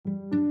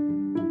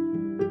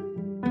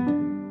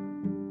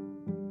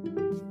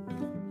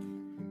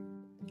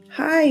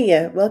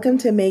Hi, welcome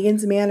to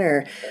Megan's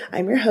Manor.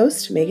 I'm your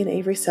host, Megan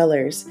Avery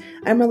Sellers.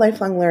 I'm a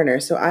lifelong learner,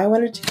 so I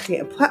wanted to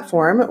create a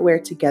platform where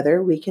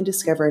together we can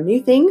discover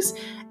new things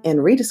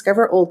and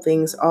rediscover old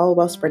things, all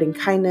while spreading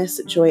kindness,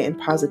 joy, and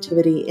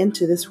positivity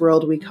into this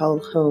world we call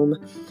home.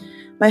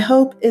 My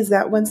hope is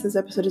that once this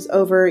episode is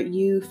over,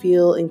 you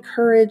feel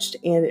encouraged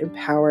and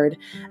empowered.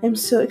 I'm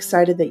so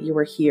excited that you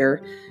are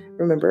here.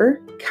 Remember,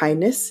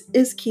 kindness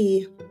is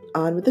key.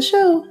 On with the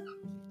show.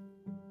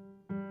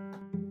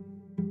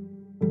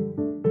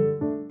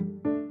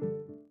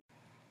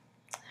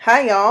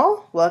 Hi,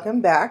 y'all.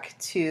 Welcome back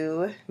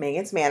to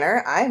Megan's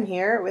Manor. I'm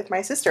here with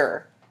my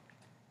sister.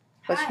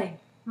 Hi,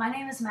 my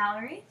name is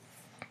Mallory.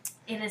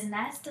 It is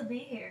nice to be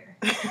here.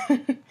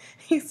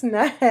 He's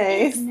nice.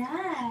 It's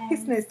nice.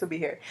 He's nice to be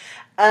here.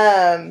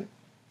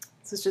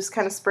 This is just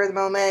kind of spur of the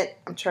moment.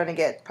 I'm trying to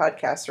get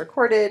podcasts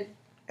recorded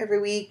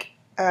every week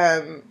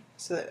so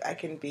that I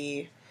can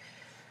be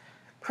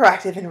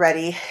proactive and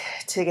ready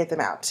to get them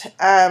out.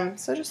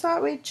 So just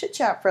thought we'd chit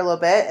chat for a little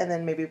bit and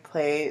then maybe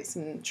play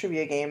some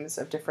trivia games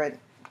of different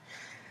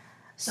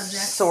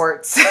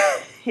sorts.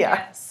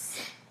 Yeah. Yes.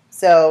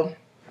 So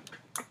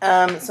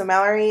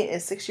Mallory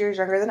is 6 years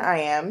younger than I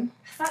am.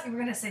 I thought you were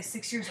going to say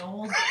 6 years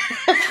old.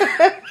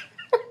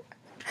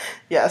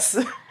 Yes.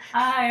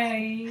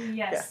 Yes.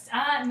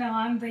 Yeah. No,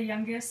 I'm the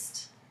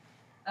youngest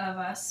of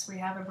us. We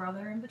have a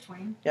brother in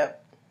between.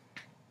 Yep.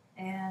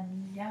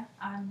 And yeah,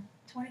 I'm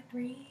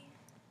 23.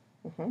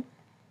 Mm-hmm.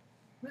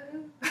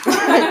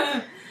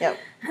 Woohoo. Yep.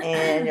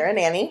 And you're a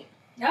nanny.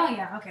 Oh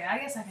yeah, okay. I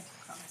guess I can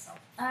talk about myself.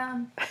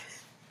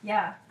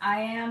 Yeah, I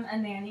am a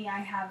nanny. I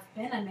have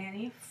been a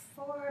nanny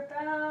for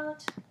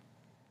about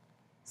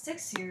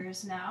 6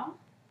 years now.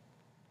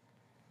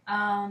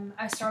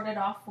 I started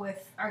off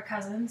with our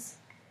cousins,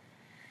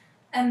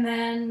 and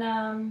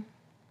then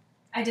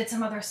I did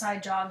some other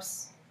side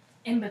jobs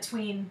in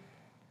between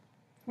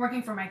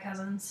working for my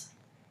cousins,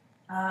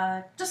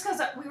 just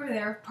because we were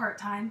there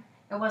part-time.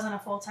 It wasn't a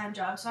full-time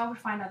job, so I would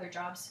find other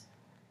jobs.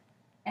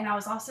 And I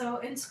was also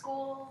in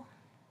school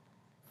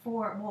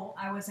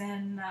I was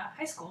in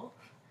high school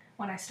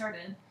when I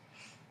started.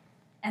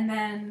 And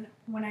then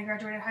when I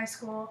graduated high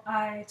school,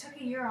 I took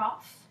a year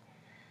off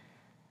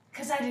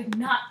because I did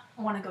not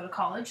want to go to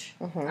college.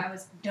 Mm-hmm. I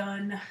was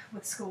done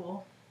with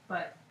school,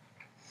 but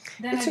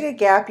then You took a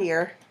gap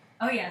year.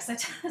 Oh yes,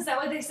 is that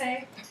what they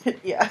say?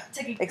 Yeah.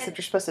 Except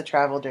you're supposed to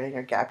travel during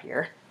your gap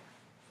year.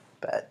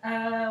 But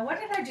what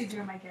did I do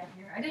during my gap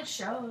year? I did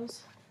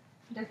shows.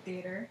 I did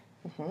theater.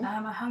 Mm-hmm.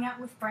 I hung out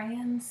with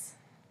friends.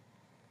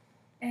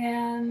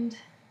 And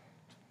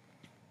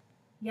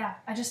yeah,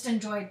 I just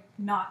enjoyed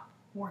not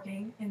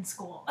working in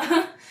school.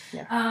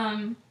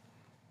 Yeah.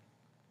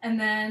 And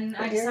then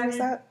What year was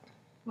that?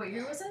 What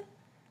year was it?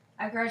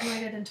 I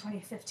graduated in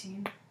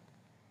 2015.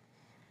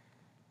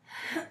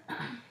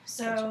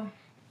 So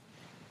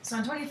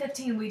in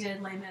 2015 we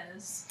did Les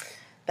Mis.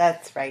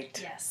 That's right.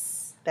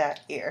 Yes.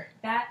 That year.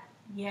 That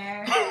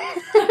year.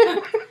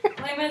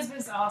 Les Mis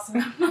was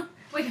awesome.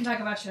 We can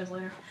talk about shows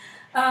later.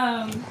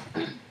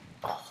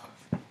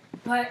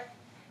 But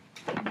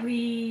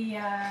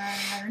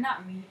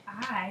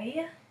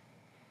I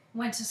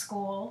went to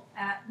school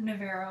at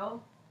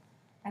Navarro,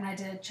 and I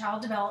did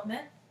child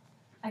development.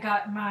 I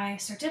got my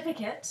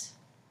certificate,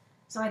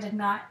 so I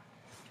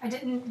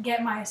didn't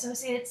get my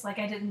associates, like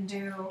I didn't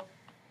do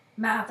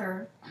math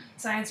or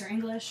science or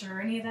English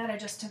or any of that. I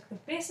just took the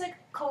basic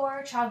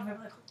core child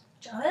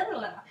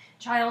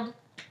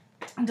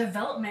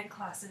development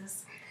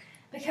classes,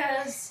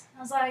 because I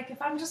was like,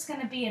 if I'm just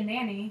going to be a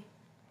nanny,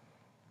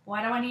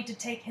 why do I need to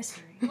take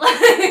history?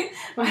 Why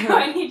do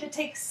I need to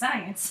take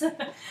science?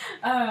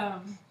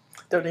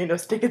 Don't need no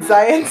stinking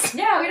science.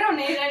 Yeah, we don't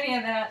need any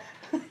of that.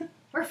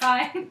 We're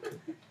fine.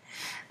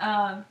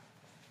 Yeah,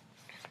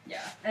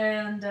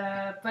 and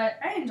but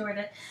I enjoyed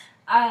it.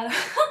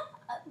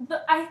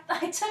 But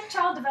I took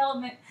child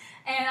development,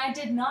 and I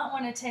did not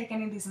want to take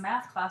any of these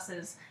math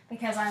classes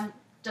because I'm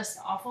just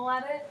awful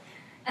at it.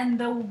 And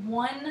the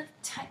one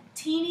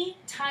teeny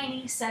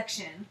tiny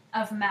section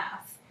of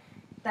math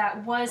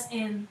that was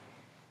in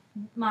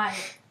my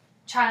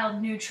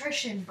child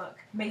nutrition book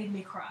made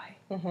me cry.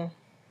 Mm-hmm.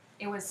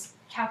 It was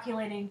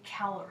calculating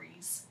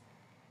calories.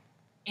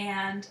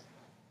 And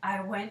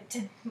I went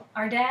to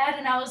our dad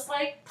and I was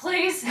like,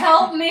 please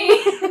help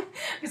me.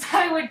 Because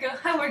I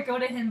would go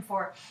to him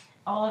for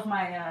all of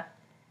my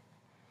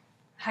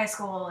high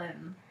school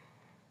and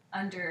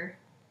under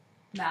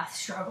math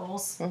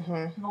struggles.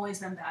 Mm-hmm. I've always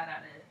been bad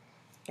at it.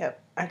 Yep.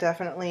 I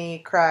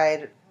definitely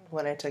cried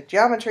when I took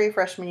geometry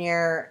freshman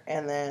year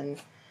and then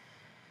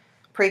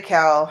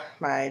pre-cal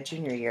my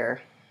junior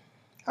year.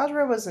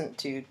 Algebra wasn't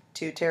too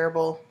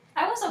terrible.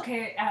 I was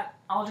okay at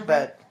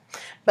algebra.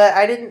 But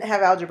I didn't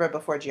have algebra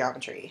before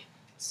geometry.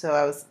 So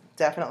I was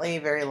definitely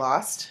very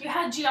lost. You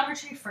had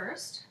geometry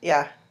first?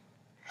 Yeah.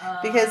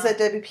 Because at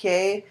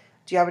WPA,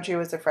 geometry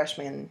was a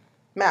freshman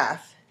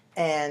math.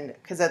 And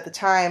because at the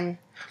time,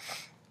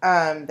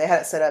 they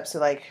had it set up so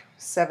like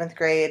 7th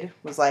grade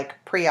was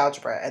like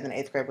pre-algebra, and then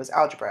 8th grade was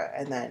algebra,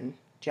 and then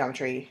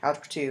geometry,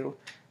 algebra 2,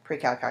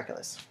 pre-cal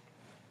calculus.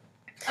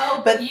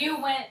 Oh, but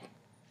you went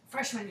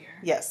freshman year.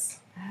 Yes.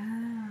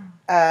 Oh.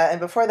 And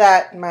before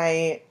that,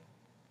 my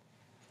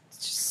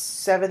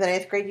 7th and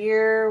 8th grade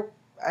year,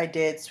 I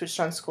did Switched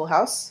on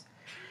Schoolhouse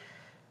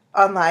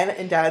online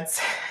in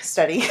Dad's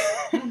study.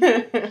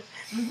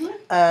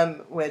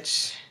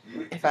 Which,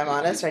 if I'm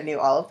honest, I knew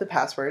all of the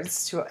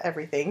passwords to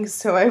everything.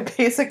 So I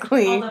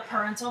basically... All the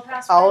parental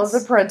passwords? All of the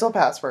parental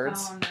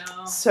passwords. Oh,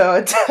 no.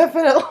 So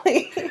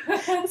definitely...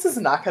 this is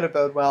not going to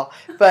bode well.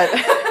 But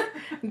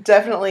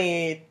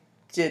definitely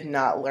did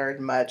not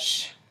learn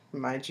much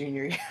my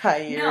junior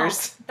high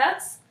years. No,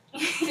 that's...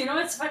 You know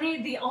what's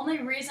funny? The only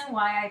reason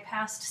why I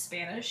passed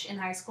Spanish in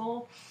high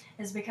school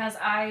is because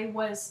I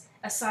was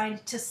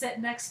assigned to sit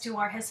next to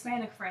our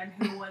Hispanic friend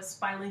who was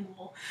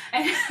bilingual,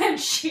 and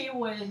she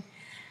would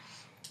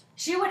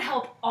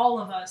help all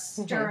of us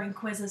during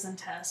quizzes and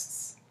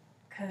tests,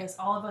 because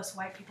all of us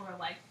white people are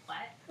like,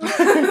 what?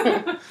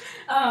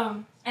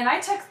 And I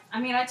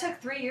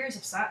took 3 years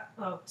of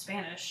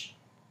Spanish.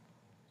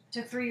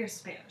 Took 3 years of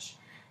Spanish,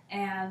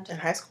 and in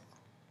high school,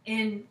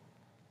 in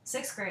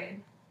 6th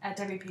grade at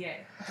WPA,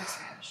 I took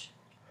Spanish.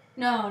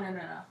 No.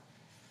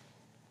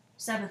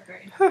 7th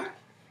grade.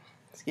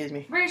 Excuse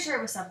me. Pretty sure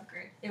it was 7th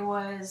grade. It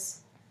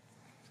was...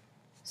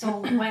 So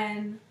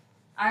when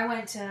I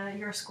went to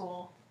your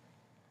school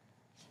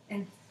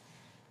in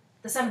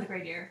the 7th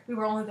grade year, we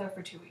were only there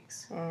for 2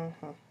 weeks.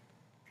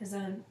 Because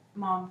then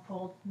Mom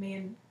pulled me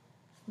and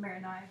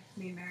Merritt,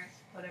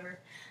 whatever.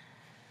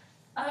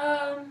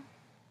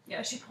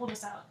 Yeah, she pulled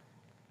us out.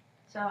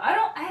 So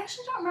I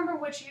actually don't remember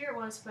which year it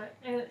was, but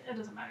it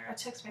doesn't matter. I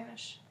took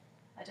Spanish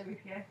at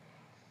WPA.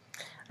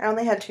 I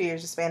only had 2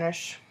 years of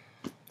Spanish,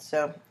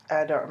 so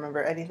I don't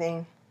remember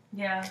anything.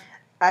 Yeah.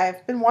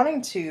 I've been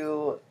wanting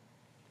to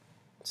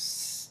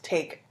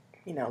take,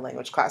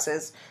 language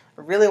classes.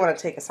 I really want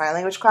to take a sign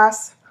language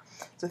class.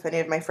 So if any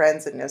of my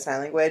friends that know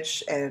sign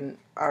language and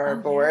are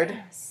bored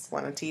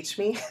want to teach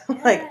me,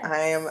 I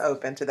am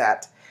open to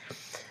that.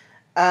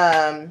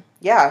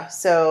 Yeah,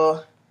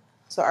 so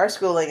our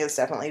schooling has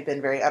definitely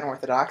been very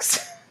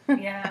unorthodox.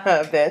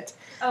 Yeah. A bit.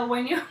 Oh,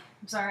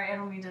 I'm sorry, I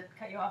don't mean to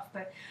cut you off,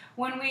 but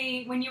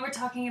when you were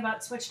talking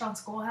about Switched on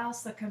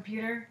Schoolhouse, the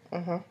computer,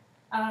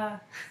 so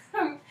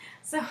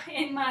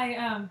in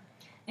my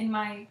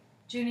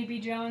Junie B.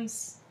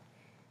 Jones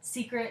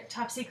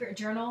top secret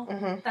journal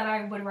that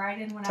I would write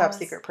in when I was... Top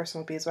secret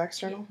personal beeswax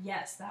journal?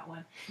 Yes, that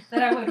one.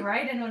 That I would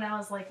write in when I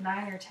was like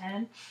 9 or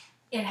 10.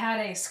 It had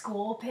a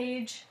school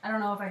page. I don't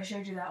know if I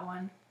showed you that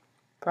one.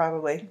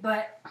 Probably.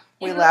 But...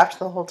 We laughed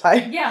the whole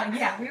time.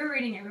 Yeah, we were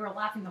reading it. We were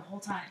laughing the whole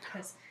time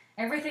because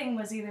everything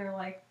was either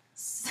like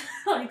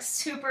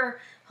super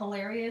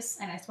hilarious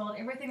and I spelled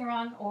everything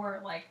wrong,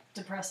 or like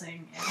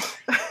depressing.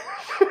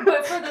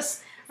 But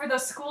for the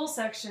school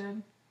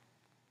section,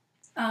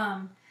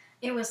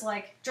 it was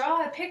like,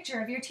 draw a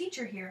picture of your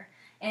teacher here,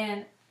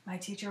 and my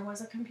teacher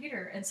was a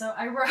computer, and so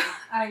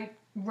I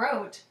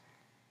wrote.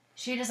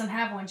 She doesn't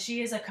have one.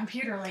 She is a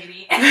computer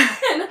lady.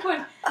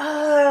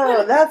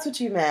 Oh, that's what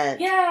you meant.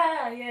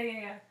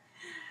 Yeah.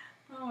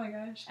 Oh my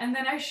gosh! And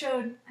then I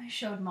showed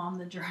Mom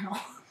the journal.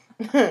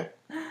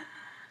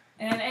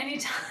 And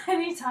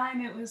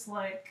anytime it was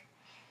like,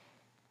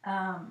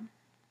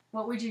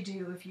 what would you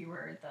do if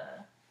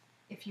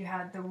you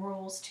had the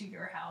rules to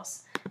your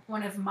house?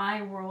 One of my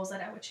rules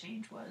that I would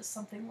change was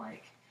something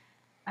like,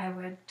 I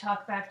would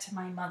talk back to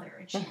my mother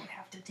and she would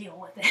have to deal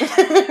with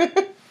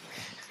it.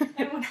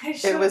 And when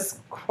it was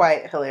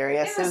quite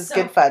hilarious. It was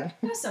good fun.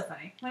 It was so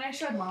funny. When I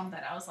showed Mom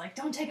that, I was like,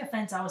 don't take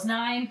offense, I was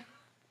 9.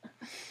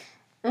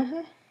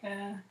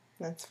 Yeah.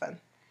 That's fun.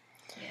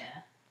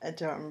 Yeah. I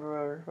don't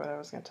remember what I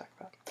was going to talk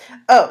about.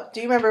 Oh, do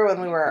you remember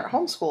when we were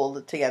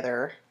homeschooled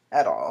together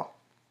at all?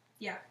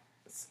 Yeah.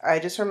 I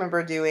just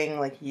remember doing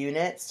like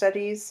unit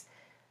studies.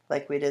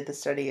 Like we did the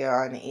study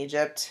on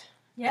Egypt.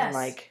 Yes. And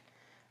like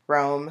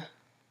Rome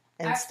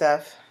and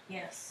stuff.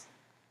 Yes.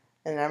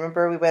 And I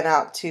remember we went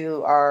out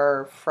to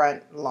our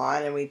front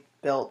lawn and we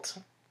built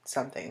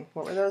something.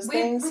 What were those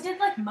things? We did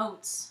like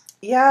moats.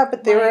 Yeah,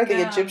 but they were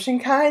the Egyptian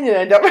kind, and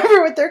I don't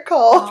remember what they're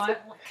called.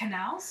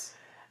 Canals?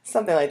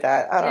 Something like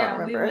that. I don't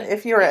remember.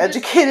 If you were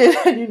educated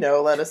and you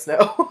know, let us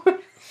know.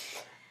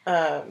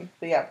 But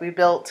yeah, we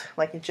built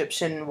like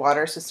Egyptian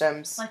water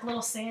systems. Like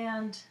little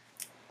sand.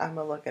 I'm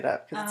going to look it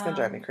up because it's going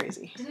to drive me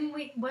crazy.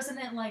 Wasn't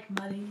it like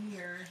muddy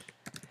or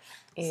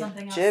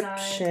something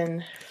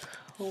Egyptian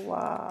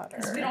water.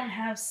 Because we don't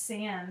have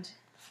sand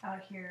out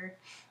here.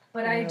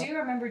 But I do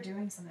remember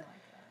doing something like that.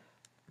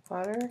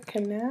 Water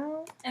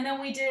canal? And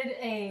then we did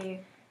a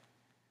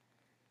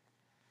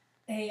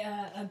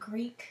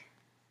Greek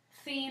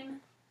theme.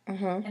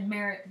 And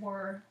Merritt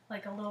wore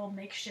like a little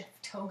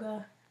makeshift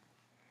toga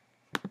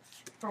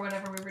for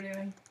whatever we were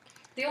doing.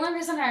 The only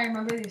reason I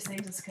remember these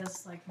things is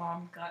because like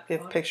Mom got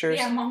pictures.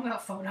 Yeah, Mom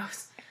got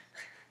photos.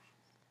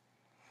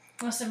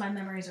 Most of my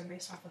memories are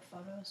based off of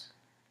photos.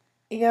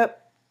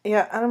 Yep.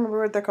 Yeah, I don't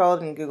remember what they're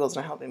called, and Google's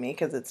not helping me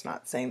because it's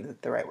not saying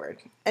the right word.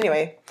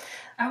 Anyway.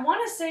 I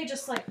want to say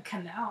just like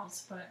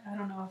canals, but I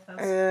don't know if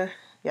that's...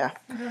 yeah.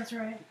 If that's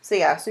right. So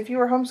yeah, so if you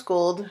were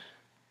homeschooled,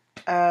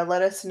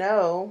 let us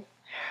know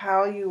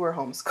how you were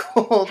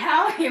homeschooled.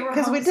 How you were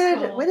Because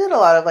homeschooled. we did a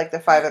lot of like the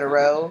 5 in a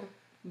row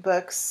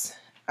books.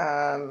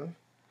 I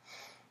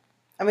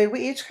mean,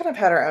 we each kind of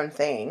had our own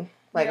thing.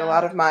 Like Yeah. a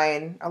lot of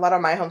my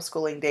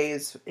homeschooling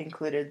days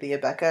included the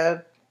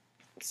Abeka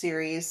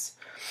series.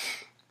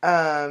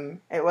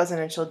 It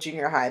wasn't until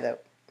junior high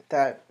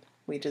that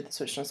we did the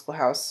Switch No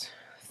Schoolhouse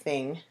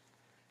thing.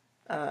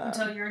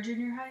 Until your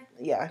junior high?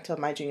 Yeah, until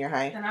my junior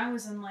high. Then I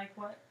was in like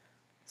what?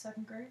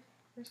 2nd grade?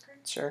 1st grade?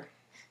 Sure.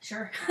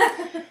 Sure.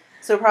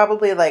 So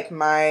probably like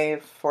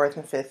my fourth,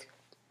 fifth,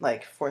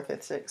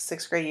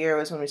 sixth grade year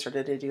was when we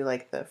started to do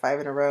like the 5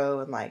 in a row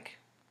and like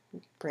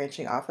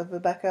branching off of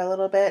Abeka a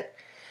little bit.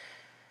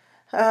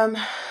 And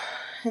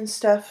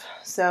stuff.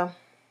 So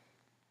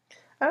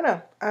I don't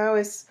know.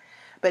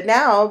 But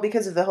now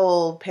because of the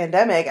whole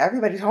pandemic,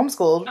 everybody's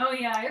homeschooled. Oh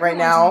yeah, right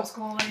now.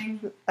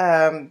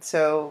 Homeschooling.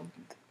 So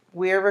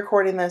we're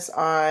recording this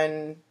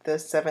on the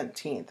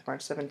 17th,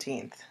 March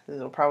 17th.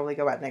 It'll probably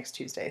go out next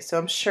Tuesday. So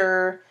I'm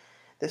sure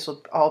this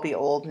will all be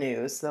old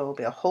news. There will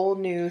be a whole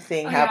new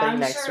thing happening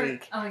next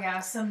week. Oh yeah,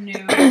 some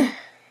new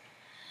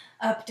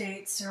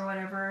updates or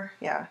whatever.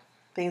 Yeah,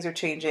 things are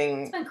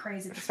changing. It's been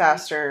crazy.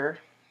 Faster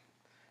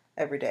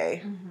every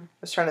day. Mm-hmm. I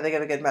was trying to think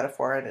of a good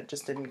metaphor and it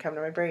just didn't come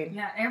to my brain.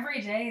 Yeah,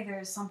 every day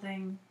there's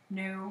something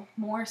new.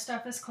 More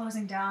stuff is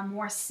closing down.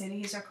 More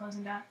cities are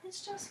closing down.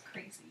 It's just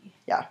crazy.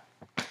 Yeah.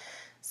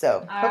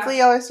 So hopefully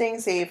y'all are staying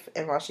safe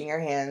and washing your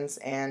hands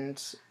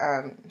and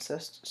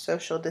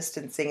social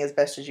distancing as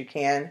best as you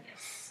can.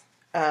 Yes.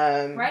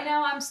 Right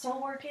now I'm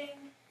still working,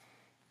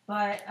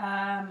 but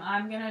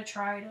I'm going to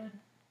try to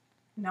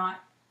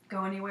not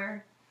go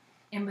anywhere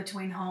in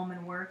between home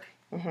and work.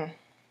 Mm-hmm.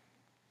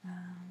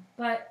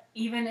 But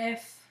even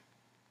if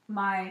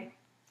the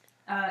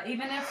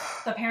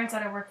parents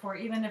that I work for,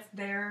 even if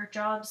their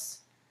jobs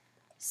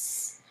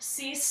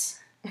cease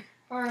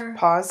or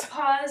pause,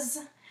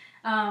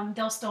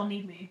 they'll still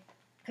need me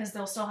because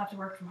they'll still have to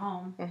work from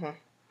home,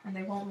 and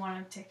they won't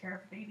want to take care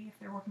of the baby if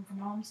they're working from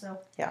home. So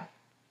yeah.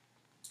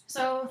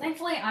 So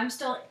thankfully, I'm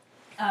still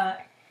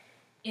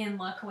in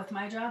luck with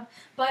my job,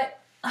 but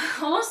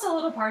almost a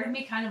little part of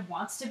me kind of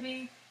wants to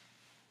be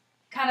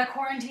kind of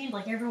quarantined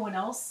like everyone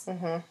else,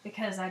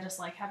 because I just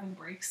like having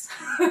breaks.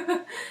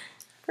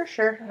 For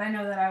sure. But I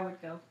know that I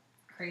would go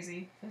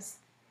crazy because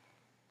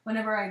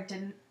whenever I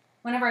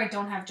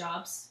don't have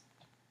jobs,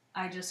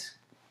 I just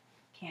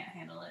can't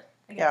handle it.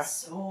 I get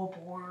so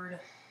bored.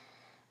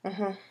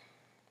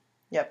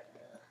 Yep.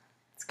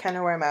 It's kind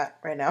of where I'm at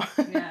right now.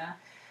 Yeah.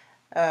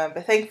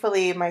 But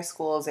thankfully, my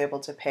school is able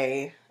to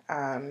pay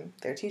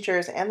their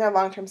teachers and their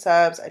long-term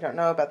subs. I don't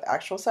know about the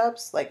actual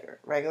subs, like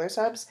regular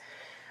subs.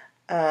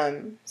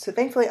 So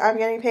thankfully, I'm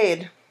getting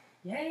paid.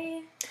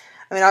 Yay.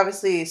 I mean,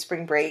 obviously,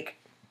 spring break,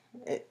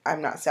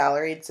 I'm not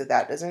salaried, so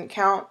that doesn't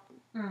count.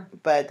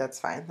 But that's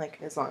fine, like,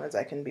 as long as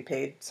I can be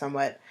paid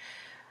somewhat.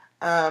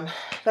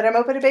 But I'm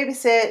open to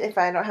babysit if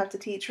I don't have to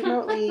teach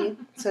remotely.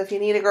 So if you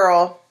need a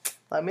girl,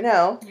 let me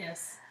know.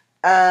 Yes.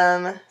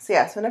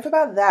 So enough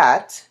about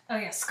that. Oh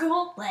yeah,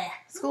 school, bleh.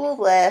 School,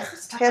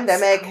 bleh.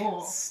 Pandemic,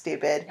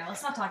 stupid. Yeah,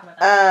 let's not talk about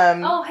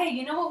that. Oh, hey,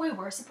 you know what we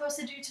were supposed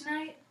to do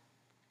tonight?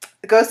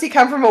 Go see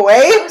Come From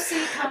Away? Go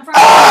see Come From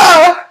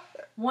Away.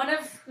 One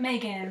of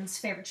Megan's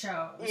favorite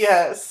shows.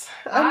 Yes.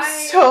 I'm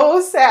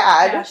so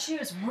sad. Yeah, she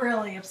was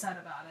really upset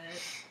about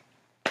it.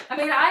 I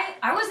mean,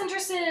 I was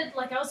interested,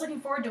 like, I was looking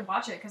forward to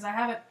watch it, because I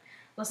haven't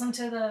listened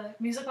to the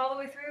music all the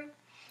way through.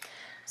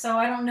 So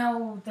I don't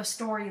know the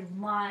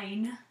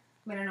storyline.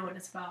 I mean, I know what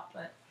it's about,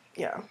 but...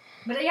 Yeah.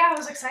 But yeah, I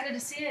was excited to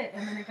see it,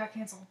 and then it got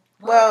canceled.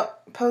 Well,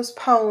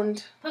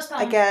 postponed.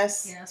 I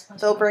guess. Yeah, it's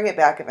postponed. They'll bring it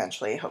back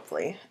eventually,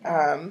 hopefully.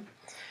 Yeah.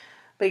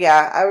 But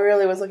yeah, I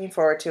really was looking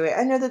forward to it.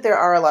 I know that there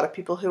are a lot of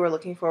people who are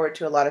looking forward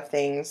to a lot of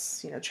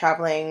things. You know,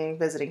 traveling,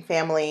 visiting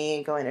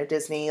family, going to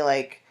Disney.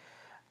 Like,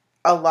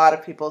 a lot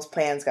of people's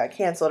plans got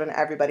canceled and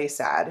everybody's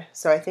sad.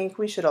 So I think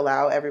we should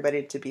allow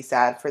everybody to be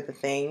sad for the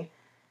thing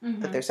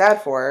that they're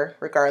sad for,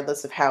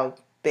 regardless of how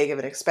big of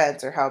an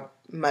expense or how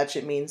much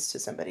it means to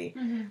somebody.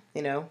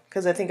 You know?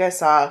 Because I think I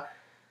saw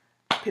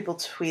people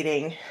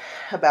tweeting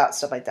about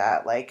stuff like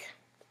that. Like,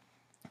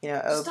 you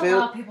know, just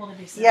allow people to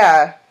be sad.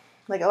 Yeah.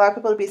 Like, allow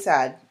people to be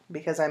sad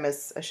because I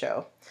miss a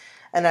show.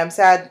 And I'm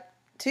sad,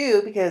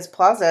 too, because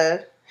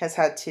Plaza has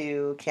had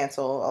to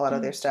cancel a lot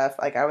of their stuff.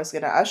 Like, I was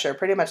going to usher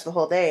pretty much the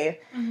whole day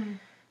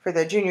for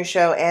their junior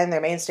show and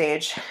their main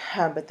stage.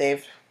 But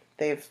they've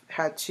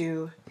had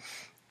to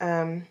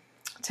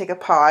take a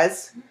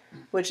pause,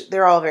 which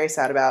they're all very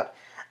sad about.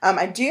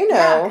 I do know...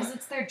 Yeah, because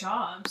it's their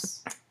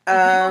jobs.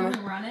 The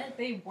people who run it,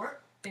 they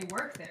work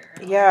there.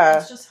 Like, yeah.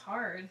 It's just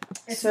hard.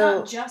 It's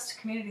not just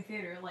community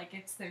theater. Like,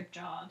 it's their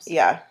jobs.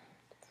 Yeah.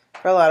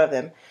 For a lot of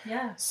them.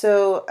 Yeah.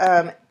 So,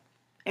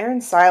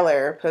 Aaron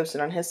Seiler posted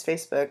on his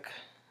Facebook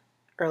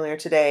earlier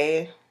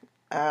today.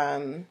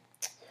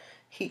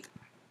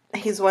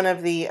 He's one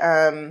of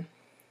the,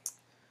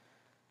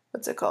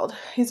 what's it called?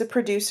 He's a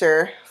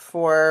producer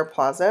for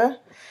Plaza.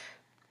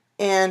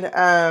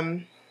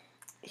 And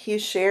he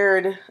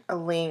shared a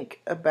link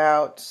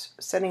about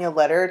sending a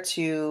letter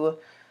to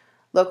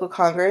local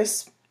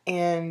Congress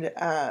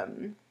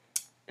and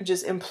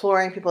just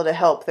imploring people to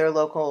help their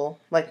local,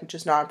 like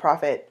just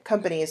nonprofit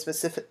companies,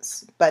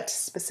 but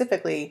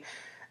specifically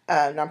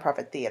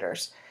nonprofit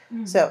theaters.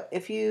 Mhm. So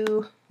if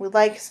you would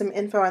like some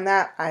info on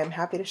that, I'm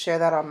happy to share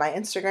that on my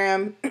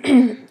Instagram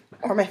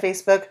or my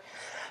Facebook.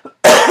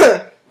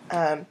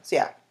 So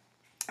yeah.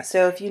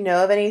 So if you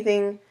know of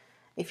anything,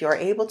 if you're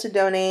able to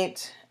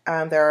donate,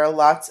 there are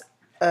lots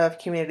of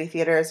community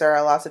theaters. There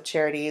are lots of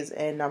charities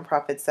and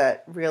nonprofits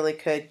that really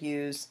could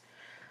use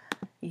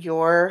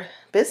your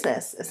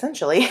business,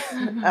 essentially.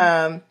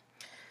 Mhm.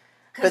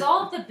 Because but-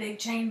 all of the big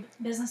chain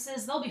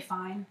businesses, they'll be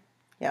fine.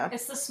 Yeah.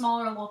 It's the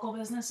smaller local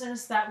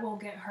businesses that will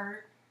get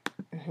hurt.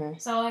 Mm-hmm.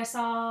 So I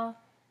saw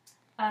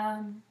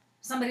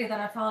somebody that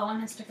I follow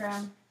on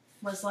Instagram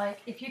was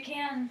like, if you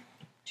can,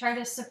 try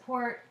to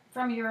support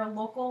from your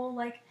local,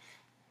 like,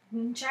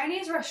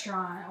 Chinese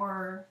restaurant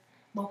or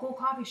local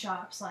coffee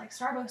shops. Like,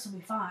 Starbucks will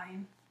be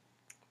fine.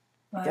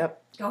 But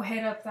Yep. go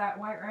hit up that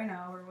White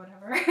Rhino or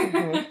whatever.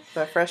 Mm-hmm.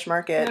 The Fresh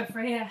Market.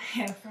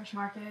 Yeah, Fresh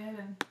Market.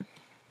 And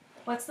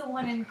what's the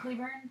one in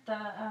Cleburne?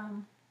 The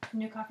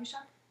new coffee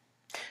shop?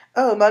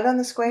 Oh, Mug on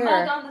the Square.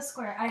 Mug on the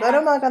Square. Go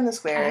to Mug on the I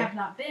Square. have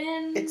not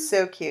been. It's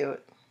so cute.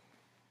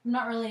 I'm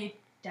not really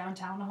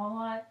downtown a whole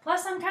lot.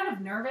 Plus, I'm kind of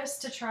nervous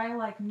to try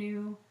like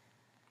new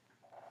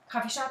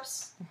coffee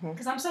shops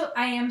because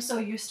I am so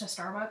used to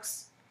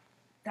Starbucks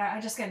that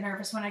I just get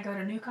nervous when I go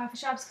to new coffee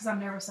shops because I'm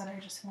nervous that I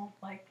just won't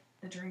like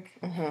the drink.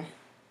 Mm-hmm.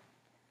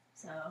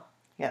 So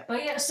yeah,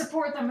 but yeah,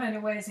 support them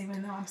anyways,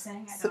 even though I'm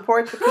saying I don't.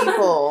 Support the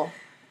people.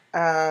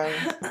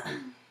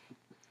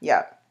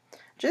 Yeah,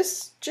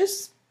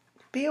 just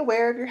be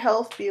aware of your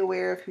health. Be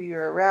aware of who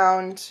you're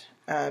around.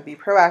 Be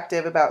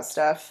proactive about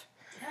stuff.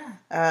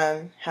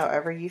 Yeah.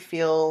 However you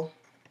feel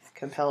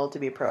compelled to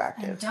be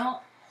proactive. And don't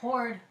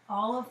hoard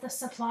all of the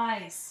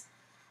supplies,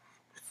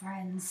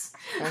 friends.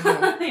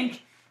 Mm-hmm.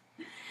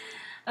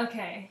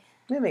 Okay.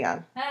 Moving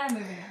on.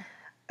 Moving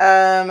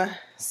on.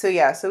 So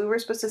we were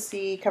supposed to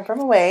see Come From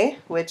Away,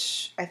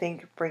 which I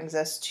think brings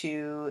us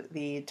to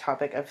the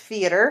topic of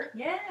theater.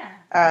 Yeah.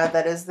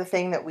 That is the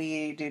thing that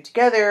we do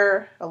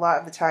together. A lot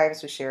of the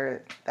times we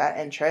share that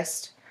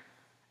interest.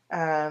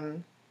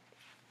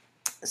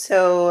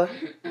 So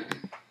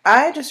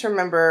I just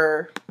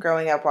remember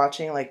growing up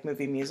watching like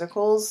movie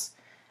musicals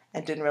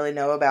and didn't really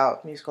know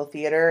about musical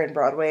theater and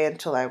Broadway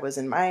until I was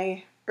in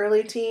my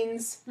early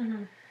teens.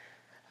 Mm-hmm.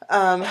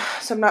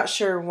 So I'm not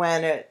sure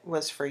when it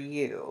was for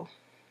you.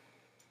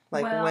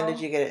 Like, when did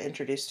you get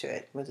introduced to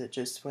it? Was it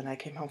just when I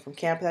came home from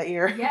camp that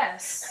year?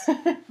 Yes.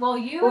 Well,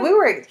 we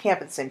were at camp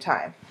at the same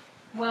time.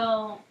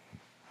 Well,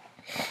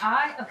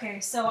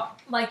 so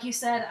like you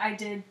said, I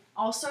did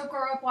also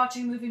grow up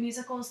watching movie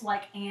musicals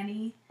like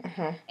Annie.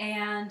 Mm-hmm.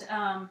 And,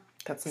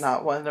 that's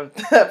not one of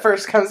that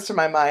first comes to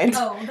my mind.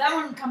 Oh, that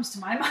one comes to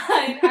my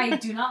mind. I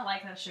do not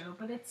like that show,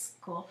 but it's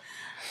cool.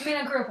 I mean,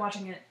 I grew up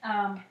watching it.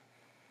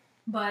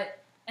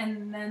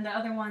 And then the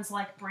other ones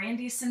like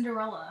Brandy's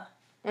Cinderella.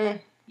 Mm.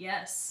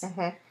 Yes.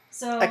 Mm-hmm.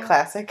 So a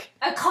classic.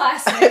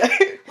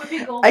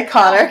 Whoopi Goldberg.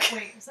 Iconic. Oh,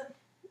 wait, is that?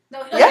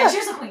 No, okay, yeah. She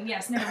was the queen.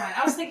 Yes, never mind.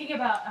 I was thinking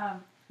about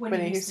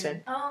Whitney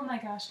Houston. Oh my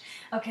gosh.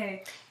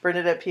 Okay.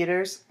 Bernadette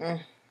Peters.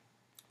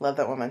 Love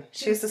that woman.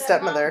 She's the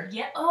stepmother.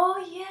 Yeah.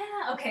 Oh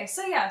yeah. Okay.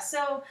 So yeah.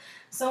 So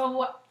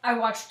I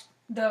watched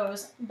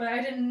those, but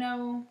I didn't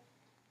know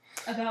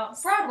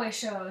about Broadway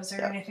shows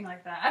or anything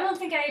like that. I don't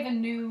think I even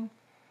knew.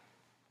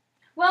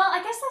 Well,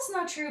 I guess that's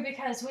not true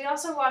because we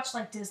also watched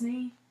like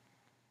Disney,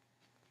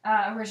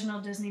 original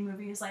Disney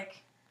movies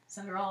like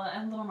Cinderella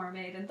and Little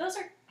Mermaid, and those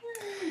are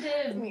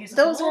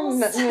musicals.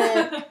 Those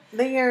are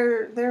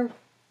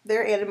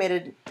they're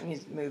animated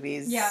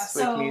movies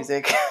with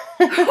music.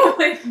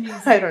 With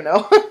music. I don't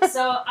know.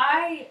 So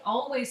I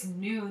always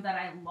knew that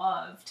I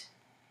loved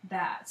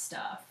that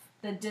stuff,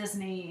 the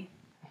Disney,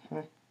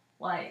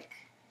 like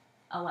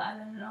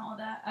Aladdin and all of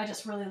that. I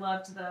just really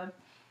loved the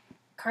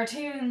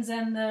cartoons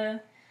and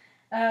the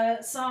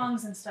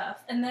songs and stuff.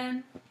 And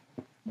then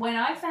when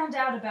I found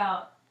out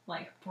about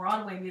like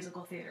Broadway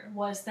musical theater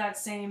was that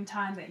same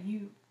time that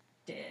you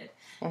did.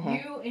 Mm-hmm.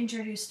 You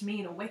introduced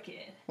me to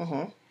Wicked.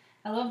 Mm-hmm.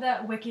 I love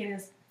that Wicked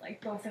is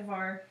like both of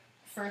our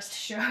first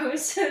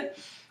shows.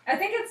 I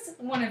think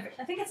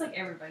it's like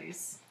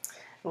everybody's.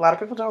 A lot of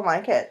people don't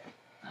like it.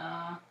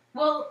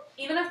 Well,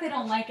 even if they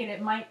don't like it,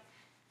 it might.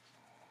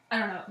 I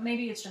don't know.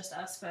 Maybe it's just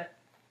us, but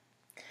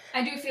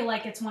I do feel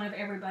like it's one of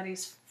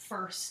everybody's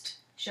first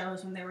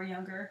shows when they were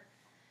younger.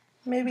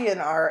 Maybe in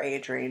our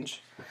age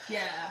range.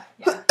 Yeah.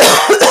 But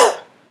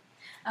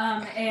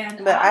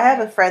I have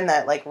a friend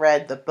that like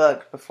read the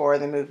book before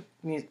the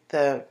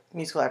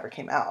musical ever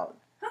came out,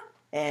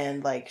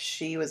 and like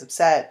she was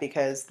upset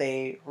because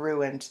they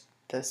ruined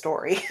the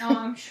story. Oh,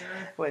 I'm sure.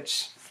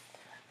 Which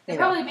they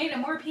probably made it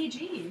more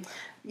PG.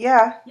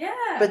 Yeah.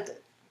 Yeah.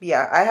 But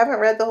yeah, I haven't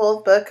read the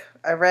whole book.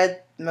 I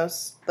read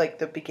most like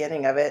the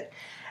beginning of it,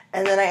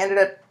 and then I ended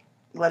up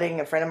letting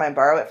a friend of mine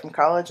borrow it from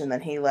college, and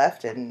then he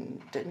left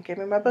and didn't give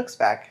me my books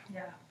back.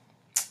 Yeah.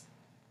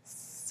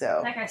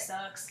 So that guy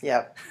sucks.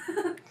 Yep.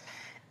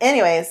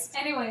 Anyways,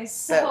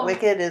 so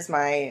Wicked is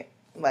my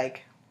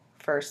like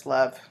first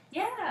love.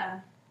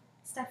 Yeah.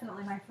 It's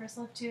definitely my first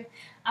love, too.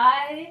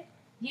 I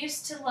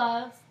used to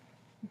love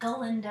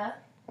Galinda,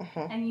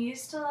 and you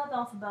used to love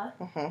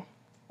Elphaba,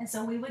 and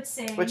so we would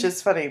sing. Which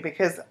is funny,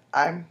 because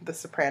I'm the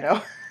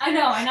soprano. I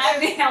know, and I'm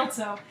the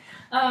alto.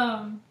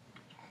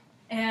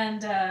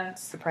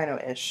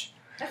 Soprano-ish.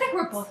 I think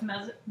we're both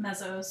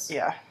mezzos.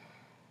 Yeah.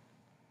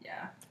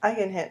 Yeah. I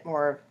can hit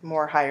more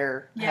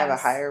higher, have a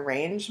higher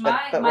range, but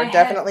My we're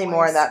definitely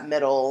more in that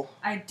middle.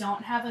 I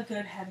don't have a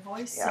good head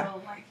voice,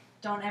 so, like,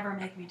 don't ever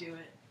make me do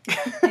it.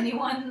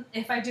 Anyone,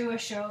 if I do a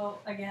show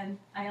again,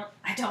 I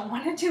don't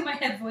want to do my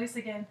head voice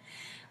again.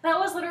 That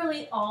was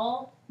literally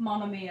all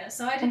Mamma Mia.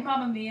 So I did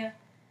Mamma Mia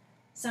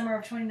summer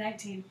of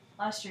 2019,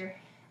 last year.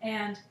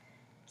 And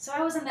so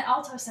I was in the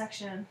alto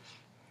section,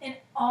 and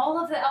all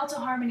of the alto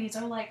harmonies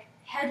are like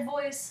head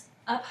voice,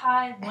 up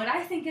high, what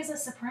I think is a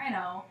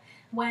soprano,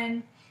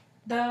 when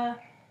the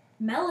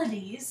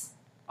melodies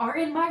are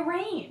in my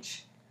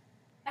range.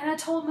 And I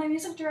told my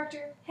music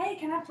director, hey,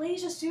 can I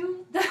please just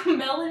do the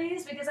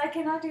melodies because I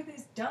cannot do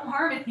these dumb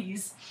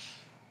harmonies?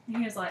 And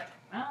he was like,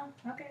 oh,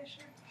 okay,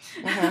 sure.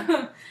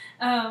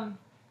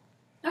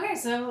 Okay,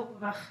 so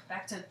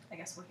back to, I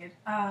guess, Wicked.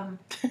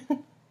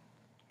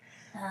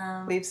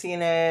 We've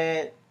seen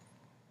it,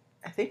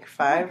 I think,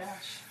 5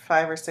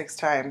 or 6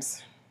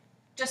 times.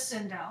 Just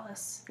in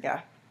Dallas.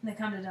 Yeah. They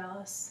come to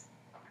Dallas.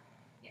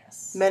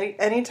 Yes.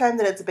 Any time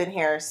that it's been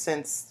here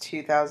since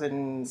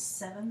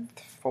 2007?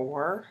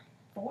 4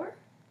 or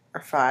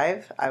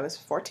 5. I was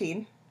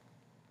 14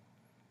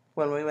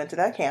 when we went to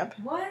that camp.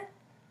 What?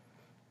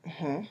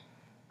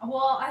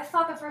 Well, I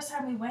thought the first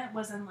time we went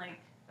was in like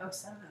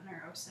 07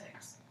 or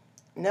 06.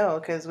 No,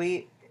 because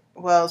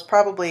it's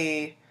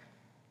probably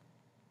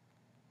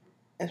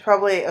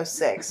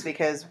 06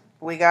 because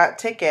we got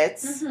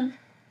tickets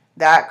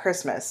that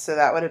Christmas, so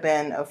that would have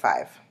been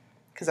 05.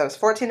 Because I was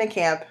 14 at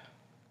camp,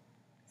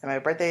 and my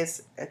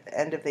birthday's at the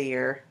end of the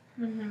year.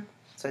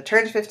 So I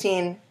turned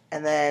 15,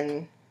 and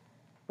then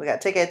we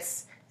got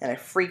tickets, and I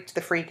freaked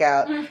the freak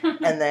out,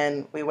 and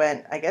then we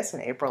went, I guess,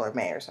 in April or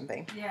May or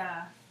something.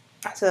 Yeah.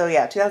 So,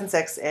 yeah,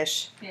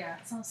 2006-ish. Yeah,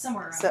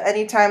 somewhere around. So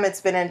anytime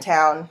it's been in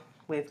town,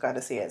 we've got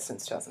to see it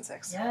since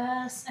 2006.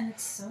 Yes, and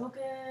it's so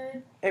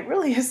good. It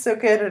really is so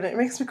good, and it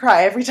makes me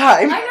cry every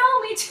time. I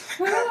know, me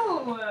too.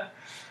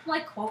 I'm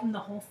like quoting the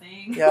whole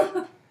thing.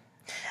 Yep.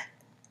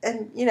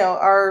 And,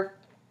 our,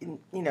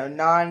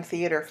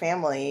 non-theater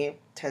family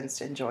tends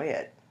to enjoy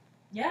it.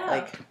 Yeah.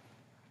 Like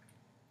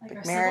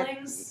our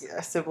siblings.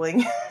 A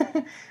sibling.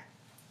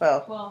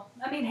 Well,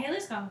 I mean,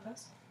 Haley's gone with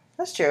us.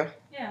 That's true.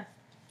 Yeah.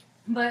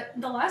 But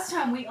the last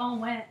time we all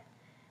went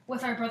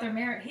with our brother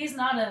Merritt, he's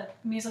not a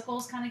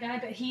musicals kind of guy,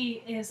 but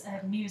he is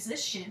a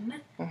musician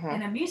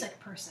and a music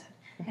person.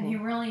 And he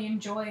really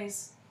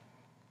enjoys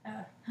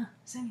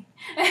singing.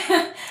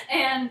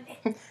 And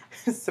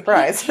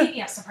surprise.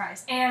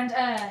 Surprise. And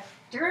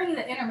during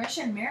the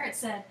intermission, Merritt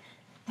said,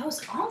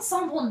 those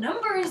ensemble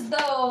numbers,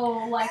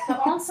 though, like the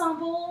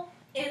ensemble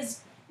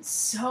is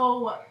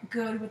so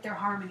good with their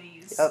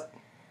harmonies. Yep.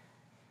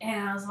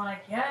 And I was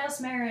like,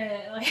 yes,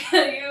 Merritt, like,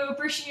 you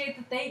appreciate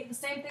the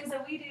same things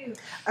that we do.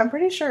 I'm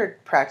pretty sure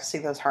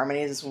practicing those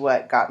harmonies is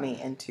what got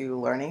me into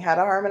learning how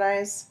to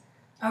harmonize.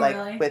 Oh,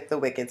 really? With the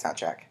Wicked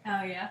soundtrack.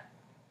 Oh, yeah?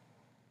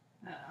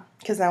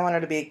 Because I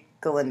wanted to be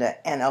Galinda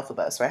and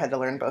Elphaba, so I had to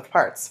learn both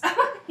parts.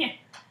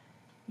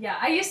 Yeah,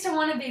 I used to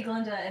want to be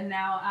Glinda, and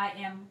now I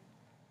am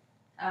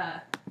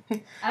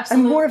absolutely...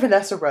 I'm more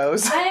Vanessa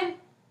Rose.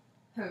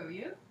 Who,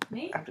 you?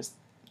 Me? I'm just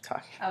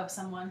talking. Oh,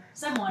 someone.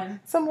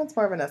 Someone's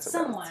more Vanessa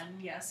Rose. Someone,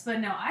 yes. But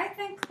no, I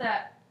think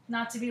that,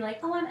 not to be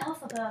like, oh, I'm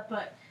Elphaba,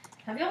 but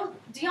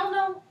do y'all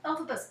know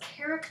Elphaba's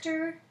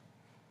character?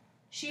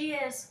 She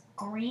is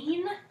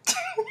green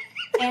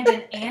and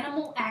an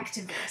animal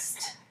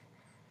activist.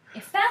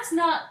 If that's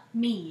not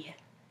me,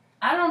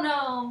 I don't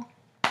know.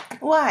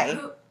 Why?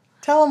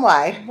 Tell them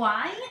why.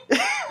 Why?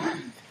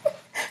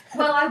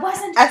 Well, I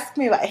wasn't... Ask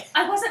me why.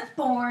 I wasn't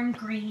born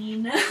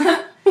green.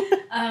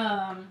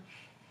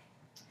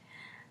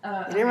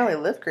 You didn't really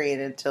live green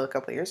until a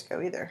couple of years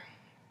ago either.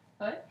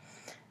 What?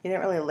 You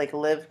didn't really,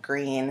 live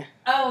green.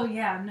 Oh,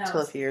 yeah, no.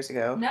 Until a few years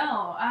ago.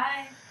 No,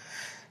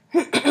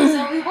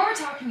 So we were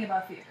talking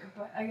about theater,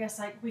 but I guess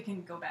we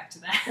can go back to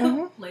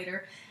that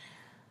later.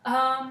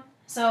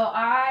 So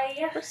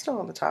we're still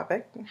on the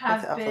topic.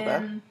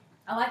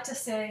 I like to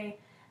say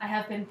I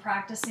have been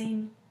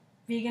practicing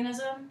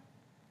veganism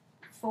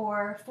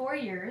for 4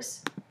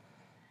 years.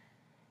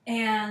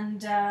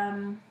 And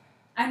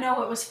I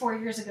know it was 4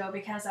 years ago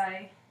because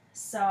I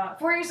saw...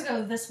 4 years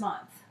ago this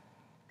month.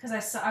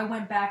 Because I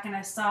went back and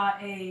I saw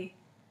an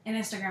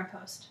Instagram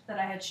post that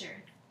I had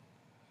shared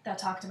that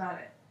talked about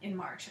it in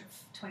March of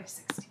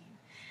 2016.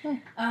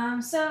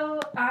 So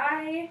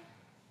I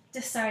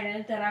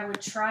decided that I would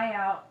try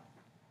out...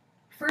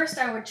 First,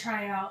 I would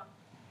try out...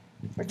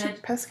 Were you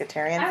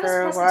pescatarian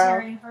for a while? I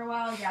was pescatarian for a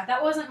while, yeah.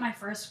 That wasn't my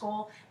first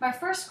goal. My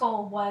first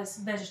goal was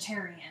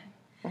vegetarian.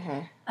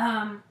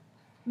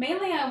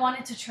 Mainly, I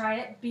wanted to try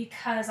it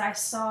because I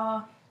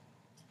saw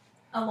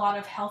a lot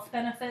of health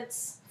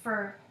benefits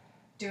for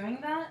doing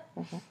that.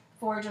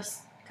 for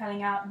just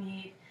cutting out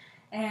meat,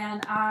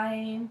 and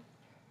I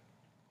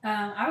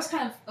was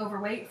kind of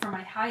overweight for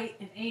my height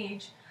and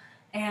age,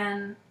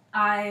 and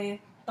I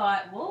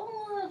thought, well,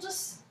 I'll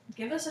just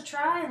give this a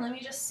try and let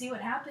me just see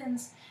what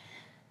happens.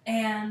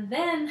 And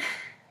then,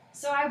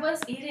 so I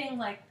was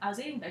eating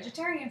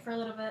vegetarian for a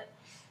little bit,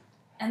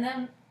 and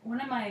then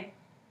one of my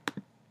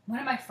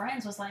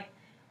friends was like,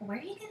 where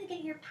are you going to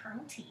get your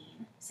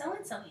protein?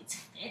 So-and-so eats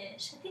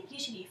fish. I think you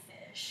should eat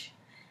fish.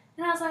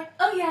 And I was like,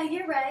 oh yeah,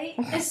 you're right.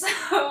 And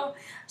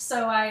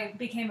so I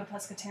became a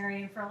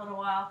pescatarian for a little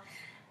while.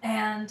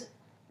 And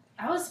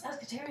I was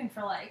pescatarian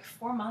for like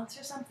 4 months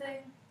or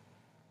something.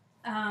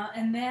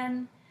 And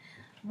then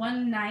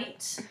one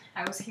night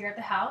I was here at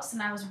the house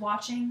and I was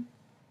watching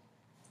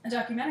a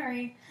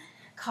documentary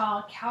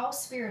called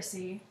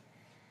Cowspiracy.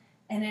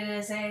 And it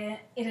is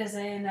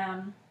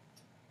an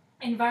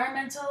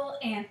environmental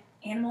and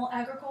animal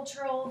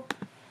agricultural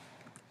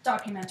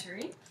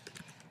documentary.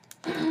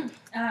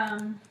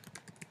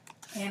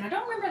 And I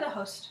don't remember the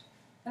host.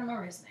 I don't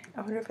remember his name.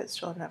 I wonder if it's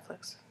still on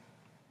Netflix.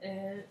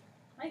 It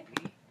might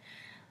be.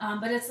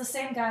 But it's the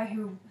same guy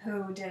who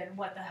did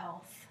What the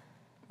Health.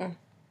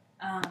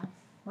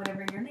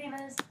 Whatever your name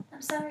is.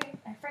 I'm sorry,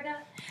 I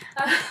forgot.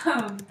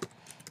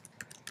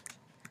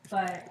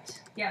 But,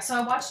 yeah, so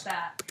I watched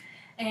that.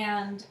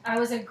 And I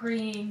was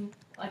agreeing,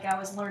 like I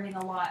was learning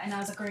a lot. And I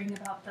was agreeing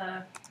about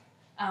the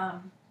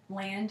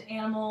land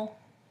animal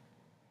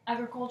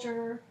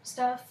agriculture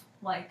stuff.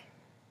 Like,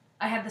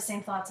 I had the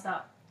same thoughts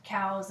about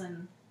cows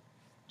and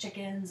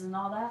chickens and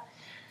all that.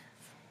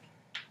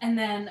 And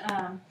then,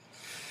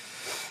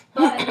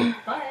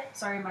 but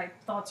sorry, my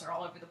thoughts are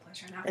all over the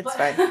place right now. It's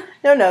fine.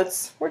 No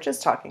notes. We're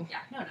just talking.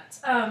 Yeah, no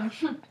notes.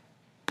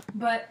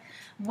 But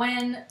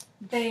when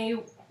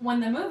the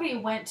movie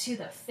went to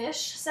the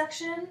fish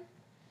section,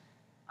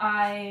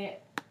 I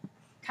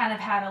kind of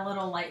had a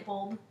little light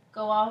bulb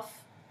go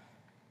off.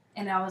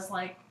 And I was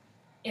like,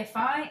 if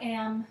I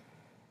am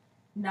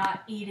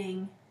not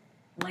eating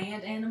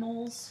land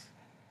animals,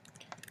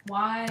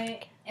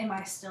 why am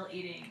I still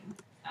eating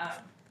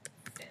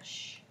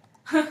fish?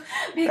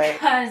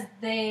 Because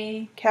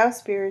they...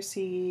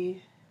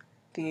 Cowspiracy,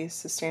 The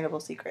Sustainable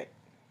Secret.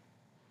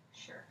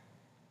 Sure.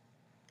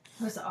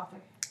 Who's the author?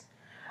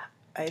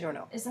 I don't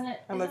know.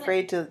 I'm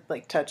afraid to,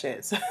 like, touch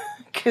it,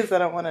 because I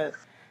don't want to...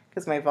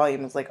 Because my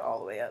volume is, like, all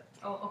the way up.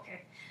 Oh,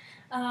 okay.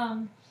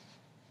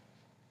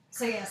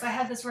 So, yes, I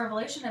had this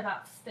revelation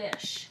about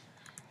fish.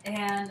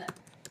 And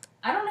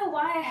I don't know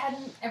why I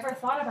hadn't ever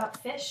thought about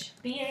fish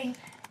being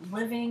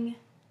living,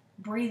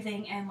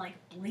 breathing, and, like,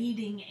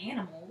 bleeding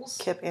animals.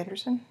 Kip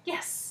Anderson?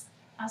 Yes.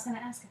 I was going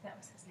to ask if that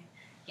was his name.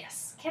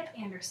 Yes, Kip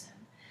Anderson.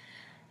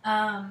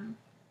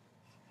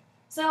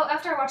 So,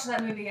 after I watched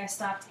that movie, I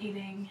stopped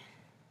eating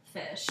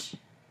fish.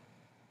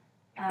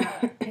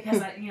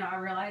 Because I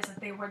realized that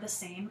they were the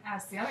same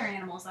as the other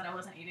animals that I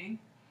wasn't eating.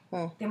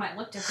 They might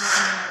look different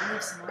and they might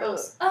live somewhere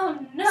else.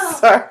 Oh no!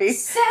 Sorry.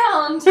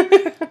 Sound from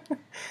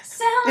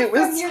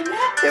your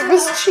neck. It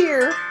was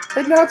cheer,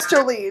 and now it's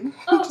Jolene.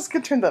 Oh. I'm just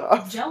gonna turn that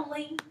off.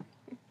 Jolene.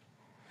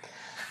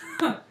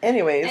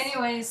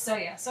 Anyways, so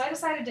I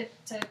decided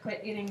to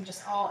quit eating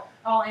just all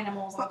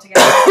animals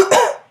altogether.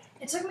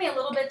 It took me a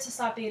little bit to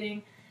stop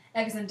eating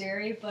eggs and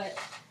dairy, but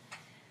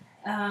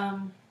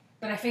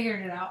I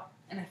figured it out.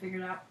 And I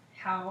figured out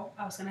how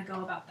I was going to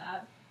go about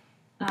that.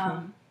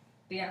 But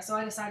yeah, so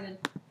I decided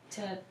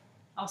to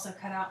also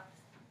cut out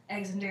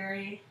eggs and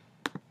dairy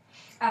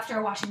after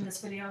watching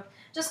this video,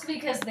 just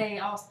because they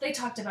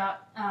talked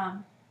about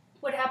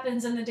what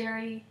happens in the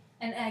dairy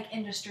and egg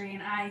industry,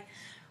 and I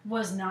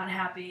was not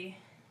happy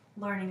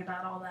learning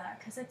about all that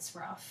because it's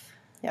rough.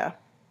 Yeah.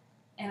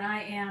 And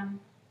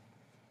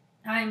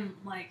I'm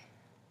like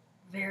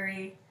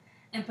very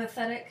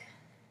empathetic,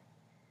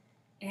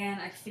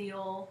 and I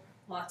feel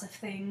lots of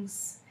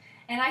things,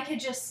 and I could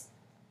just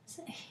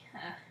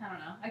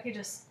I could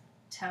just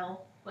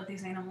tell what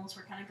these animals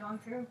were kind of going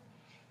through,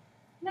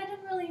 and I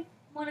didn't really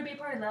want to be a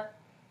part of that.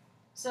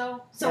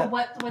 So yeah.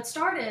 What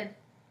started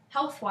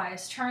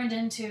health-wise turned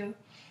into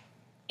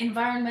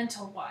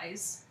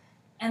environmental-wise,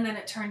 and then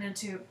it turned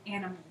into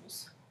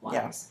animals-wise.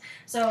 Yeah.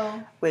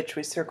 So which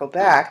we circle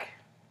back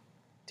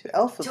to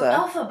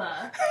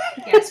Elphaba.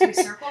 Yes, we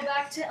circle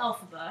back to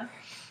Elphaba.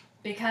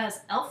 Because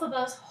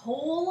Elphaba's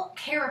whole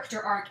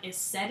character arc is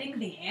setting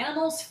the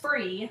animals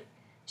free.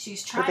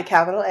 She's trying... With a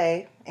capital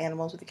A.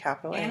 Animals with a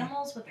capital A.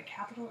 Animals with a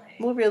capital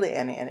A. Well, really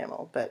any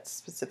animal, but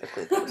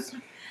specifically those.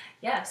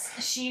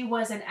 Yes. She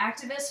was an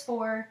activist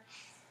for...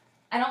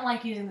 I don't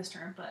like using this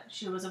term, but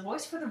she was a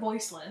voice for the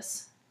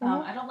voiceless.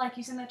 I don't like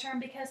using that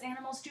term because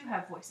animals do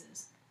have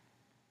voices.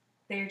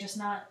 They're just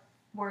not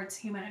words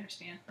human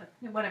understand, but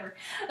whatever.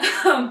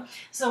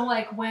 So,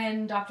 like,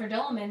 when Dr.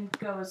 Dillman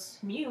goes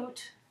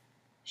mute...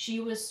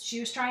 She was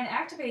trying to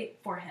activate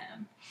for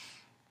him.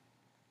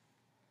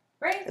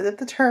 Right? Is it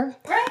the term?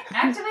 Right?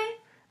 Activate?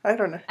 I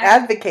don't know.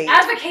 Advocate.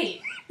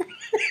 Advocate.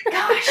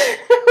 Gosh.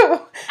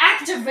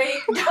 Activate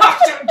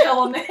Dr.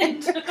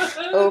 Dillman.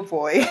 Oh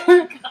boy.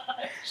 Oh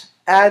gosh.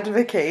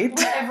 Advocate.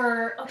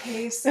 Whatever.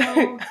 Okay, so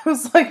I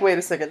was like, wait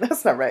a second,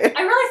 that's not right.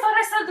 I really thought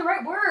I said the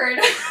right word.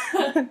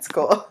 It's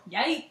cool.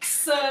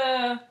 Yikes.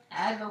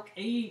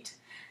 Advocate.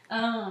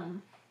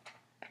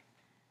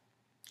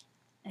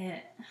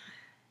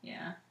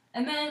 Yeah.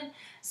 And then,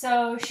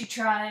 so she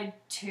tried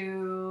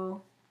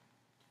to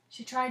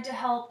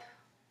help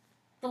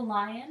the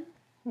lion,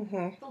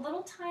 the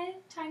little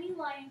tiny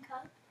lion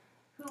cub,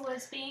 who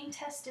was being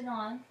tested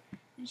on,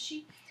 and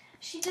she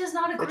does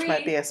not agree. Which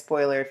might be a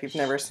spoiler if you've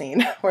never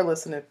seen or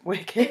listened to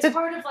Wicked. It's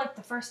part of like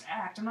the first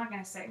act. I'm not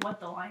going to say what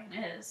the lion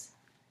is.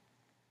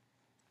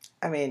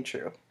 I mean,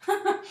 true.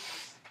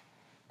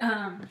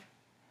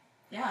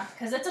 Yeah,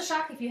 because it's a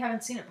shock if you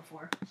haven't seen it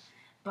before.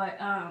 But,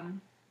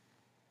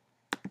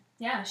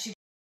 yeah, she...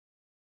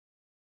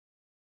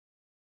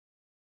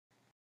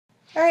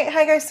 Alright,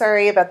 hi guys,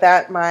 sorry about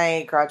that.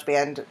 My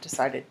GarageBand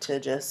decided to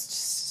just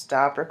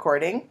stop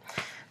recording.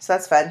 So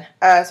that's fun.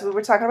 So we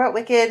were talking about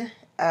Wicked,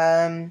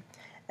 and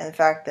the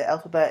fact that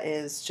Elphaba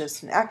is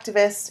just an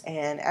activist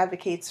and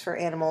advocates for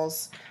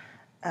animals,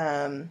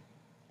 and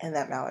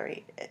that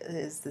Mallory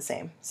is the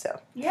same. So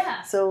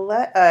yeah. So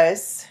let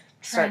us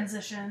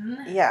transition.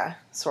 Yeah,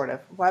 sort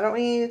of. Why don't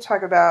we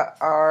talk about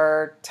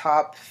our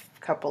top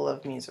couple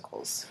of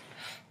musicals?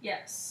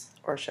 Yes.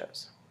 Or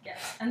shows.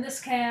 Yes. And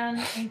this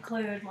can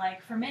include,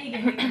 like, for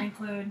Megan, it can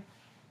include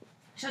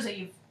shows that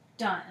you've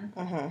done.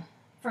 Mm-hmm.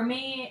 For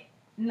me,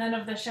 none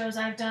of the shows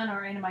I've done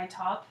are in my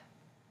top.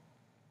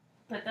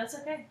 But that's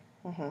okay.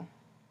 Mm-hmm.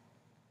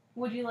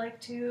 Would you like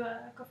to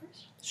go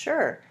first?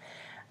 Sure.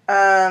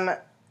 I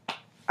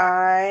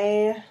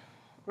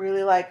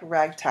really like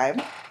Ragtime.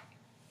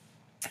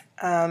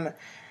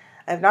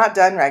 I've not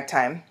done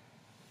Ragtime,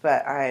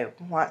 but I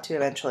want to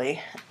eventually.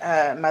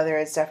 Mother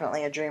is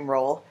definitely a dream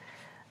role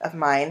of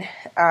mine.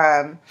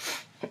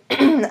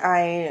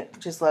 I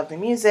just love the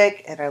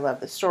music, and I love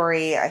the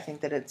story. I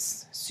think that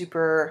it's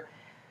super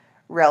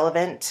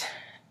relevant,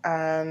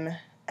 and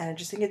I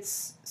just think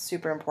it's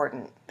super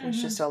important.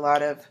 There's just a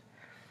lot of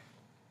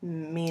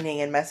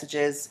meaning and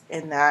messages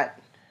in that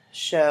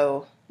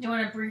show. Do you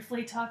want to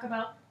briefly talk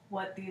about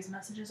what these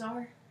messages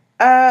are?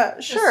 Sure.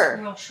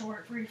 Just real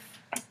short,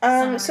 brief.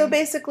 So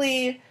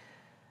basically,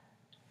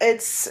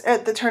 it's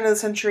at the turn of the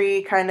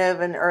century, kind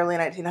of in early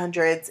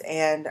 1900s,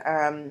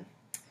 and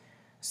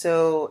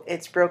so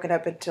it's broken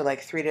up into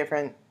like 3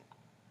 different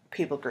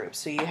people groups.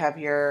 So you have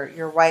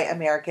your white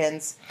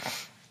Americans,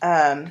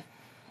 that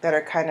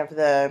are kind of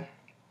the,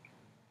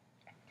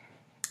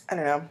 I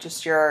don't know,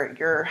 just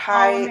your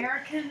high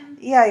All-American?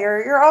 Yeah,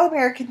 your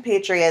all-American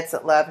patriots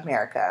that love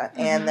America.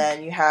 And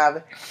then you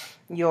have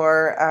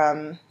your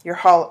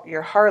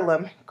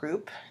Harlem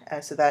group,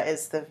 so that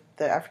is the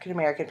African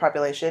American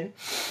population.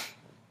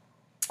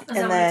 Is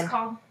that what it's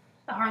called?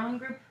 The Harlem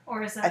group,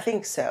 or is that? I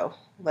think so.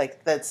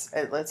 Like that's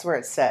where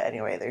it's set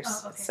anyway.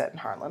 It's set in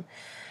Harlem.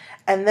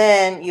 And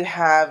then you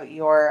have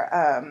your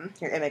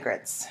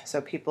immigrants,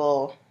 so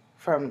people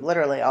from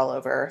literally all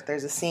over.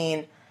 There's a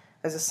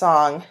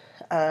song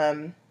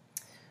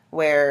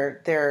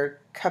where they're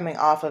coming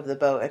off of the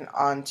boat and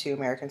onto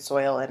American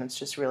soil, and it's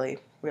just really,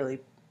 really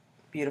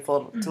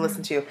beautiful to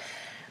listen to.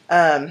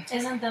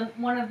 Isn't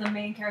one of the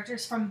main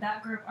characters from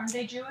that group, aren't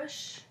they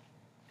Jewish?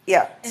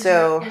 Yeah,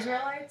 so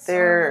Israelites?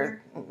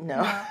 They're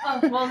no. Oh,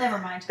 well, never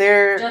mind.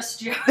 They're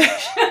just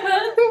Jewish.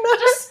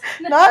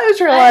 not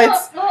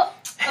Israelites. Well,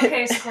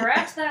 okay,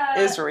 scratch that.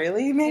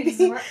 Israeli,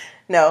 maybe?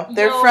 No,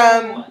 they're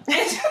from...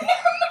 This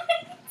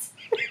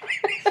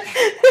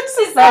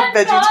is not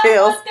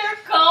VeggieTales. What they're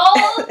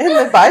called? In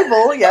the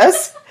Bible,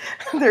 yes.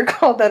 They're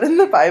called that in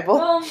the Bible.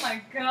 Oh my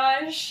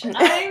gosh.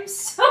 I'm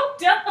so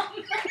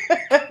dumb.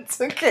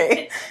 It's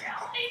okay.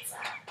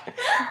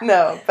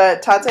 No,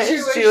 but Tata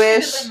is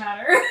Jewish. Doesn't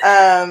matter.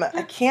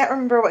 I can't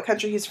remember what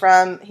country he's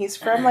from. He's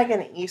from like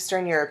an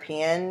Eastern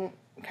European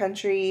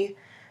country.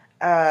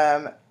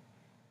 I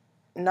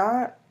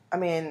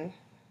really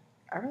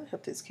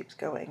hope this keeps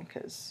going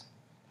because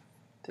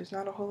there's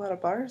not a whole lot of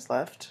bars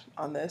left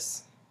on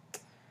this.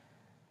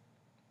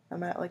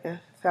 I'm at like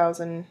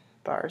 1,000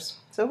 bars.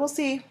 So we'll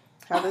see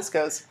how this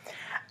goes.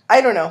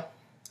 I don't know.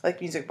 I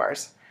like music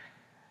bars.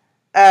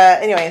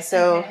 Anyway,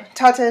 so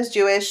Tata is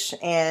Jewish,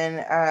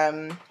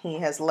 and he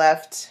has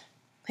left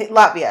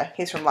Latvia.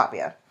 He's from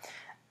Latvia.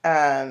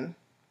 And...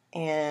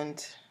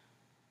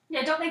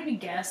 Yeah, don't make me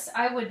guess.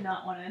 I would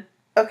not want to...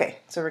 Okay,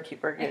 so we're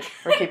keeping good.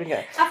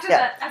 After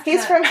he's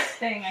that from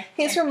thing,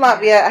 he's from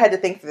Latvia. I had to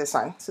think for this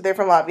song. So they're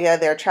from Latvia.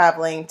 They're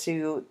traveling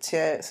to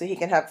so he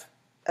can have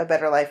a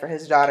better life for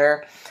his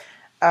daughter.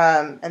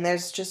 And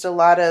there's just a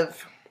lot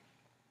of...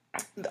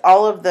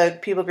 all of the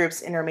people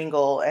groups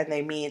intermingle and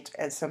they meet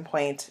at some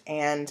point,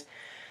 and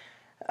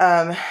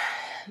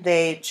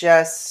they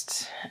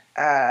just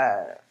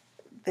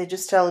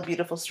tell a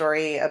beautiful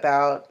story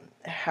about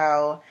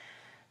how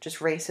just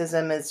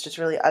racism is just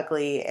really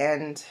ugly,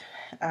 and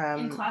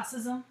and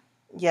classism.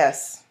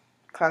 Yes,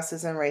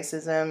 classism,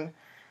 racism.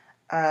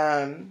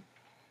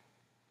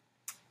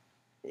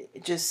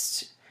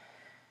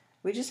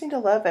 We just need to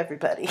love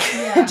everybody.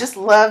 Yeah. Just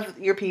love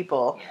your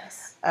people.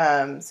 Yes.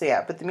 So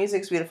yeah, but the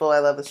music's beautiful. I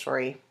love the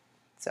story.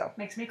 So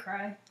Makes me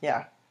cry.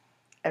 yeah,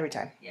 every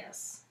time.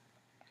 Yes.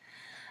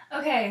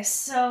 Okay,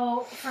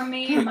 so for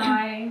me,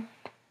 my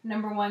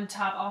number one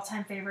top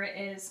all-time favorite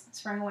is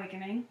Spring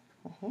Awakening.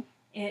 Mm-hmm.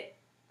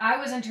 I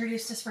was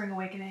introduced to Spring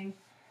Awakening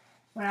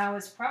when I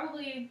was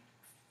probably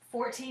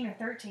 14 or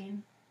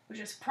 13, which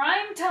is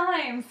prime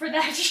time for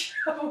that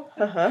show.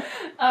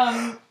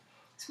 Uh-huh.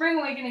 Spring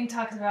Awakening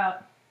talks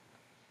about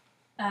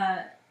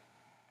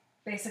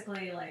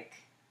basically like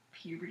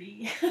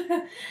puberty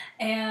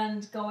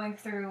and going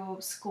through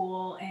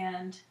school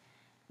and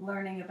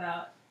learning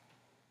about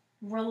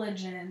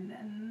religion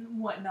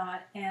and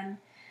whatnot, and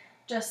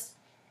just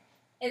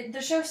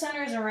the show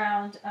centers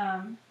around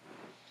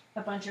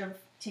a bunch of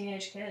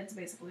teenage kids,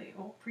 basically,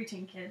 well,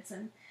 preteen kids,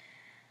 and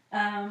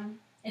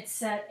it's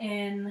set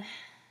in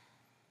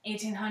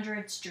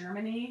 1800s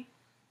Germany,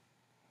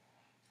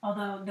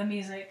 although the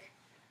music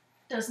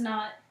does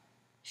not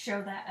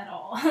show that at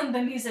all.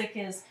 The music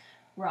is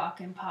rock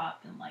and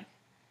pop and like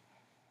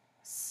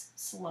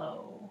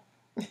slow,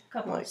 a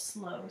couple of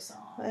slow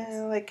songs.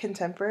 Like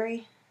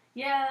contemporary?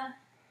 Yeah,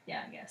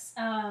 I guess.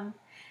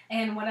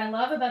 And what I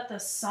love about the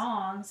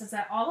songs is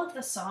that all of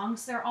the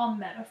songs, they're all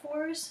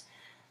metaphors.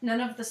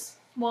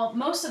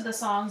 Most of the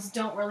songs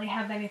don't really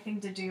have anything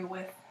to do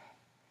with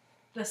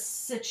the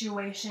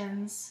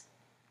situations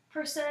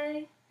per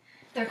se.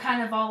 They're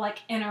kind of all like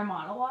inner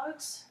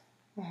monologues,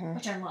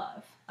 which I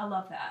love. I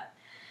love that.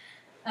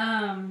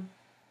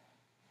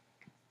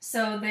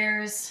 So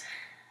there's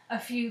a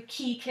few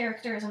key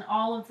characters, and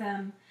all of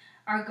them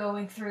are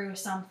going through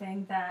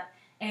something that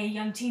a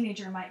young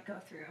teenager might go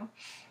through.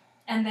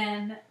 And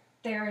then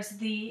there's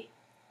the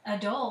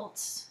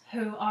adults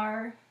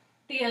are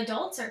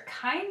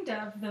kind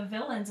of the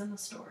villains in the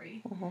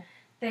story. Mm-hmm.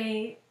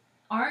 They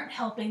aren't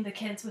helping the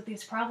kids with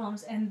these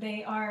problems, and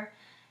they're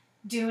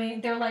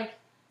like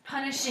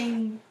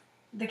punishing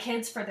the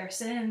kids for their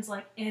sins,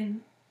 like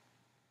in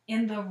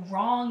the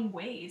wrong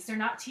ways. They're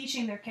not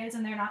teaching their kids,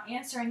 and they're not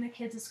answering the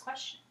kids'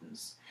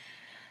 questions.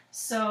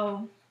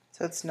 So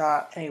it's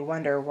not any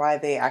wonder why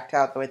they act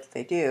out the way that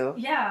they do.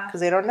 Yeah.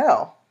 Because they don't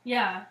know.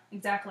 Yeah,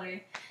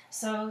 exactly.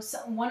 So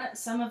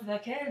some of the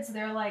kids,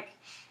 they're like,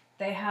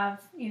 they have,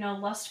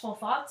 lustful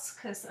thoughts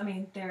because,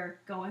 they're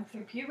going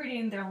through puberty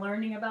and they're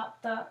learning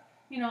about the,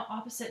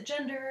 opposite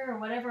gender or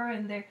whatever,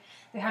 and they're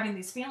having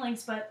these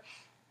feelings, but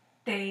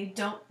they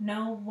don't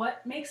know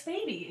what makes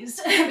babies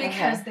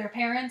because their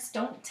parents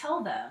don't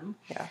tell them.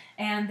 Yeah.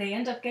 And they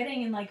end up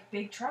getting in, like,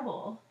 big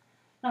trouble.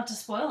 Not to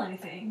spoil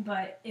anything,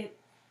 but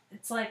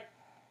it's like,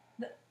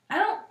 I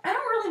don't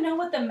really know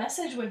what the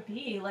message would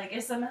be. Like,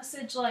 is the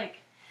message like,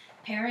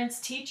 parents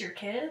teach your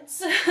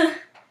kids?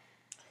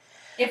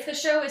 If the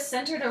show is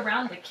centered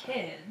around the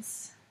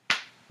kids,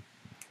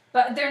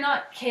 but they're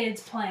not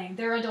kids playing,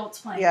 they're adults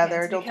playing. Yeah, kids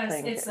they're adults because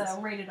playing it's kids. a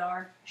rated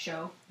R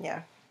show.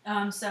 Yeah.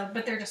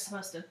 But they're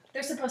supposed to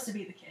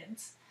be the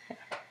kids. Yeah.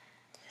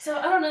 So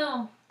I don't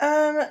know.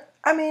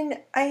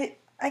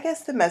 I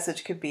guess the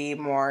message could be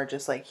more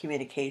just like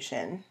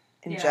communication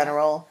in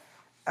general.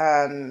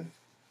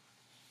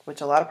 Which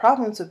a lot of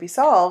problems would be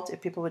solved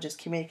if people would just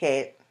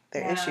communicate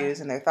their issues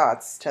and their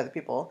thoughts to other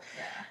people.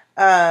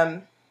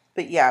 Yeah.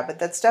 But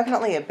that's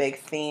definitely a big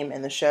theme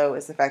in the show,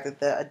 is the fact that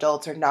the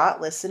adults are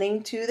not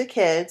listening to the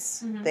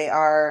kids. Mm-hmm. They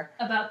are...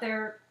 About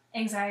their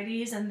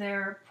anxieties and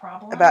their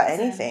problems. About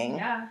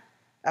anything.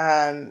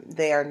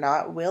 They are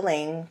not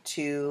willing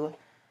to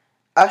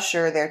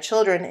usher their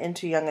children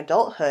into young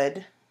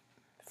adulthood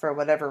for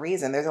whatever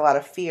reason. There's a lot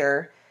of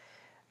fear.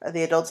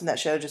 The adults in that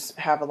show just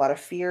have a lot of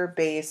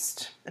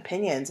fear-based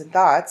opinions and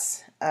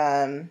thoughts.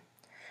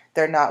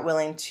 They're not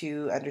willing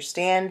to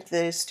understand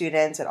the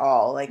students at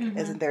all. Like,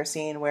 isn't there a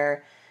scene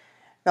where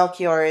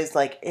Melchior is,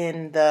 like,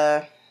 in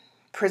the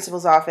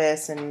principal's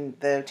office and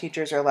the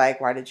teachers are like,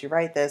 why did you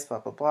write this? Blah,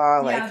 blah,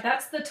 blah. Yeah,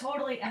 that's the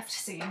totally effed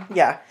scene.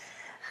 Yeah.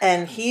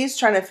 And he's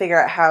trying to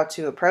figure out how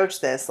to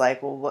approach this.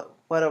 Like, well,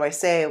 what do I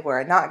say where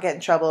I not get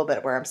in trouble,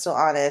 but where I'm still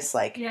honest?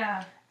 Like,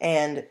 yeah.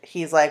 And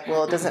he's like,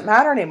 well, it doesn't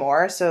matter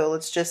anymore, so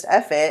let's just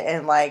F it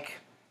and, like...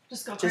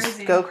 Just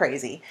go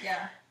crazy.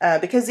 Yeah.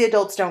 Because the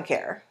adults don't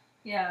care.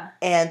 Yeah.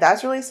 And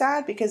that's really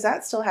sad because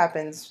that still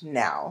happens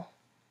now.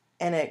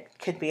 And it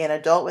could be an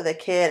adult with a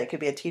kid. It could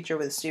be a teacher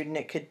with a student.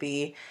 It could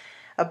be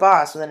a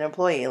boss with an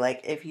employee.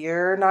 Like, if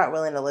you're not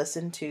willing to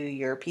listen to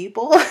your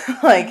people,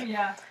 like,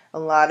 a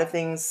lot of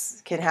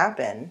things can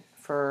happen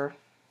for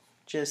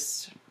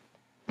just...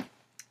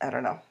 I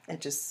don't know.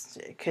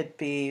 It could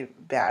be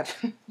bad.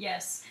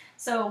 Yes.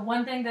 So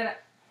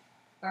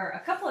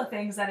a couple of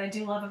things that I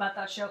do love about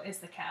that show is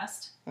the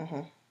cast.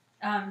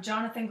 Mm-hmm.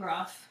 Jonathan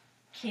Groff,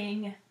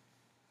 King...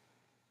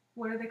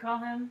 What do they call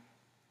him?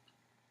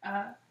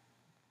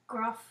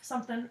 Groff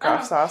something.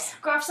 Groff sauce.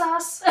 Groff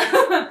sauce.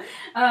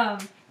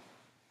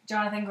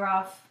 Jonathan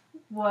Groff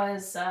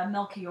was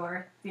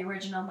Melchior, the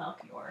original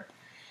Melchior.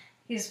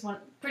 He's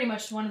pretty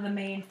much one of the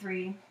main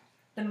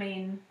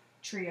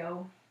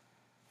trio.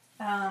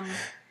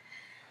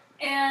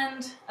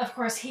 And of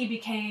course he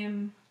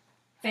became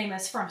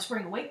famous from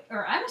Spring Awakening,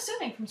 or I'm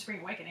assuming from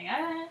Spring Awakening.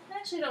 I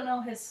actually don't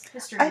know his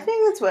history. I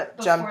think that's what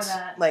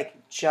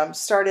that. jump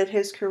started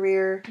his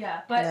career.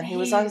 Yeah, but and then he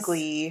was on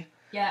Glee.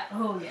 Yeah.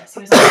 Oh yes,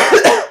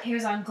 he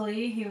was on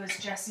Glee. He was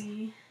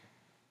Jesse.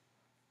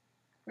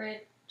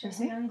 Right,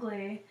 Jesse on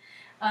Glee,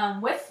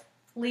 with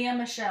Leah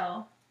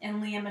Michele,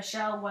 and Leah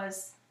Michele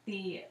was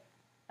the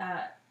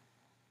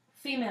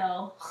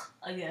female,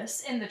 I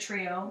guess, in the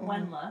trio,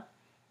 Wendla,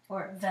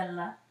 or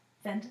Vendla.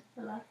 And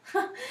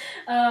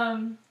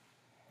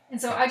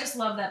so I just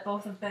love that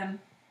both of them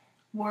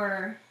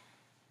were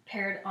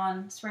paired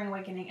on Spring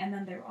Awakening, and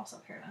then they were also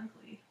paired on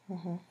Glee. I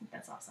think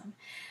that's awesome.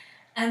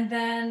 And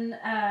then,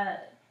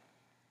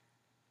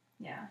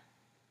 yeah,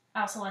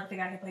 I also like the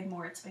guy who played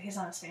Moritz, but he's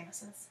not as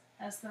famous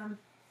as them.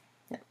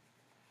 Yeah.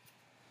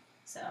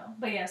 So,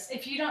 but yes,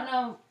 if you don't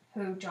know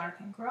who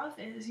Jonathan Groff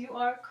is, you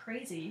are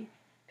crazy,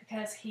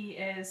 because he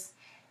is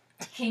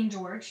King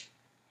George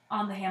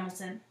on the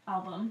Hamilton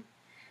album,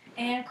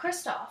 and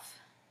Kristoff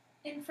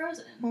in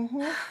Frozen.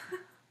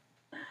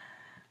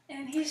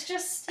 And he's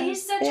such a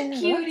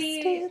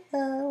cutie.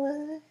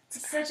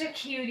 Such a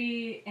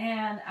cutie,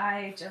 and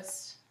I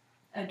just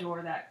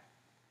adore that.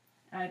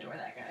 I adore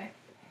that guy.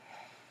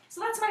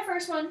 So that's my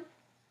first one.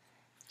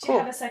 Do you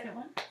have a second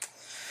one?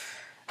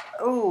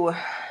 Oh,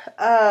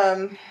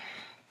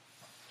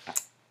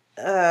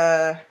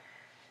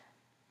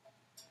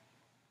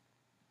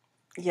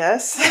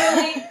 yes.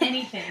 Literally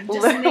anything.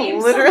 Just name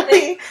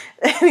literally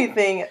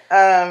anything.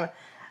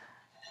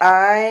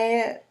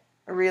 I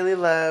really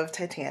love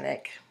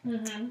Titanic.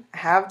 I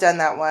have done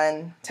that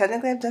one.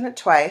 Technically, I've done it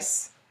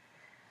twice.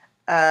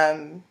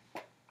 I've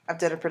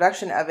done a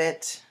production of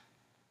it,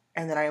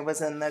 and then I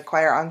was in the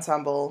choir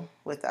ensemble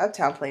with the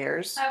Uptown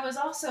Players. I was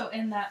also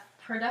in that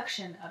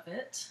production of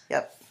it.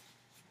 Yep.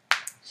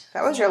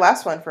 That was your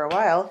last one for a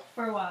while.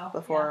 For a while.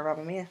 Before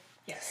Mamma Mia.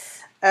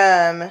 Yes.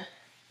 I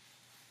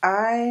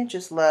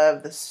just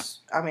love this.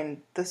 I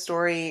mean, the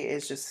story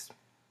is just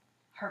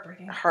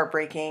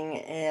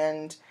heartbreaking,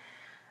 and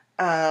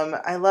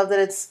I love that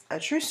it's a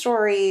true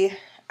story.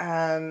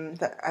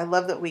 I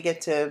love that we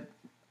get to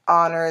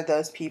honor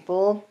those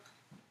people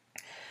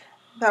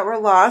that were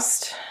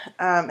lost,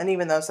 and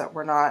even those that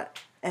were not.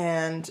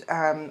 And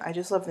I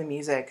just love the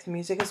music. The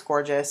music is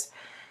gorgeous.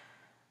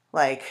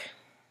 Like,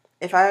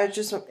 if I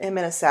just am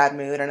in a sad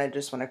mood and I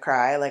just want to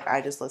cry, like,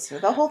 I just listen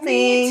to the whole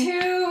thing. Me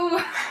too.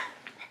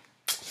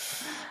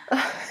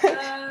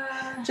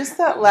 Just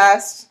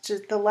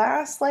the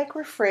last like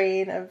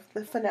refrain of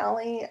the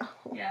finale.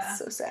 Oh, yeah.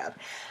 So sad.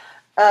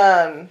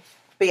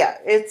 But yeah,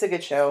 it's a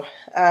good show.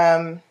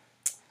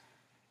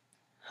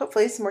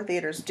 Hopefully some more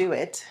theaters do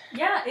it.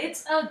 Yeah,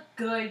 it's a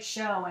good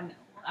show, and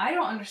I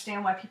don't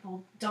understand why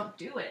people don't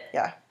do it.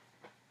 Yeah.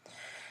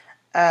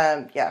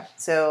 Yeah.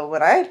 So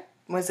when I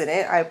was in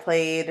it, I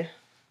played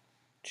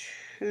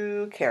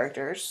 2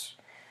 characters.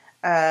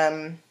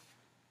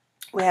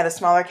 We had a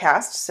smaller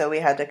cast, so we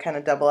had to kind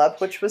of double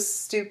up, which was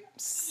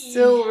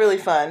still really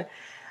fun.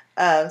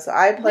 So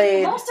I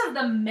played... Most of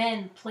the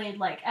men played,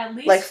 at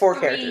least 4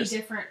 3 characters.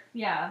 different roles.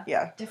 Yeah,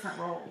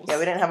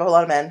 we didn't have a whole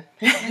lot of men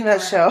in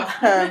that show.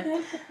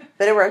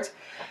 But it worked.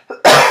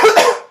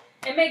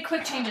 It made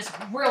quick changes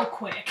real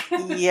quick.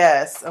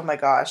 Yes. Oh my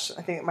gosh.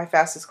 I think my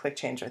fastest quick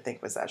change,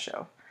 was that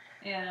show.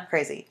 Yeah.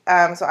 Crazy.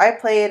 So I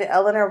played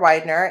Eleanor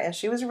Widener, and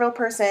she was a real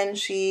person.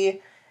 She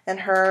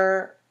and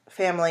her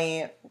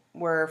family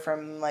were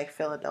from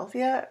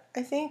Philadelphia,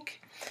 I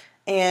think,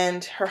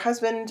 and her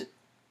husband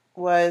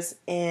was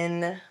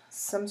in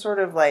some sort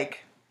of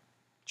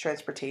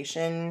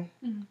transportation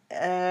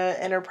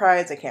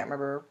enterprise. I can't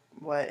remember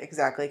what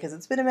exactly because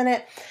it's been a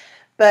minute,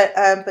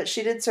 but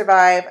she did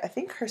survive. I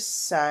think her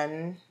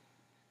son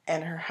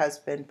and her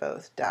husband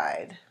both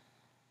died.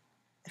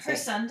 Her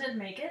son didn't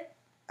make it?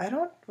 I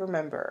don't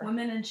remember.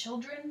 Women and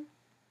children?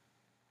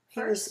 He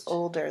was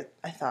older,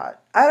 I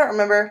thought. I don't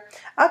remember.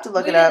 I'll have to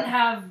look it up. We didn't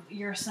have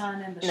your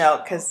son in the show.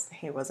 No, because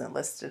he wasn't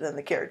listed in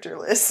the character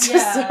list.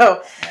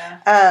 Yeah.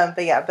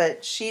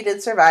 But she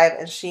did survive,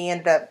 and she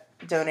ended up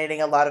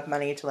donating a lot of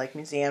money to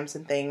museums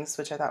and things,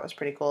 which I thought was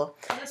pretty cool.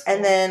 That's cool.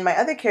 And then my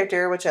other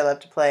character, which I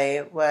love to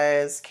play,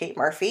 was Kate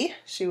Murphy.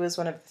 She was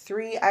one of the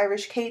 3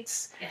 Irish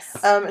Kates. Yes.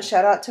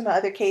 Shout out to my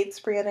other Kates,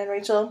 Brianna and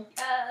Rachel.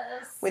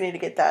 Yes. We need to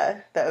get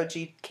the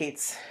OG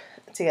Kates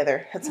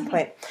together at some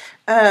point.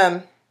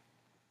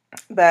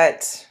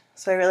 But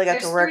so I really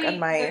got to work on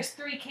my. There's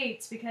 3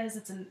 Kates because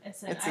it's an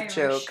Irish a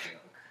joke.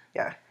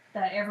 Yeah.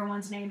 That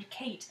everyone's named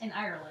Kate in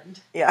Ireland.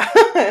 Yeah.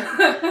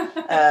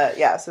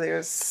 So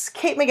there's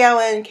Kate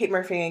McGowan, Kate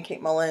Murphy, and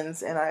Kate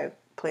Mullins, and I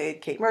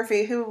played Kate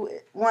Murphy, who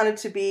wanted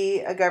to be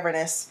a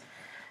governess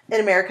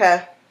in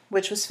America,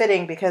 which was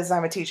fitting because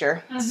I'm a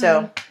teacher. Mm-hmm.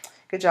 So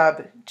good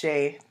job,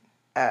 Jay.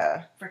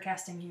 For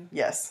casting you.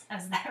 Yes.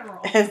 As that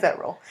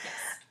role.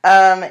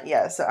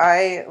 Yes. So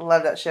I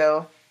love that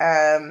show.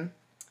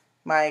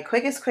 My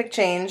quickest quick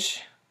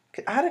change,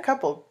 I had a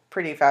couple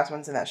pretty fast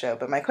ones in that show,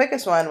 but my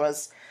quickest one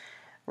was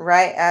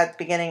right at the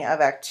beginning of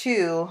Act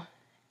 2,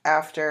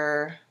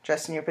 after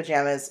Dressed in Your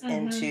Pajamas,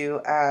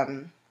 into,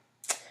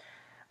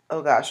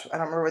 oh gosh, I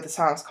don't remember what the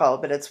song's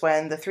called, but it's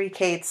when the three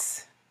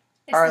Kates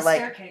It's are the like,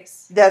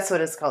 staircase. that's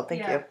what it's called.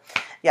 Thank Yeah. you.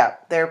 Yeah,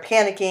 they're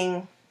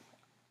panicking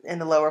in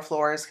the lower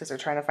floors because they're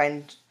trying to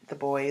find the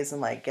boys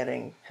and like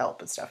getting help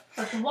and stuff.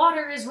 But the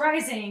water is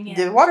rising. And,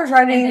 The water's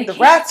rising. The can't-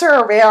 rats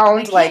are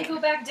around. They Like, can't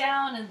go back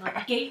down, and the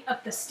gate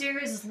up the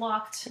stairs is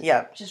locked.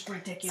 yeah. Which is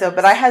ridiculous. So,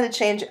 but I had to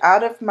change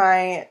out of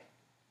my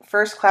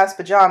first class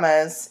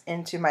pajamas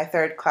into my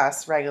third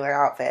class regular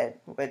outfit,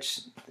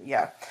 which,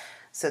 yeah.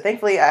 So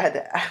thankfully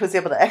I was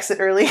able to exit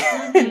early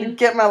and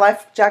get my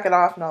life jacket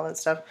off and all that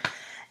stuff.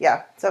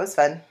 Yeah, so it was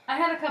fun. I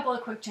had a couple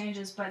of quick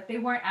changes, but they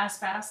weren't as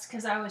fast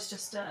because I was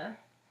just You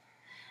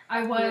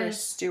were a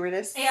was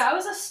stewardess? yeah, I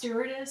was a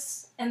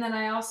stewardess, and then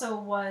I also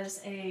was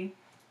a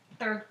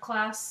third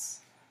class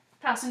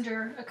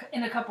passenger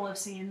in a couple of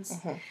scenes.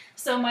 Mhm.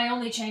 So my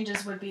only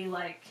changes would be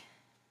like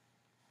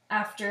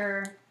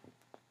after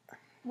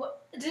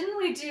what didn't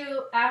we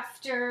do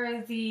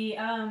after the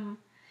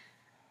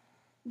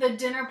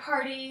dinner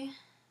party?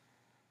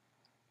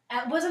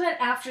 Wasn't it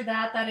after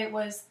that it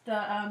was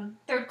the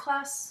third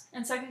class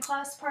and second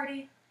class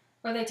party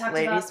where they talked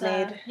Ladies' about the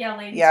Maid? Ladies' Yeah,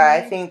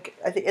 Maid?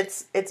 I think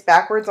it's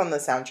backwards on the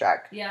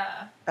soundtrack.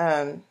 Yeah.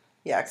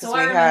 Yeah, because So we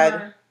I had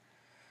remember.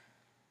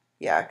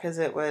 yeah, because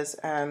it was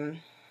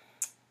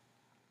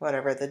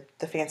whatever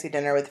the fancy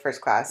dinner with the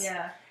first class.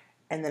 Yeah.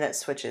 And then it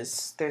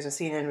switches. There's a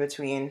scene in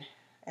between,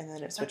 and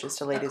then it switches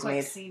to Ladies' a quick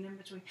Maid. scene in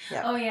between.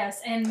 Yeah. Oh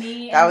yes, and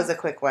That was a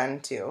quick one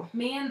too.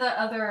 me and the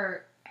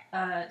other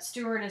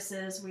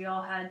stewardesses. We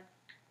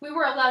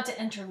were allowed to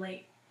enter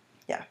late.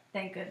 Yeah.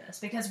 Thank goodness,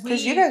 because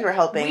you guys were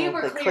helping we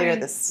were clear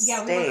the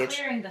Yeah, we were stage.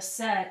 clearing the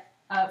set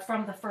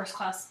from the first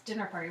class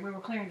dinner party. We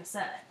were clearing the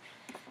set,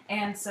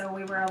 and so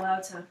we were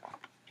allowed to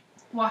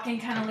walk in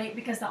kind of late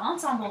because the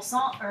ensemble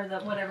song or the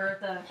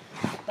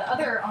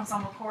other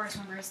ensemble chorus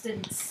members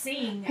didn't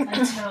sing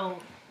until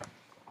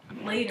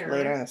later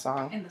Later in the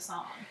song. in the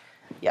song.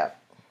 Yeah.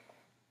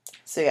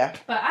 So yeah.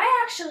 But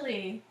I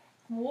actually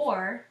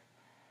wore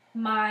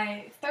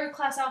my third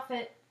class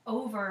outfit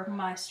over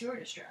my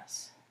stewardess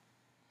dress.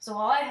 So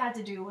all I had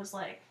to do was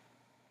like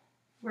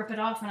rip it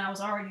off and I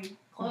was already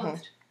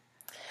clothed.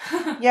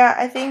 Yeah,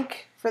 I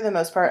think for the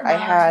most part Loved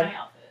my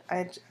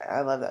outfit.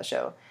 I love that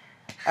show.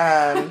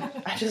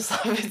 I just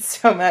love it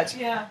so much.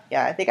 Yeah.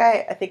 Yeah, I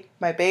think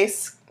my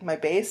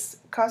base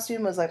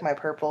costume was like my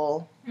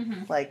purple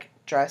like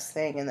dress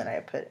thing, and then I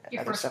put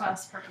Your other first stuff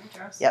class purple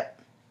dress. Yep.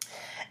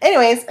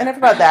 Anyways, enough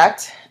about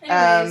that.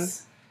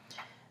 Anyways.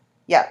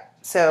 Yeah.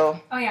 So.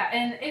 Oh yeah,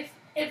 and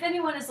if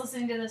anyone is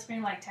listening to this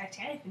being like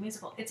Titanic the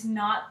musical, it's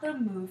not the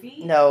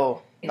movie.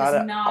 No, It not is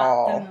at not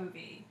all. the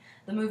movie.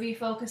 The movie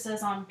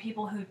focuses on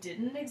people who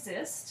didn't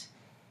exist.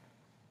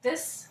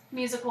 This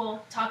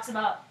musical talks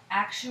about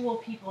actual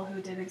people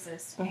who did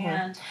exist,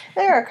 and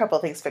There are a couple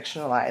of things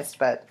fictionalized,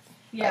 but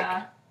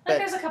yeah, but-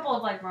 there's a couple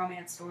of like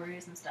romance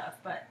stories and stuff,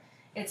 but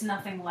it's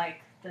nothing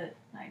like the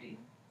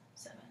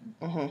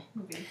 '97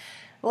 movie.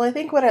 well, I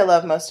think what I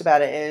love most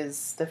about it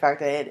is the fact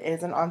that it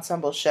is an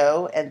ensemble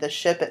show, and the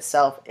ship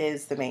itself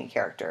is the main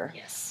character.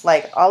 Yes.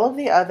 Like, all of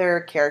the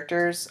other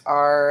characters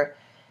are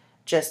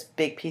just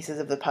big pieces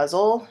of the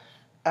puzzle,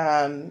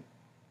 and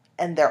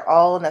they're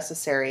all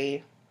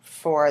necessary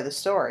for the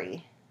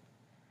story.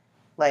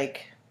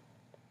 Like,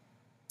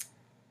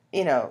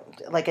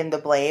 like in The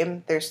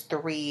Blame, there's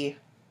three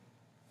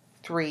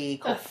The three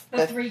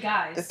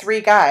guys. the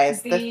three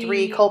guys, the The-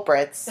 three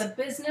culprits. The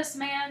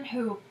businessman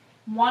who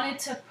wanted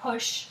to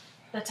push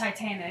the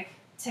Titanic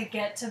to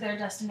get to their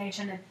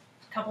destination a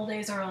couple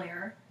days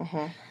earlier.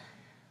 Mm-hmm.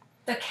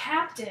 The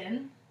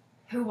captain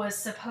who was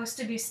supposed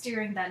to be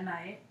steering that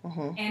night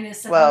Mm-hmm. and is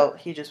supposed Well,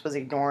 he just was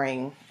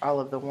ignoring all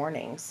of the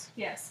warnings.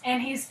 yes,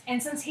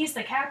 and since he's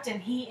the captain,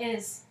 he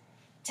is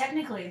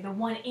technically the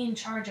one in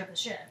charge of the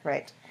ship.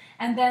 Right.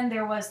 And then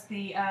there was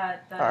the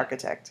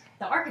Architect.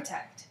 the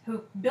architect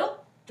who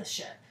built the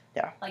ship.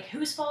 Yeah. Like,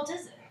 whose fault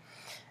is it?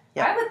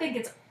 Yeah. I would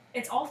think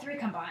it's all three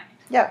combined.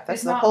 Yeah, that's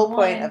There's the not whole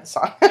point one- of the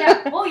song.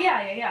 Yeah. Well,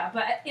 yeah.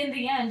 But in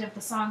the end of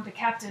the song, the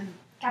Captain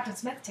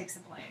Smith takes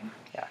the blame.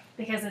 Yeah.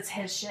 Because it's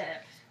his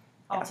ship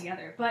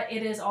altogether. But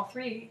it is all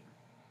three,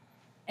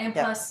 and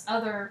Yeah. plus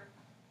other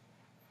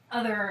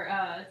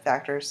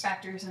Factors.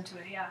 factors into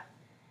it. Yeah.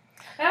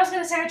 But I was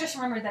gonna say, I just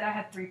remembered that I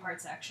had three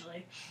parts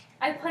actually.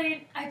 I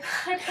played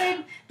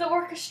the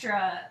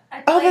orchestra.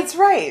 Oh, that's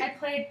right. I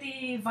played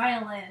the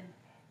violin.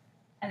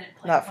 I didn't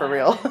play Not the for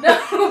real. violin.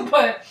 No,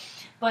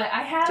 but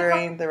I had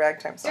During the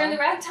ragtime song. during the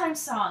ragtime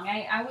song.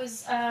 I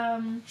was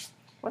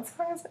What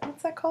song is it?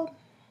 What's that called?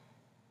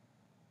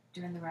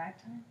 during the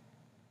ragtime.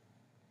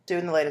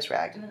 Doing the latest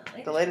rag.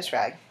 Doing The latest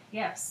rag.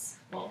 Yes.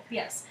 Well,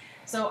 yes.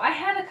 So I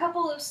had a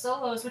couple of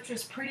solos, which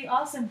was pretty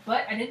awesome,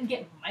 but I didn't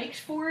get mic'd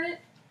for it.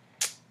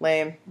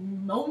 Lame.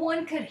 No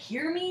one could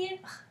hear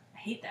me. Ugh, I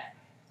hate that.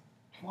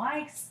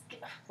 Why?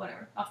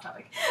 Whatever. Off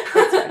topic.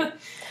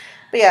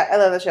 But yeah, I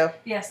love the show.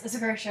 Yes, it's a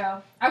great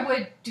show. I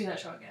would do that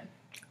show again.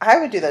 I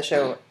would do that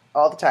show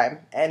all the time,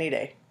 any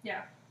day.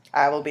 Yeah.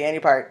 I will be any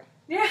part.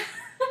 Yeah.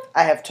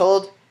 I have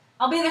told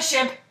I'll be the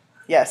ship.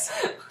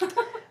 yes.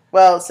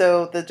 Well,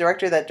 so the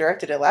director that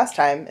directed it last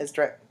time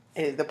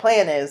the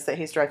plan is that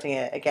he's directing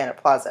it again at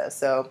Plaza.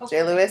 So, Okay.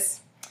 Jay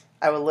Lewis,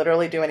 I will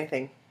literally do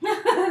anything.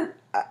 Yeah.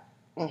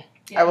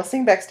 I will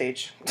sing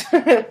backstage.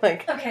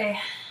 Like, okay.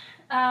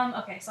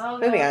 Okay, so I'll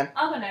moving on.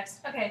 I'll go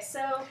next. Okay,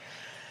 so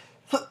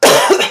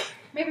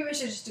maybe we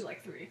should just do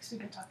like 3 because we've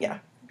been talking. Yeah.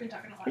 We've been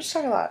talking a lot. We just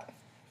talk a lot.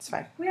 It's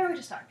fine. We always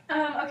just talk.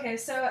 Okay,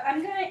 so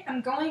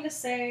I'm going to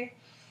say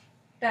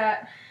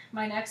that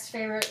my next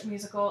favorite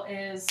musical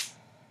is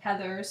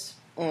Heathers.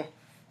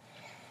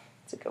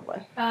 It's a good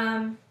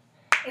one.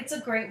 It's a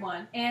great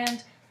one,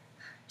 and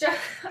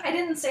I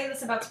didn't say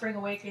this about Spring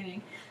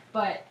Awakening,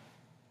 but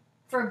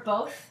for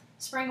both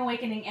Spring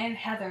Awakening and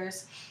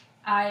Heathers,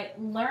 I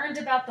learned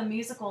about the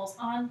musicals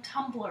on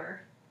Tumblr.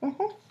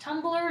 Mm-hmm.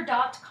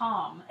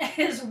 Tumblr.com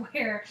is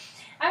where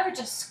I would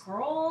just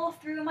scroll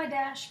through my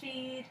dash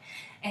feed,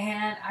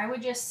 and I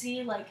would just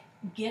see like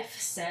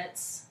GIF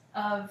sets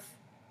of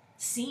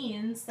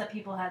scenes that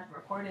people had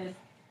recorded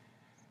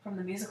from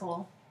the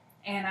musical,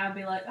 and I would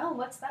be like, oh,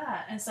 what's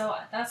that? And so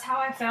that's how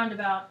I found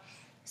about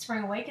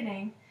Spring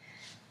Awakening,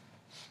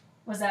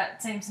 was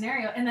that same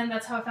scenario. And then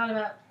that's how I found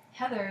about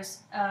Heathers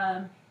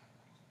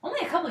only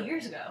a couple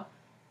years ago.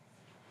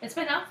 It's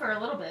been out for a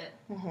little bit,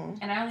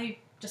 and I only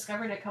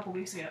discovered it a couple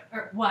weeks ago.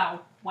 Wow.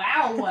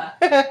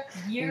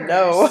 Years.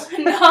 No.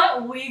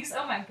 Not weeks.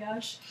 Oh my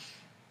gosh.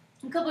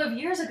 A couple of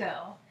years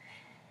ago.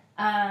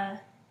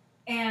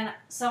 And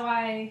so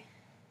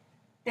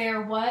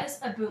there was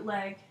a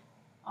bootleg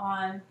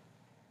on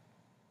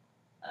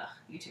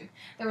YouTube.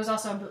 There was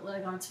also a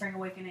bootleg on Spring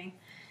Awakening.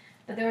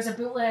 But there was a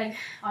bootleg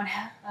on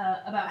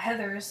about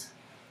Heathers,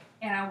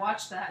 and I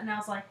watched that, and I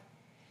was like,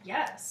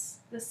 yes,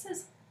 this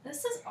is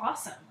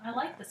awesome. I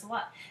like this a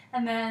lot.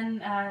 And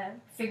then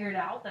figured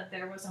out that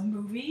there was a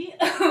movie,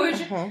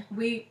 which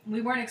we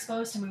weren't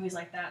exposed to movies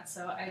like that,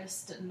 so I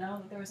just didn't know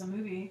that there was a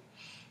movie.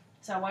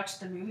 So I watched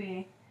the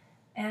movie,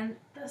 and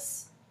the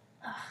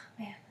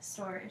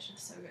story is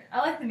just so good. I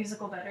like the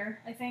musical better,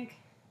 I think.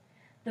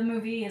 The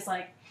movie is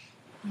like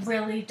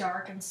really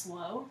dark and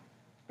slow,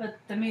 but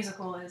the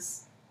musical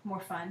is more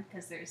fun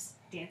because there's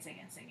dancing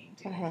and singing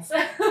to it.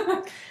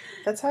 So.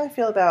 That's how I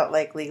feel about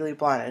like Legally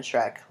Blonde and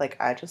Shrek. Like,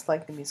 I just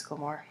like the musical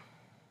more.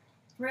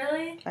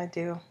 Really? I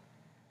do.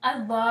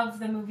 I love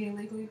the movie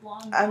Legally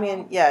Blonde. I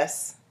mean,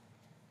 yes.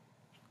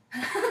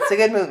 It's a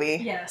good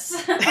movie.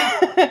 Yes.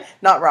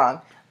 Not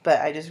wrong, but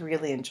I just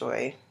really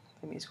enjoy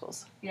the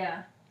musicals.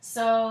 Yeah.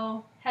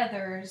 So,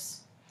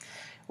 Heathers.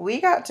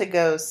 We got to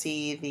go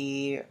see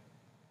the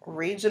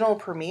regional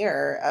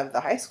premiere of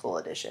the high school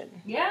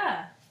edition.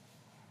 Yeah.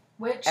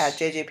 Which at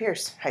J.J.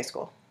 Pierce High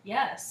School.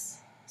 Yes.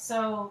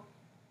 So,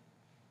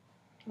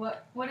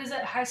 what is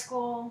it? High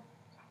school,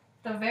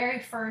 the very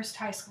first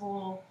high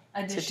school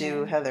edition. To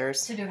do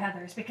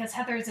Heathers. Because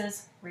Heathers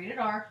is rated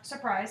R,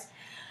 surprise.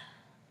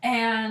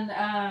 And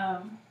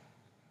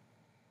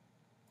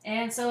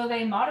so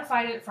they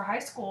modified it for high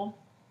school,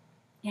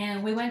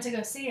 and we went to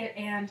go see it,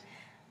 and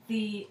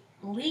the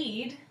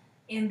lead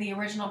in the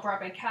original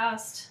Broadway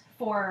cast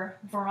for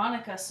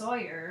Veronica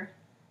Sawyer,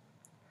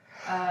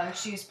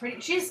 she's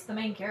the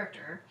main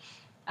character.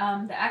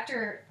 The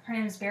actor, her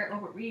name is Barrett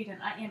Wilbert Reed,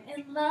 and I am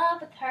in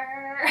love with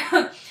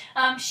her.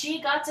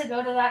 She got to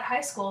go to that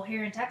high school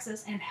here in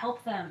Texas and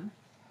help them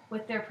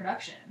with their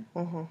production,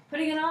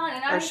 putting it on.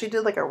 And or she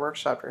did like a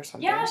workshop or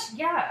something.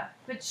 Yeah,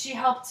 but she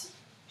helped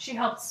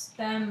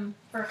them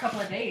for a couple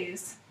of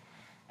days,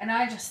 and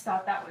I just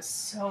thought that was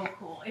so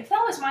cool. If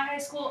that was my high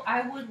school,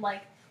 I would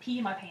like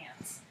pee my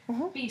pants,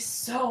 be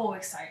so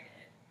excited.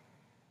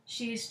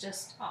 She's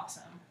just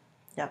awesome.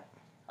 Yep.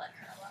 I like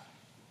her a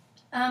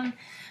lot.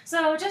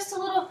 So just a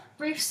little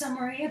brief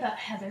summary about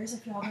Heathers,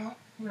 if y'all don't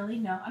really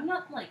know. I'm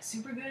not like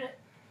super good at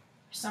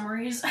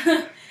summaries,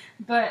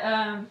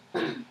 but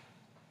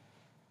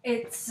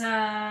it's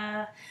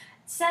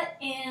set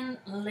in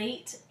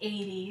late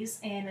 80s,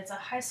 and it's a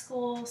high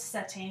school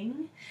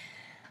setting.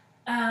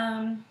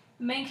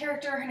 Main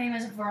character, her name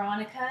is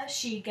Veronica.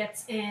 She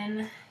gets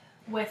in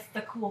with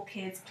the cool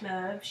kids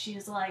club.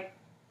 She's like,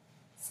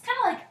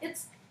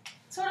 it's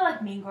sort of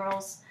like Mean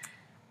Girls.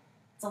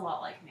 It's a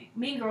lot like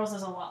Mean Girls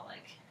is a lot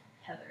like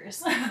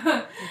Heathers.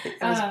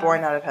 It was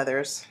born out of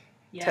Heathers,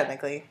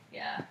 technically.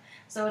 Yeah.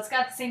 So it's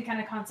got the same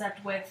kind of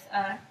concept with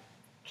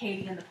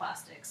Katie and the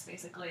Plastics,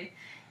 basically.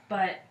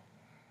 But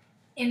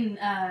in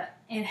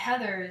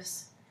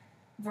Heathers,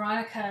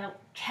 Veronica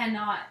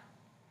cannot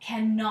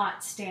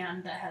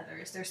stand the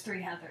Heathers. There's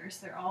 3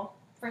 Heathers. They're all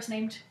first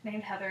named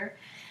Heather.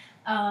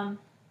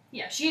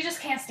 She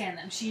just can't stand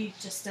them. She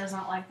just does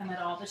not like them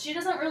at all. But she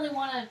doesn't really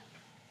want to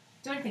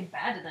do anything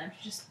bad to them.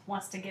 She just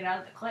wants to get out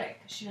of the clique.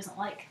 She doesn't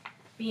like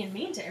being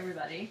mean to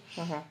everybody.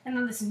 And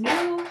then this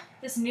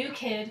new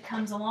kid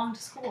comes along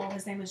to school.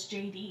 His name is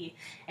JD,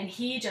 and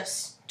he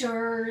just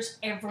stirs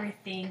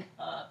everything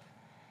up.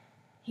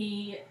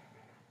 He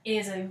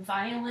is a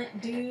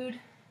violent dude,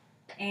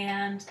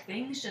 and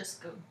things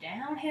just go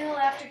downhill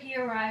after he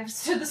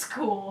arrives to the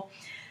school.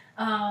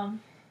 And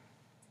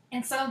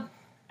so,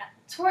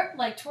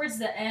 towards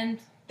the end,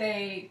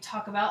 they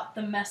talk about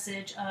the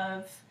message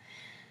of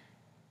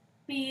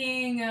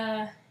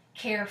being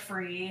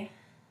carefree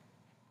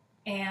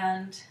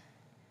and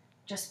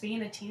just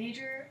being a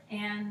teenager,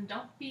 and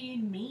don't be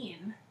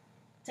mean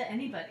to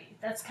anybody.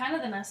 That's kind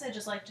of the message,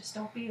 is like, just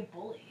don't be a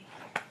bully.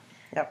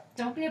 Yep.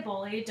 Don't be a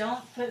bully.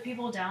 Don't put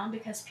people down,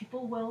 because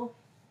people will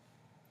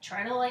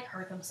try to like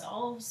hurt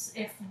themselves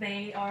if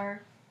they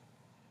are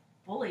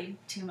bullied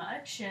too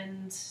much.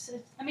 And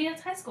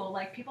it's high school.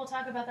 Like, people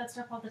talk about that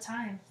stuff all the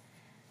time.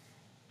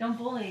 Don't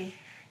bully.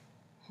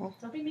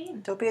 Don't be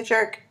mean. Don't be a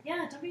jerk.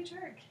 Yeah, don't be a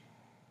jerk.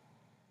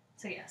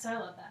 So yeah, so I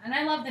love that. And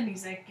I love the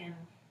music and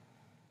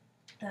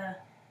the,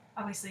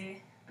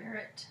 obviously,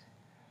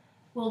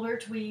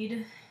 Wilbert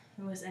Weed,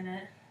 who was in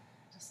it.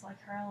 Just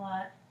like her a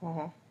lot.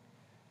 Mm-hmm.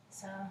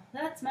 So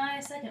that's my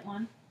second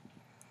one.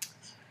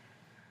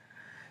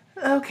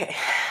 Okay.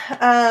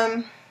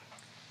 I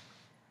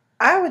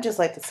would just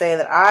like to say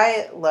that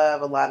I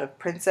love a lot of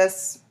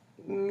princess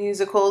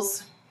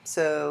musicals.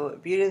 So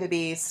Beauty and the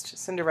Beast,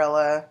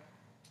 Cinderella.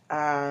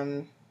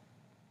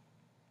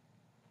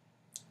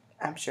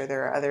 I'm sure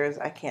there are others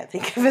I can't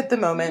think of at the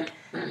moment.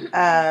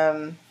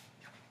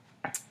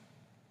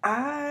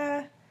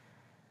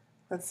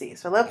 Let's see.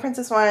 So I love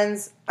princess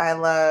ones. I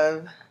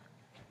love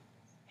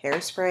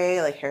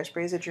Hairspray. Like,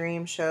 Hairspray is a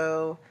dream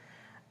show.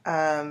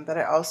 But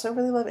I also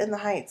really love In the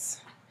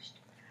Heights.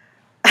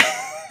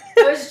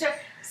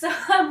 So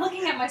I'm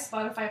looking at my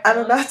Spotify playlist. I'm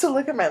about to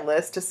look at my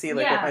list to see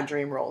what my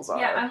dream roles are.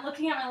 Yeah, I'm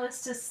looking at my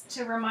list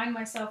to remind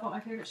myself what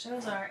my favorite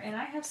shows are, and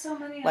I have so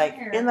many like on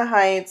here. In the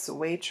Heights,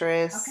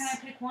 Waitress. How can I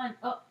pick one?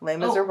 Les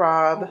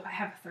Miserables. Oh, I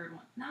have a third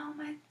one. No,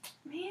 I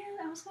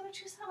was going to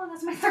choose that one.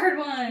 That's my third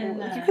one.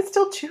 Well, you can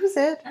still choose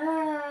it.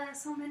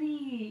 So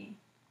many.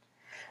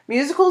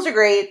 Musicals are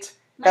great.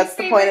 That's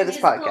the point of this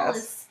podcast.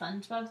 Is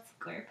SpongeBob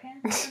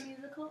SquarePants a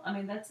musical? I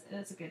mean,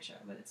 that's a good show,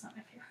 but it's not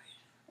my favorite.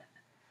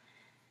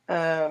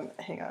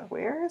 Hang on.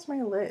 Where is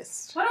my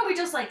list? Why don't we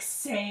just like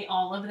say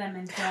all of them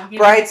and don't give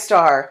Bright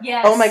Star.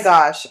 Yes. Oh my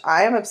gosh,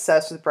 I am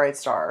obsessed with Bright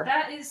Star.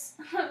 That is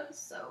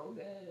so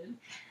good.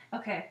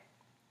 Okay.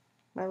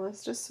 My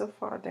list is so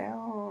far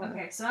down.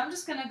 Okay, so I'm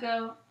just gonna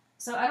go.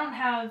 So I don't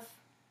have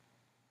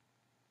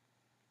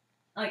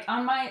like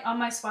on my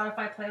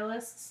Spotify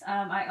playlists.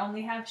 I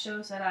only have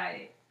shows that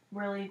I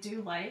really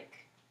do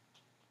like.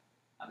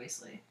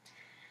 Obviously.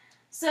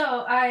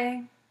 So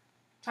I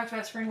talked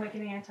about Spring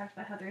Awakening. I talked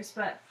about Heathers,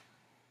 but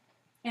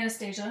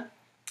Anastasia.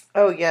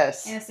 Oh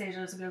yes.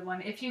 Anastasia is a good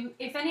one. If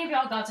any of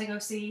y'all got to go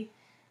see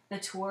the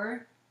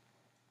tour,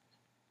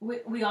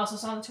 we also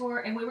saw the tour,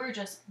 and we were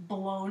just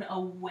blown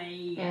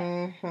away.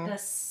 Mm-hmm. The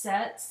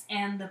sets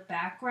and the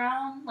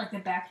background, like the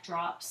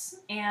backdrops,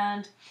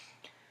 and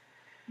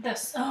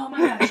oh my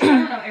gosh, I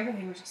don't know,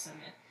 everything was just so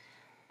good.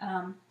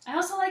 I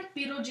also like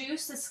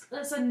Beetlejuice.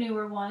 That's a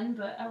newer one,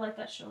 but I like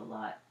that show a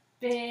lot.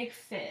 Big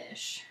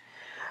Fish.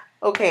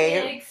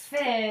 Okay. Big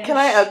Fish. Can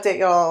I update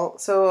y'all?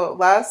 So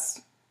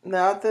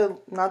not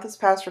this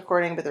past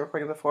recording, but the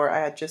recording before, I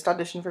had just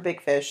auditioned for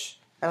Big Fish.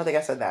 I don't think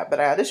I said that, but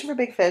I auditioned for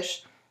Big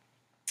Fish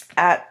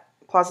at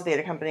Plaza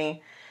Theater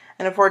Company,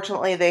 and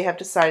unfortunately they have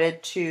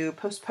decided to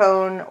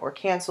postpone or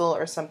cancel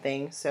or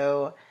something.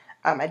 So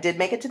I did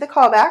make it to the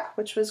callback,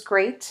 which was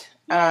great.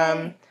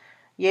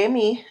 Yay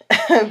me.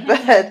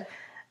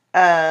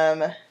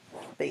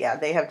 But yeah,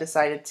 they have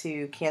decided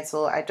to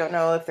cancel. I don't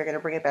know if they're going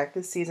to bring it back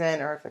this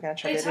season or if they're going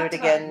to try to do it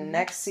again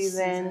next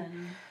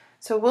season.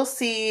 So we'll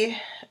see.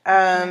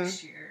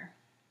 Next year.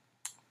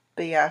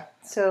 But yeah,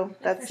 so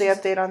that's the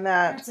update on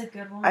that. That's a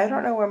good one. I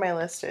don't know where my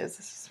list is.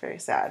 This is very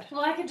sad.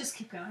 Well, I can just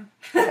keep going.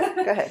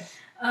 Okay, go ahead.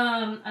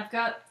 I've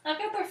got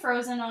the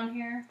Frozen on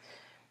here.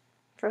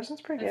 Frozen's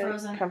pretty good.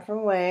 Frozen. Come From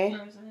Away.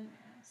 Frozen,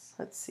 yes.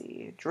 Let's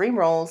see. Dream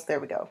Rolls. There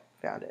we go.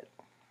 Found it.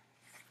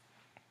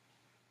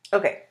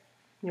 Okay.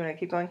 You want to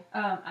keep going?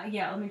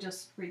 Yeah, let me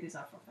just read these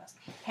off real fast.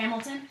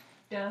 Hamilton.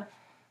 Duh.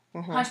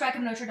 Mm-hmm. Hunchback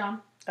of Notre Dame.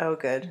 Oh,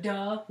 good.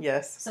 Duh.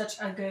 Yes. Such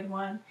a good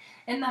one.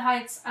 In the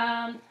Heights.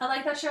 I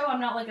like that show.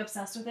 I'm not like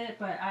obsessed with it,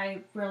 but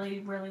I really,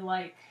 really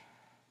like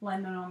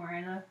Lin-Manuel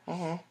Miranda.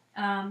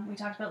 Mm-hmm. We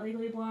talked about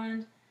Legally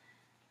Blonde.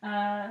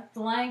 The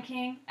Lion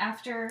King.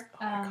 After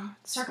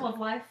Circle of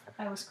Life,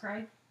 I was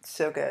crying.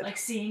 So good. Like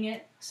seeing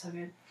it. So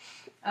good.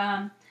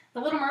 The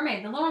Little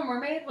Mermaid. The Little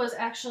Mermaid was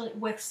actually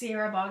with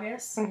Sierra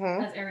Boggess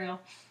as Ariel.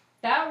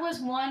 That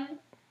was one,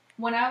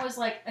 when I was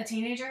like a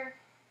teenager,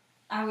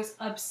 I was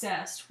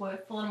obsessed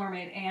with The Little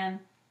Mermaid and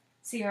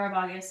Sierra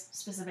Boggess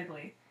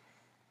specifically.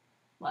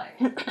 Like,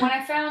 when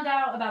I found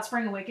out about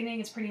Spring Awakening,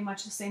 it's pretty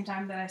much the same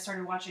time that I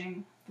started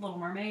watching The Little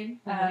Mermaid.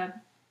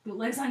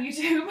 Bootlegs on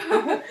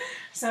YouTube.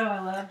 So I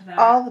loved that.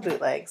 All the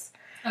bootlegs.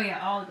 Oh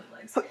yeah, all the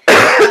bootlegs.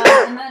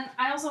 And then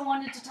I also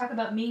wanted to talk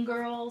about Mean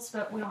Girls,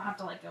 but we don't have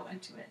to like go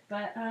into it.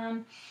 But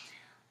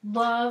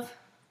love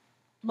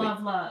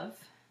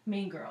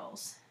Mean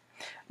Girls.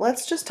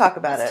 Let's just talk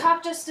about it. Let's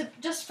talk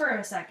just for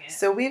a second.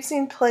 So we've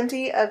seen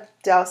plenty of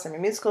Dallas Summer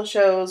Musical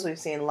shows. We've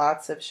seen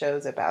lots of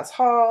shows at Bass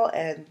Hall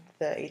and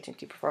the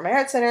AT&T Performing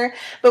Arts Center,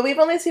 but we've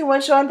only seen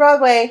one show on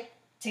Broadway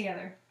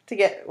together.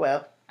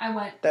 I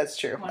went. That's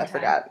true. I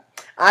forgot.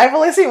 I've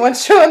only seen one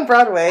show on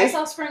Broadway. I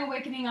saw Spring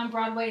Awakening on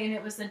Broadway, and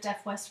it was the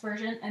Deaf West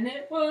version, and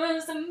it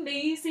was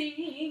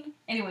amazing.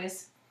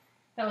 Anyways,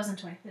 that was in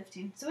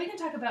 2015. So we can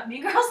talk about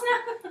Mean Girls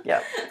now.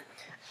 Yep.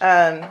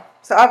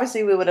 So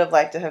obviously we would have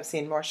liked to have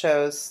seen more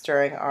shows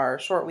during our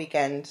short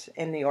weekend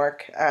in New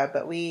York,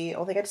 but we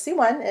only got to see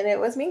one, and it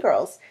was Mean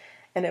Girls,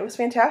 and it was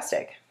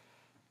fantastic.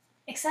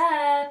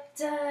 Except,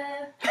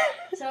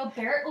 so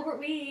Barrett Wilbert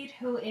Weed,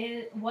 who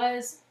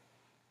was,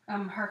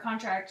 her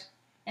contract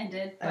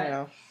ended, I but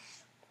know.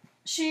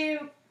 she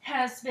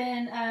has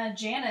been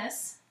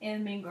Janice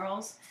in Mean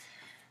Girls,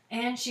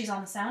 and she's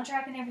on the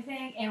soundtrack and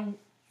everything, and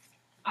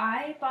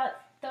I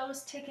bought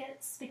those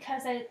tickets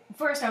because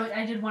first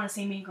I did want to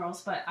see Mean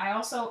Girls, but I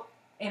also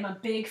am a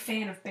big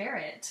fan of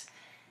Barrett.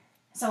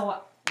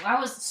 So I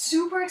was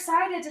super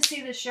excited to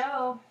see the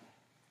show,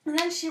 and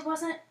then she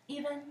wasn't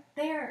even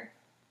there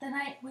the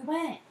night we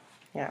went.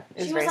 Yeah, it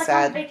was she very was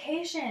sad. On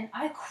vacation.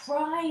 I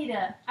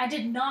cried. I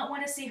did not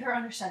want to see her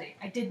understudy.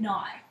 I did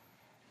not.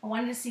 I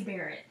wanted to see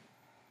Barrett,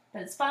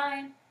 but it's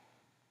fine.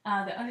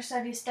 The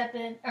understudy stand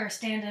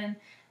in.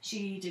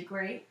 She did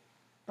great,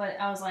 but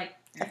I was like,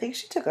 I think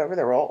she took over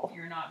the role.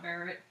 You're not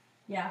Barrett.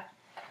 Yeah,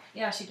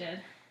 she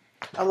did.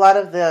 A lot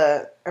of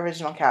the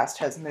original cast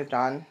has moved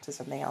on to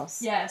something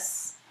else.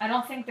 Yes, I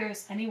don't think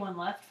there's anyone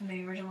left from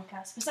the original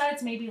cast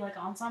besides maybe like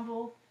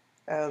ensemble.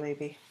 Oh,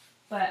 maybe.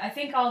 But I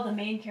think all the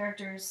main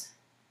characters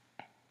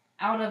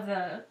out of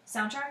the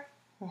soundtrack,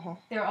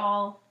 they're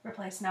all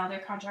replaced now. Their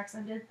contracts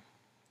ended.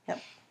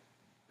 Yep.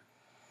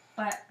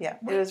 But yeah,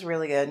 it was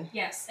really good.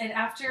 Yes, and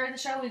after the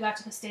show, we got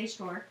to the stage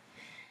door.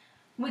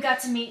 We got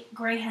to meet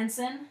Gray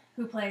Henson,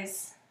 who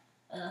plays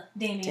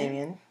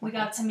Damien. We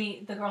got to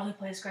meet the girl who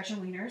plays Gretchen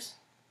Wieners.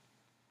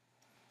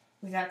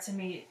 We got to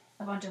meet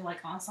a bunch of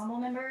like ensemble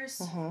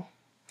members.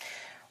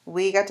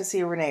 We got to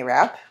see Renee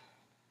Rapp,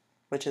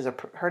 which is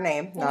her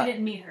name. Well, we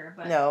didn't meet her,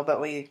 but no,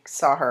 but we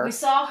saw her. We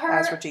saw her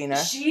as Regina.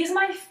 She's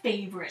my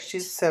favorite.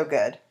 She's so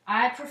good.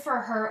 I prefer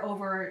her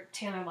over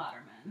Taylor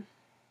Lautner,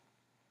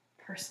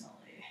 personally.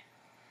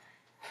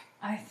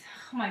 Oh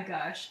my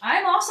gosh,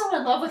 I'm also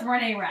in love with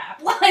Renee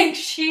Rapp. Like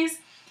she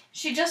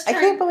just turned, I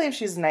can't believe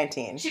she's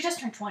 19. She just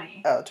turned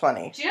 20. Oh,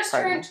 20. She just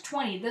turned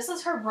 20. This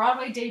is her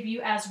Broadway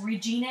debut as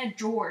Regina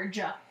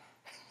George.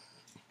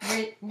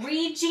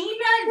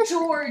 Regina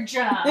George.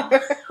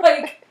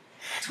 Like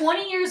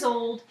 20 years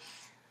old.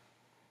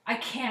 I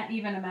can't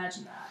even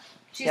imagine that.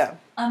 She's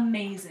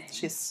amazing.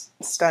 She's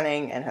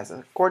stunning and has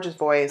a gorgeous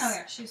voice. Oh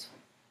yeah, she's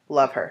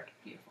love her.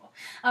 Beautiful.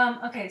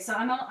 Okay, so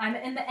I'm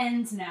in the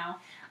ends now.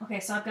 Okay,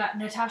 so I've got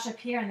Natasha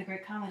Pierre and the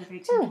Great Comet of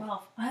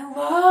 1812. I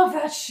love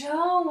that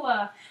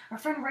show. Our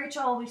friend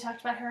Rachel, we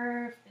talked about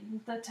her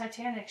in the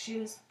Titanic. She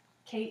was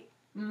Kate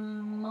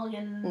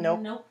Mulligan.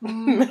 Nope.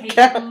 Kate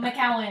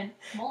McCowan.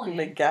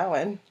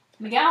 McGowan.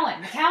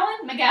 McGowan.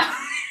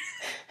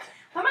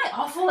 Am I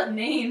awful at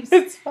names?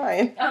 It's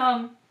fine.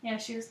 Yeah,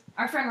 she was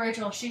our friend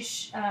Rachel.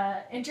 She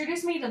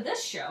introduced me to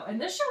this show,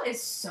 and this show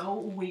is so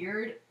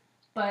weird,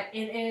 but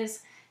it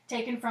is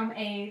taken from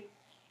a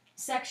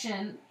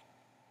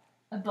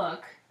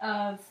book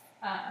of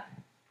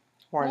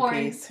War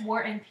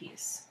and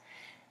Peace.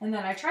 And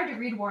then I tried to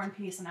read War and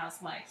Peace, and I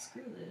was like,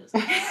 screw this.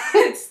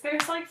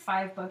 There's like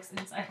 5 books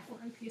inside War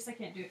and Peace. I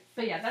can't do it.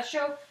 But yeah, that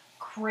show,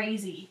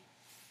 crazy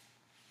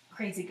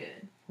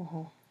good.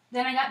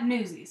 Then I got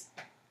Newsies.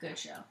 Good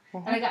show.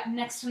 And I got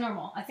Next to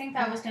Normal. I think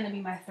that was going to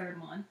be my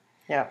third one.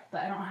 Yeah.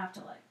 But I don't have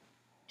to like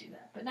do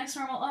that. But Next to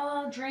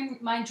Normal,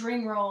 my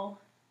dream role.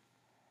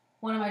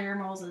 One of my dream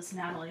roles is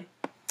Natalie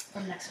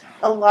from Next to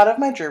Normal. A lot of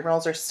my dream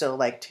roles are still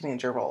like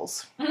teenager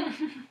roles.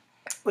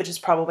 Which is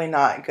probably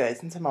not good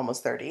since I'm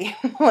almost 30.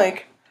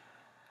 Like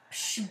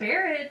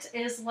Barrett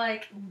is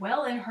like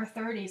well in her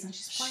 30s and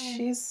she's playing.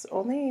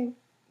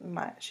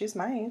 She's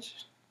my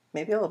age.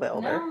 Maybe a little bit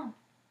older. No.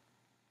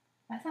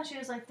 I thought she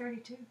was like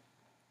 32.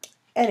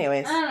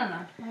 Anyways. I don't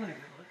know. Whatever.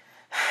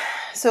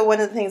 So one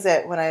of the things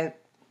that when I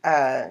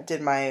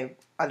did my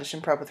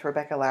audition prep with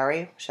Rebecca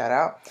Lowry, shout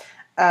out,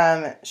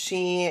 I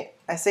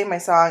sang my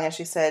song and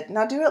she said,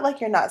 now do it like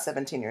you're not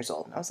 17 years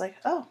old. And I was like,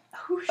 oh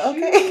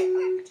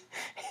okay.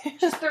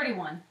 She's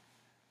 31.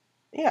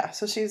 Yeah,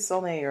 so she's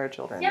only a year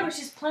older. Yeah, but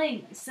she's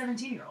playing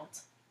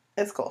 17-year-olds.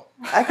 It's cool.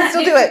 I can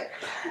still do it.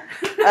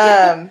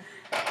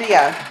 But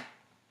yeah.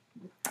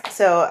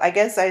 So I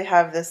guess I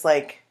have this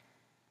like,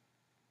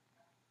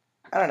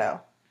 I don't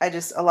know.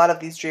 A lot of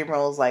these dream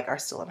roles like are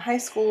still in high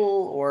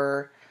school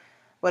or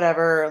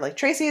whatever. Like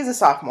Tracy is a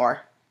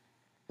sophomore.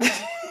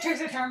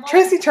 Tracy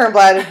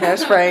Turnblad in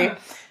Hairspray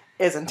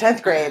is in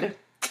 10th grade.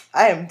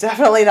 I am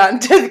definitely not in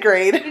 10th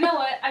grade. You know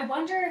what? I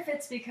wonder if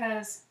it's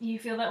because you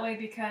feel that way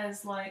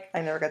because, like...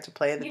 I never got to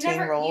play the teen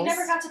roles. You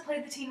never got to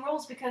play the teen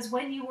roles because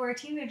when you were a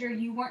teenager,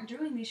 you weren't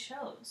doing these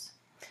shows.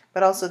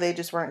 But also, they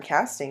just weren't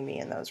casting me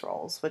in those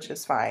roles, which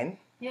is fine.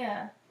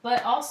 Yeah.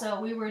 But also,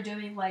 we were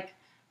doing, like,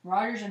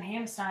 Rodgers and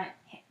Hammerstein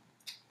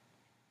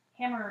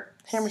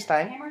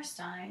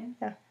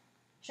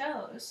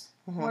shows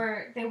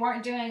where they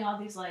weren't doing all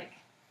these, like,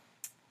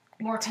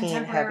 more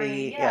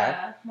contemporary,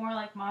 heavy, more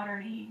like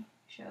modern-y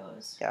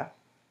shows. Yeah.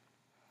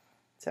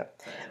 So,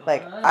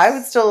 like, I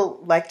would still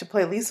like to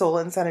play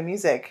Liesel in Sound of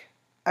Music.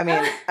 I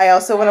mean, I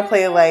also want to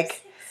play,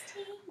 like,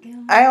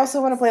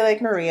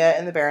 Maria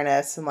and the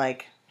Baroness and,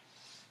 like,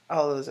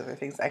 all those other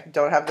things. I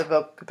don't have the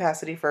vocal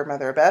capacity for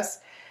Mother Abbess.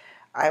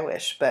 I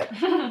wish, but,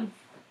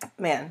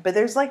 man. But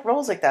there's, like,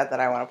 roles like that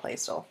I want to play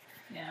still.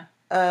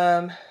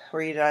 Yeah.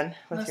 Were you done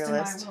with your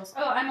list?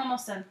 Oh, I'm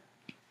almost done.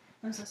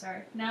 I'm so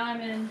sorry. Now I'm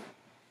in...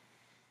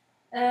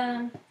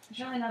 there's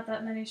really not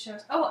that many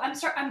shows. Oh,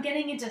 I'm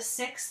getting into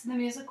Six, the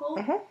musical.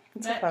 Mm-hmm.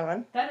 It's a fun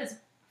one. That is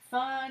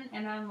fun,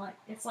 and I'm like,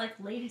 it's like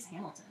Ladies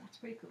Hamilton. It's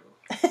pretty cool.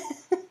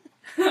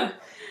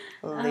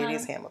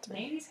 Ladies Hamilton.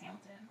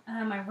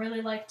 I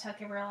really like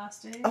Tuck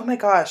Everlasting. Oh my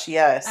gosh,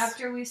 yes.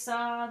 After we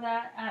saw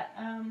that at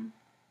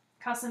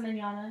Casa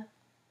Manana,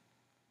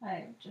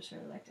 I just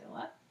really liked it a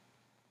lot.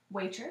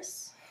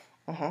 Waitress.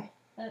 Mm-hmm.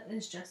 That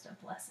is just a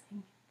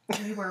blessing.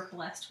 We were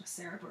blessed with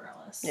Sarah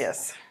Bareilles.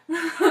 Yes.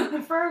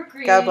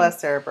 God bless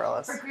Sarah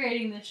Bareilles. For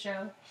creating this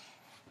show.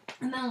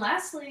 And then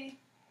lastly,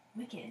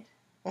 Wicked.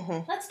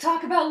 Mm-hmm. Let's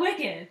talk about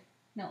Wicked.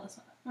 No, let's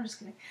not. I'm just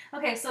kidding.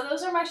 Okay, so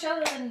those are my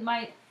shows, and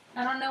I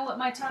don't know what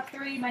my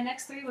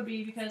next three would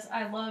be, because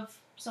I love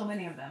so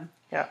many of them.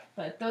 Yeah.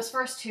 But those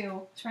first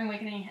two, Spring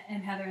Awakening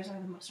and Heathers,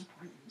 are the most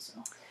important.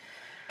 So.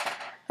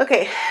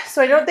 Okay,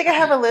 so I don't think I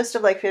have a list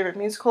of, like, favorite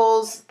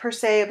musicals per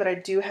se, but I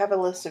do have a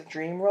list of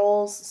dream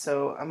roles,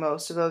 so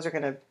most of those are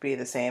going to be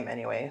the same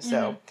anyway.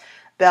 So,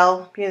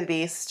 Belle, Beauty and the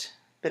Beast,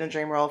 been a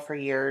dream role for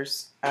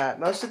years.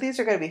 Most of these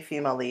are going to be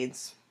female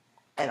leads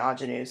and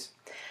ingenues.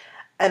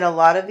 And a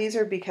lot of these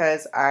are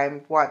because I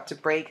want to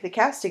break the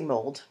casting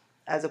mold.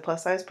 As a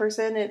plus-size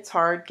person, it's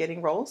hard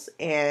getting roles,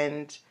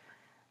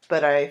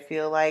 but I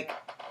feel like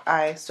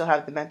I still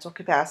have the mental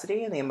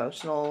capacity and the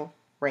emotional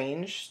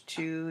range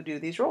to do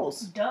these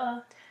roles.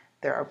 Duh.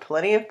 There are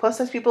plenty of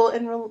plus-size people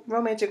in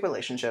romantic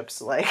relationships.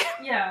 Like,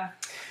 yeah.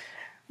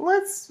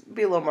 Let's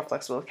be a little more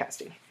flexible with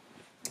casting.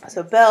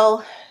 So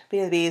Belle,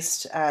 Beauty and the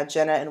Beast,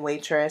 Jenna and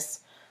Waitress,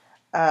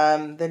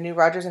 the new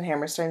Rodgers and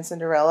Hammerstein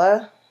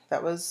Cinderella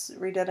that was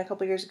redone a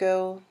couple years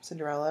ago.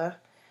 Cinderella.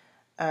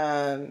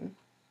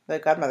 The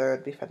Godmother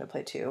would be fun to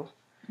play too.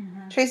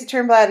 Mm-hmm. Tracy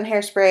Turnblad and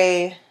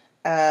Hairspray.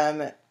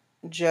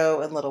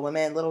 Joe and Little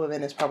Women. Little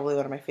Women is probably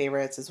one of my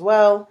favorites as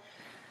well.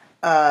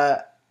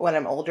 When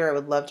I'm older, I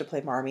would love to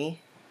play Marmee.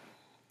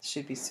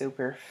 She'd be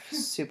super,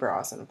 super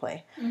awesome to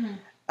play. Mm-hmm.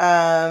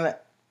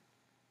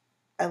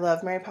 I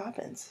love Mary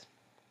Poppins.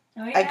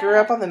 Oh, yeah. I grew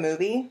up on the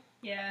movie.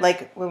 Yeah.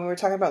 Like, when we were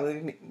talking about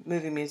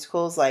movie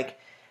musicals, like,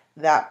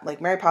 that,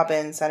 like, Mary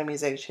Poppins, Sound of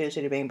Music, Chitty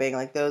Chitty Bang Bang,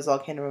 like, those all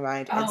came to my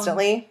mind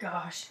instantly. Oh,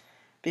 gosh.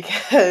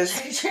 Because...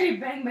 Chitty Chitty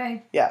Bang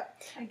Bang. Yeah.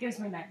 It gives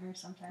me nightmares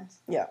sometimes.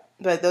 Yeah.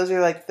 But those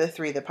are, like, the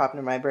three that pop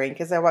into my brain,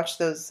 because I watched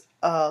those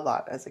a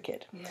lot as a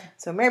kid. Yeah.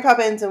 So Mary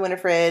Poppins and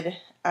Winifred,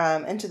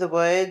 Into the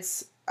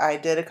Woods, I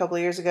did a couple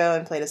years ago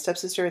and played a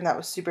stepsister, and that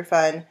was super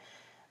fun.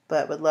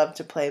 But would love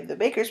to play The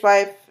Baker's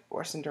Wife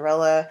or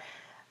Cinderella.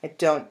 I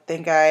don't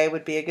think I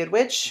would be a good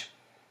witch.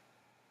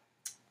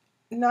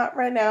 Not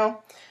right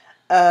now.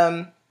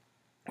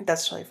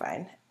 That's totally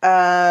fine.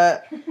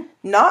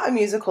 Not a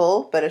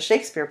musical, but a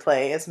Shakespeare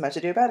play is Much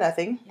Ado About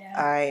Nothing.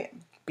 Yeah.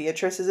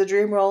 Beatrice is a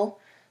dream role.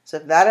 So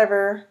if that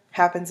ever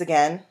happens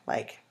again,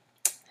 like,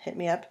 hit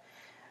me up.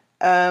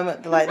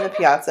 The Light in the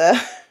Piazza.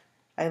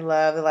 I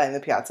love The Light in the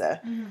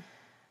Piazza. Mm-hmm.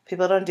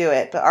 People don't do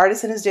it, but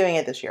Artisan is doing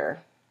it this year.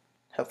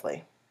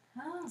 Hopefully.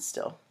 Oh.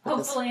 Still.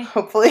 Hopefully.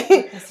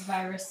 With this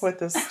virus. With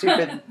this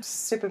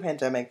stupid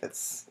pandemic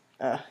that's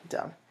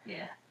dumb.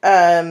 Yeah.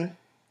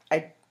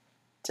 I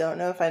don't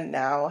know if I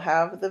now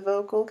have the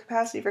vocal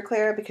capacity for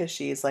Clara because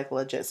she's, like,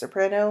 legit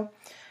soprano,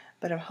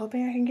 but I'm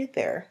hoping I can get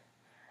there.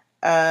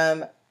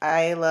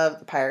 I love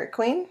The Pirate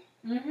Queen.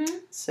 Mm-hmm.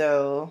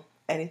 So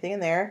anything in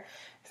there.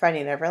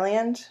 Finding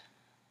Neverland.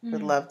 Mm-hmm.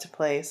 Would love to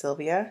play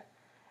Sylvia.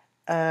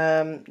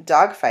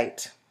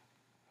 Dogfight.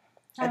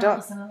 I don't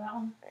listen to that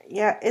one.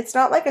 Yeah, it's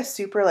not like a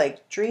super,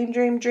 like,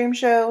 dream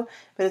show,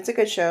 but it's a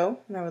good show,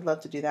 and I would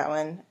love to do that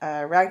one.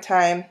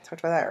 Ragtime,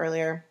 talked about that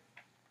earlier.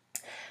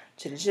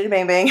 Chitty Chitty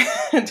Bang Bang,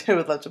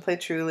 would love to play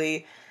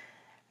Truly.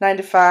 9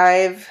 to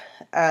 5,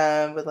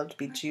 would love to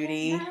be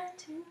Judy. 9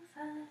 to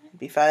 5. It'd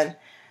be fun.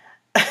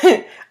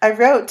 I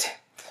wrote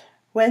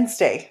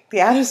Wednesday, The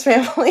Addams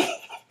Family,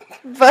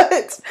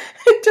 but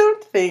I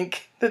don't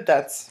think that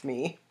that's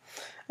me.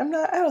 I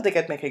don't think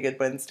I'd make a good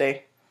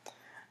Wednesday.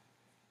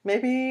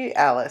 Maybe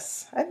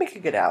Alice. I'd make a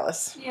good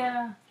Alice.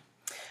 Yeah.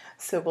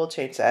 So we'll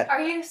change that.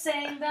 Are you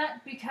saying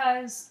that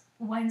because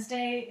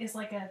Wednesday is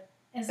like a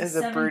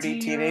broody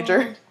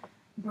teenager?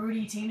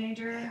 Broody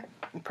teenager?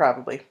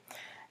 Probably.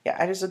 Yeah,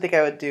 I just don't think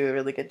I would do a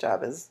really good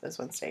job as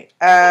Wednesday.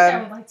 I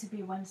would like to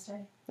be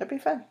Wednesday. That'd be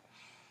fun.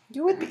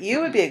 You would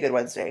be a good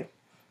Wednesday.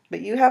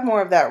 But you have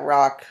more of that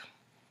rock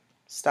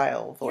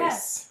style voice.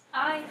 Yes.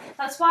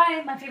 That's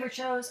why my favorite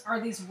shows are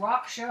these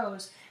rock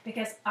shows,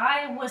 because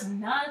I was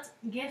not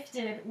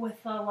gifted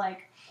with the,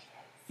 like,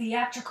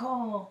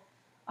 theatrical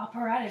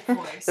operatic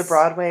voice. The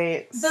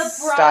Broadway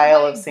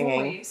style of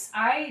singing. Voice.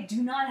 I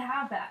do not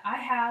have that. I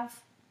have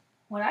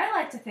what I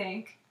like to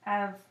think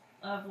of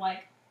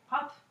like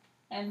pop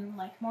and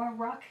like more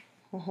rock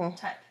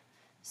type.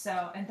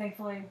 So, and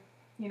thankfully,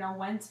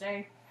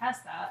 Wednesday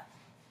has that.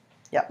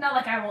 Yep. Not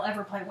like I will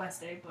ever play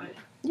Wednesday, but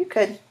you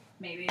could.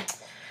 Maybe.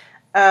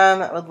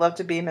 I would love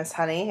to be Miss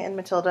Honey in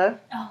Matilda.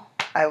 Oh.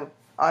 I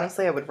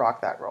would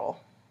rock that role.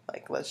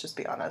 Like, let's just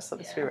be honest.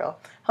 Let's be real.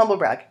 Humble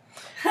brag.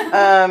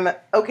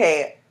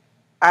 Okay.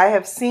 I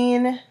have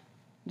seen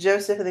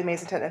Joseph and the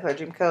Amazing Technicolor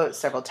Dreamcoat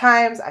several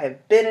times. I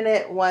have been in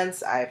it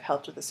once. I've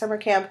helped with the summer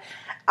camp.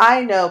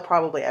 I know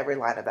probably every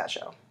line of that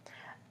show.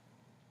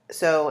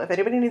 So if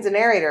anybody needs a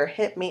narrator,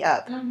 hit me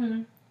up.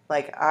 Mm-hmm.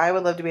 Like, I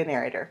would love to be a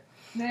narrator.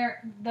 The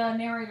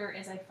narrator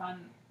is a fun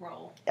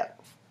role. Yep.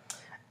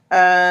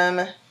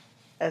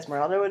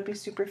 Esmeralda would be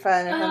super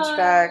fun.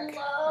 Hunchback.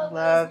 I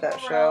love that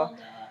show.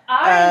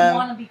 I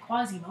want to be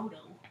Quasimodo.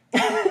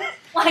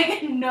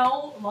 Like,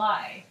 no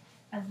lie.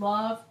 I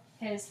love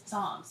his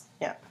songs.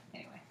 Yeah.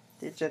 Anyway.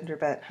 The gender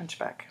bent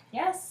Hunchback.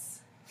 Yes.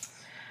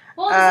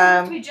 Well, it doesn't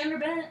have to be gender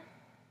bent.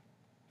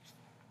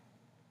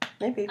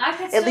 Maybe.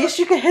 At least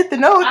you can hit the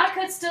note. I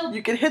could still.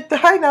 You can hit the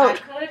high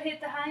note. I could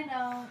hit the high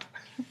note.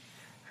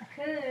 I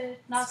could.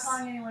 Not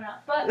calling anyone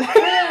out, but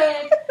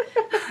I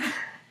could.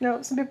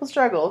 No, some people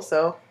struggle,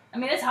 so. I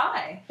mean, it's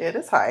high. It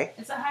is high.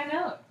 It's a high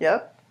note.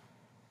 Yep.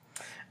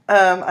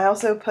 I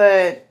also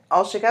put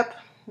All Shook Up,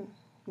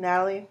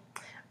 Natalie.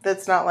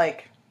 That's not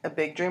like a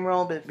big dream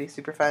role, but it'd be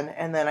super fun.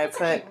 And then I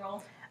put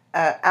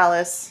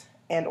Alice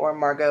and or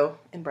Margot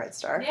in Bright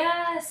Star.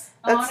 Yes.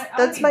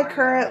 That's my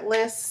current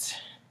list.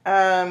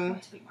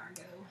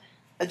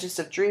 Just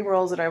of dream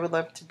roles that I would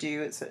love to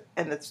do.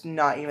 And it's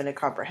not even a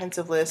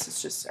comprehensive list.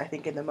 It's just, I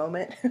think, in the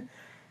moment.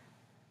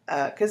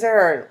 Because there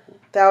are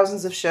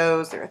thousands of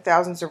shows. There are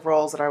thousands of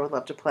roles that I would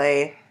love to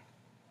play.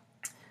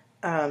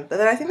 But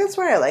then I think that's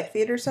why I like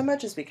theater so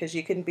much, is because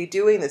you can be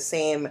doing the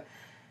same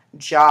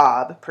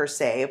job per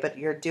se, but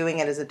you're doing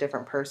it as a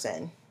different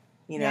person.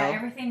 You know,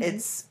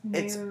 everything's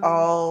it's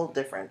all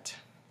different.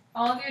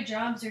 All of your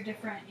jobs are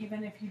different,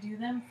 even if you do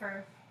them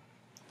for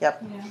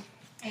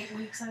 8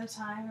 weeks at a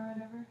time or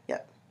whatever.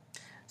 Yep.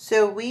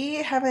 So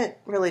we haven't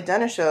really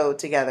done a show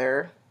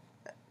together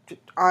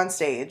on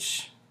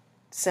stage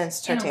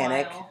since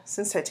Titanic.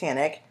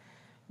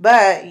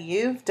 But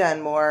you've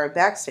done more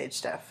backstage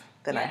stuff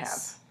than I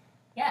have.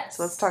 Yes.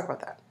 So let's talk about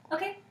that.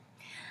 Okay.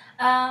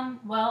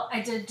 Well,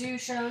 I did do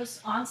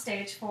shows on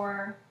stage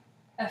for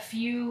a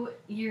few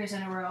years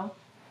in a row.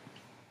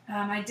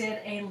 I did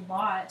a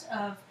lot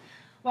of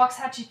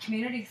Waxahachie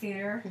Community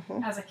Theater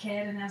as a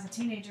kid and as a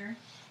teenager,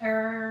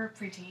 or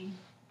preteen,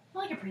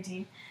 like a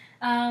preteen.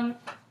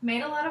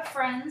 Made a lot of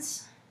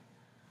friends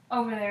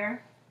over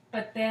there,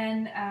 but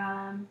then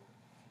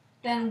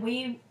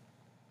we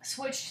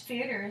switched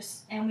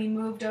theaters and we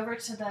moved over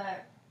to the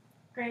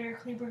Greater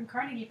Cleveland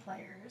Carnegie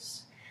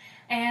Players,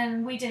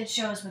 and we did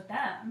shows with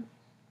them.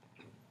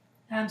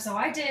 So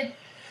I did,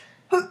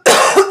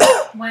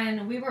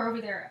 when we were over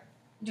there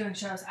doing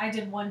shows, I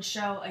did one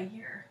show a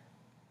year.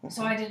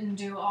 So I didn't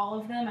do all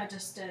of them. I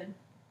just did,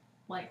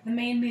 like, the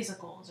main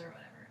musicals or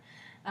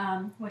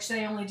whatever, which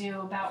they only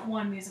do about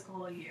one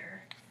musical a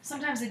year.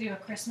 Sometimes they do a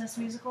Christmas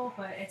musical,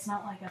 but it's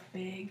not like a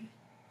big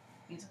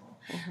musical.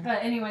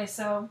 But anyway,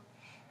 so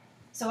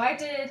I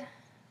did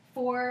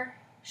 4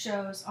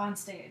 shows on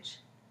stage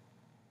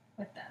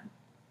with them.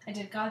 I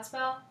did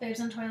Godspell,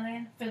 Babes in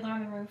Toyland, Fiddler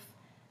on the Roof,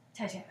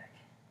 Titanic.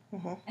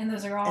 And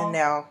those are all... And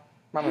now,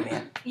 Mamma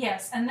Mia.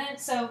 Yes, and then,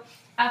 so,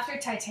 after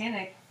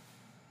Titanic,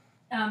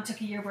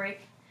 took a year break,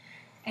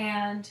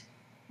 and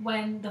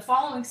when the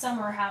following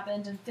summer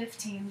happened in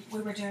 2015,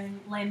 we were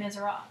doing Les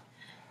Miserables.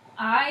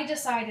 I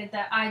decided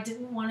that I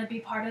didn't want to be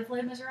part of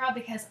Les Miserables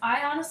because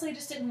I honestly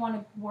just didn't want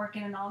to work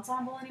in an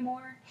ensemble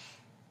anymore.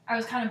 I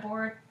was kind of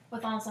bored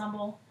with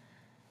ensemble.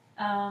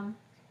 I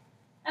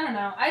don't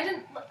know.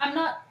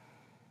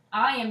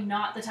 I am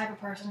not the type of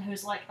person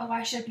who's like, oh,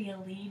 I should be a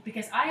lead,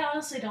 because I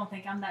honestly don't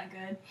think I'm that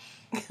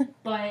good.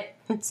 But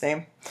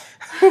same.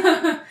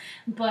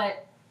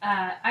 But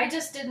I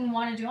just didn't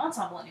want to do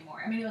ensemble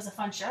anymore. I mean, it was a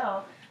fun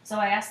show, so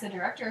I asked the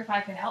director if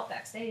I could help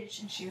backstage,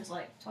 and she was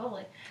like,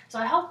 totally. So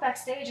I helped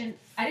backstage, and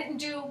I didn't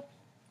do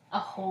a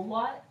whole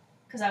lot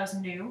because I was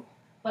new,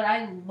 but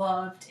I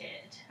loved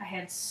it. I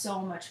had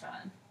so much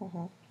fun.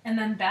 And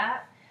then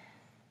that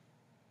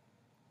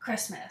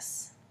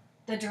Christmas,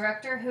 the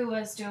director who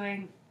was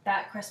doing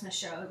that Christmas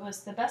show, it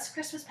was the best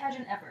Christmas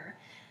pageant ever.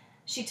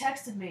 She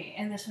texted me,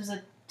 and this was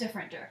a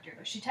different director,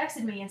 but she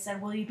texted me and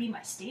said, will you be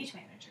my stage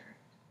manager?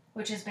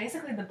 Which is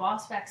basically the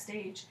boss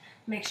backstage.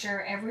 Make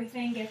sure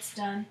everything gets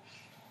done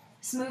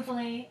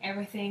smoothly,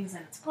 everything's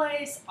in its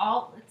place.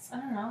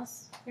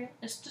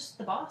 It's just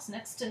the boss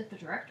next to the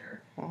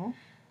director.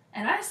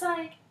 And I was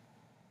like,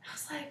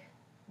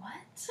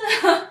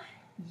 what?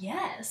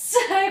 Yes.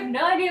 I have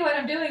no idea what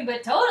I'm doing,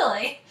 but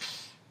totally.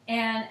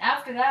 And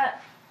after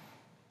that,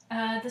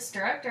 this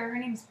director, her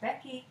name's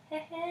Becky.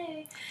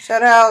 Hey.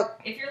 Shout out.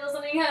 If you're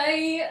listening,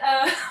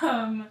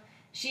 hi.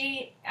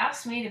 She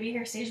asked me to be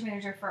her stage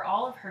manager for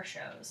all of her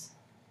shows.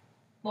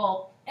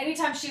 Well,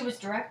 anytime she was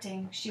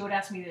directing, she would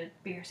ask me to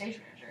be her stage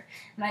manager.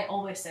 And I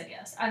always said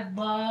yes. I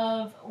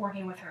love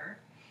working with her.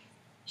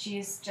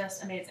 She's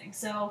just amazing.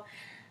 So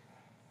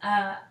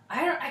I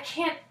don't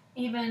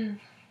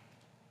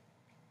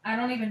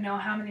even know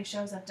how many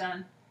shows I've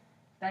done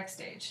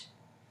backstage.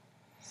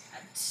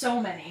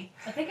 So many.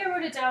 I think I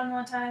wrote it down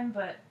one time,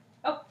 but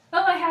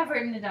I have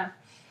written it down.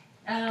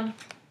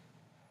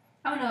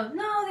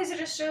 No, these are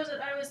just shows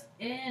that I was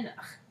in.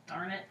 Ugh,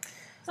 darn it.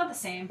 It's not the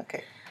same.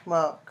 Okay.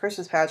 Well,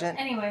 Christmas pageant.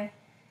 Anyway,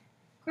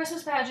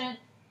 Christmas pageant.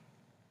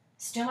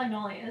 Still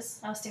Magnolias.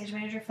 I was stage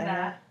manager for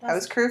that. I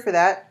was crew for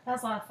that. That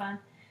was a lot of fun.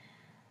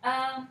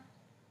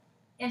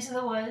 Into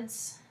the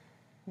Woods.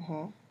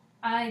 Mm-hmm.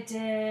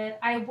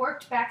 I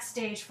worked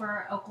backstage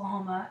for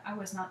Oklahoma. I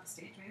was not the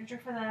stage manager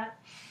for that.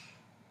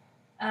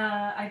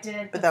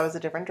 But that was a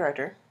different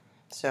director.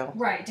 So.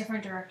 Right,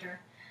 different director.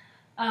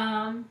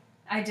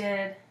 I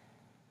did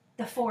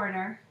The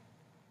Foreigner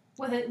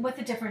with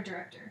a different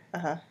director.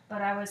 Uh-huh.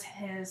 But I was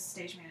his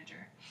stage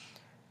manager.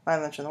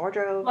 Lion, Witch, and the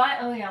Wardrobe.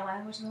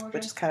 Lion, Witch, and the Wardrobe.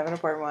 Which is kind of an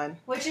important one.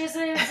 Which is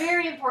a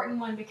very important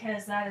one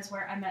because that is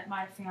where I met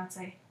my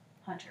fiance,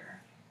 Hunter.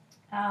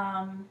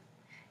 And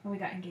we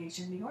got engaged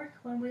in New York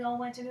when we all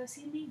went to go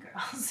see Mean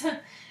Girls.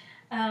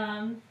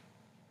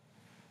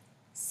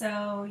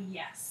 So,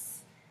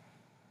 yes.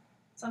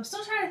 So I'm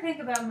still trying to think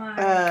about my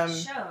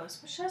shows.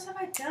 What shows have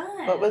I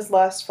done? What was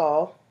last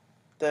fall?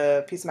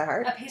 The Piece of My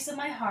Heart? A Piece of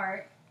My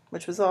Heart.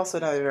 Which was also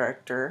another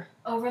director.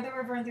 Over the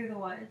River and Through the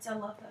Woods. I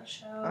love that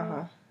show.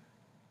 Uh-huh.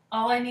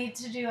 All I Need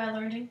to Do, I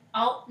Learned in...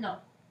 No.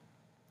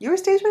 You were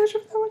stage manager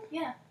for that one?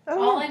 Yeah.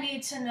 Oh, All yeah. I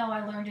Need to Know,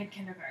 I Learned in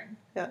Kindergarten.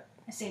 Yeah.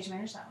 I stage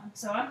managed that one.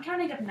 So I'm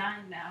counting up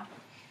 9 now.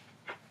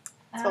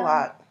 That's a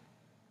lot.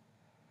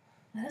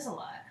 That is a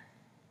lot.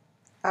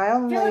 I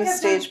only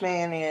managed... I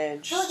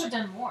managed... feel like I've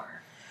done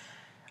more.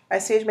 I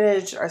stage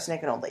managed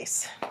Arsenic and Old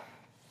Lace.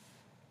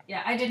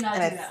 Yeah, I did not do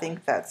that. And I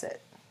think that's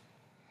it.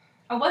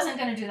 I wasn't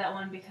going to do that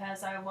one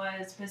because I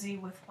was busy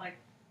with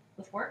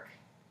work.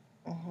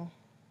 Mm-hmm.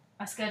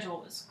 My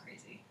schedule was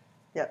crazy.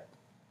 Yep.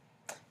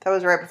 That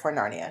was right before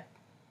Narnia.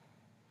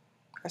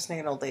 Arsenic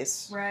and Old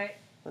Lace. Right.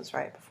 Was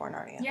right before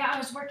Narnia. Yeah, I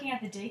was working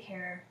at the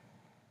daycare,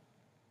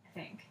 I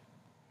think.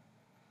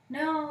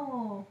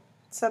 No.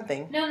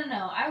 Something.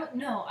 No.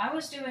 I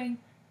was doing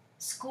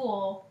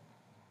school.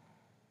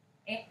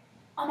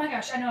 Oh my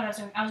gosh, I know what I was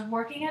doing. I was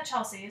working at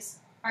Chelsea's,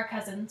 our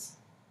cousin's.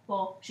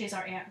 Well, she's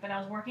our aunt, but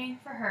I was working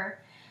for her.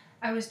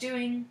 I was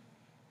doing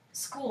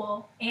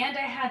school, and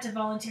I had to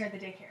volunteer at the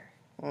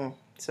daycare.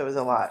 So it was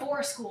a lot.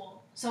 For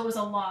school. So it was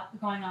a lot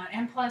going on.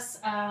 And plus,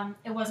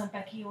 it wasn't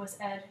Becky, it was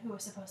Ed who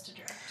was supposed to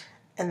direct.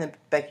 And then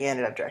Becky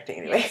ended up directing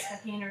anyway. Yes,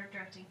 Becky ended up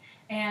directing.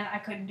 And I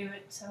couldn't do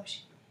it, so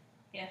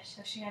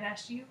she had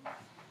asked you.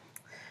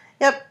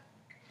 Yep.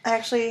 I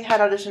actually had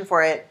auditioned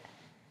for it.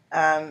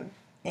 And,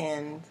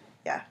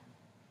 yeah.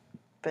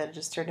 But it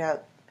just turned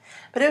out...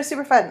 But it was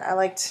super fun. I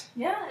liked...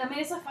 Yeah, I mean,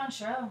 it's a fun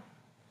show.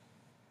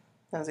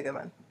 That was a good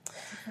one.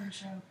 It's a fun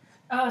show.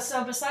 Oh,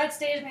 so besides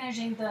stage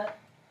managing, the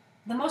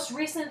most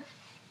recent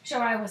show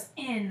I was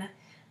in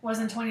was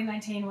in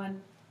 2019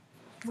 when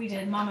we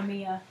did Mamma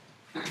Mia.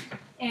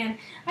 And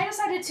I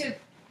decided to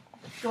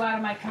go out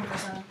of my comfort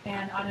zone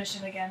and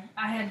audition again.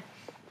 I had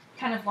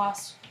kind of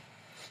lost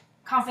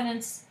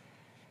confidence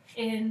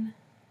in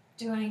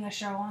doing a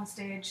show on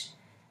stage.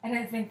 I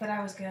didn't think that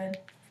I was good,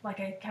 like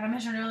I kind of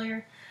mentioned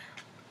earlier.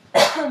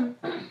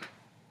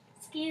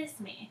 Excuse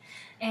me.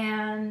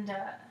 And,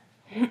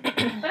 but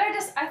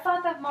I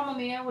thought that Mamma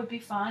Mia would be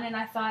fun, and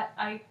I thought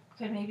I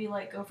could maybe,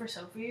 go for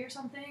Sophie or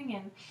something,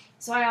 and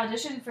so I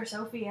auditioned for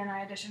Sophie, and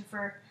I auditioned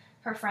for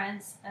her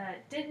friends.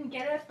 Didn't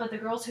get it, but the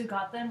girls who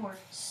got them were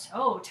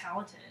so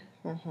talented.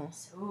 Mm-hmm.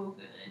 So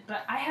good.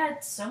 But I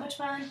had so much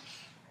fun,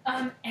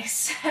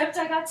 except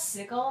I got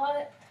sick a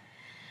lot.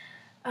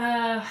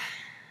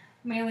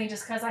 Mainly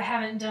just because I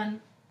haven't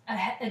done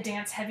a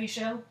dance-heavy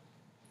show.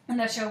 And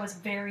that show was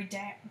very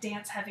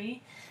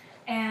dance-heavy.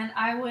 And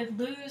I would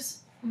lose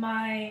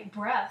my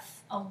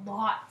breath a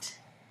lot.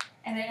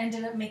 And it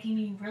ended up making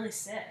me really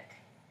sick.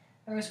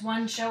 There was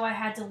one show I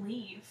had to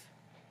leave.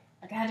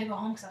 I had to go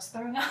home because I was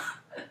throwing up.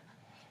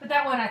 But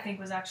that one, I think,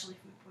 was actually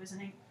food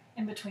poisoning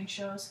in between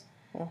shows.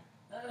 Yeah.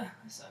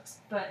 It sucks.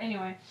 But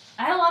anyway,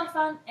 I had a lot of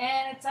fun.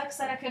 And it sucks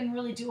that I couldn't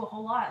really do a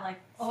whole lot.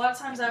 A lot of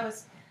times I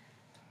was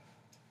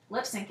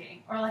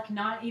lip-syncing. Or,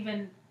 not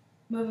even...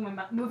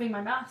 moving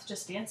my mouth,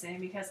 just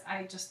dancing, because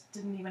I just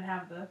didn't even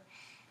have the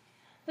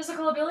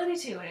physical ability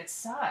to, and it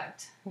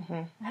sucked.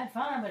 Mm-hmm. I had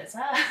fun, but it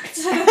sucked.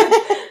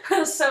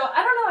 So,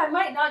 I don't know, I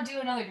might not do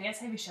another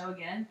dance-heavy show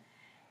again,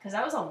 because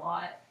that was a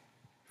lot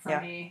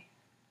for me.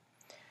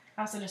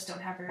 I also just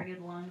don't have very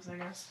good lungs, I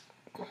guess.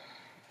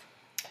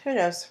 Who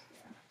knows?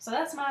 So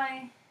that's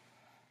my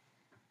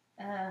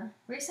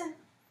recent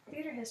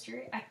theater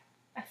history. I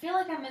feel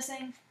like I'm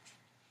missing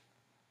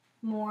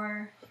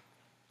more...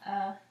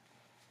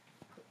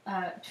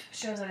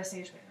 shows that I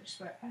stage managed,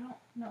 but I don't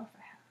know if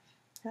I have.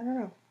 I don't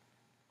know.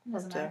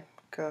 Doesn't matter.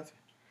 Go.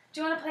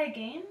 Do you want to play a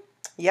game?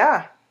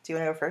 Yeah. Do you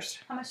want to go first?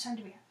 How much time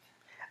do we have?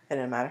 It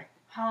didn't matter.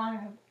 How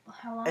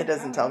long? It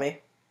doesn't tell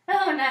me.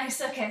 Oh,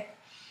 nice. Okay.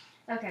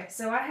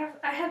 So I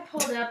have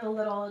pulled up a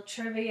little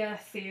trivia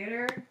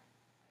theater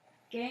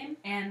game,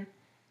 and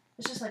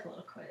it's just like a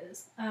little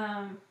quiz.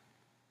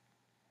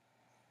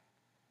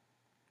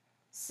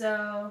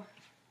 So...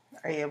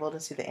 Are you able to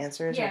see the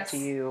answers, Yes. or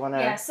do you want to...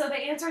 Yeah, so the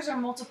answers are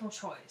multiple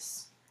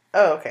choice.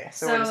 Oh, okay.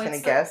 So we're just going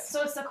to guess?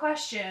 So it's the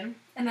question,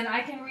 and then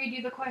I can read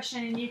you the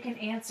question, and you can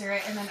answer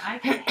it, and then I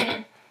can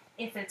hit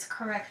if it's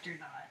correct or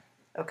not.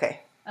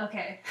 Okay.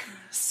 Okay.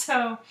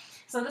 So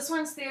this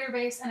one's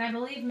theater-based, and I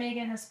believe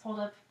Megan has pulled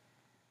up...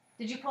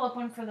 Did you pull up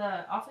one for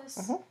The Office?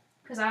 Mm-hmm.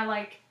 Because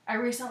I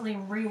recently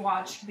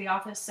rewatched The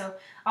Office, so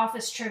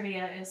Office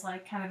trivia is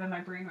like kind of in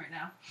my brain right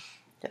now.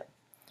 Yeah.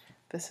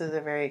 This is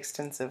a very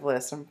extensive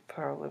list and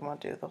probably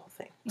won't do the whole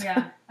thing.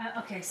 Yeah.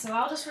 Okay, so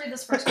I'll just read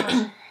this first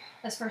question.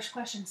 This first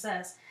question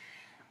says,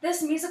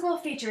 this musical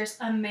features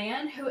a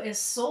man who is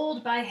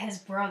sold by his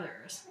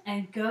brothers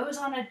and goes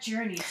on a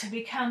journey to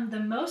become the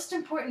most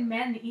important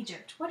man in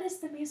Egypt. What is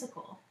the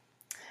musical?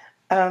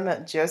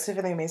 Joseph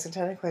and the Amazing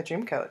Technicolor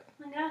Dreamcoat.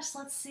 Oh my gosh,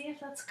 let's see if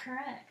that's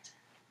correct.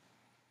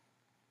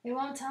 It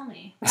won't tell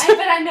me. But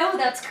I know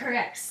that's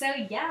correct, so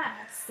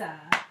yes.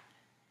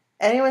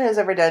 Anyone who's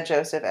ever done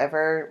Joseph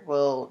ever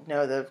will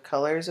know the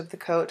colors of the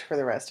coat for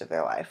the rest of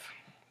their life.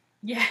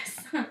 Yes.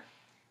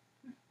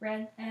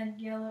 Red and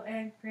yellow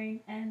and green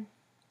and...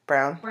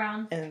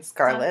 Brown. And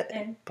scarlet.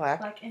 And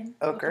black and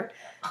ochre.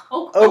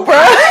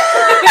 Oprah.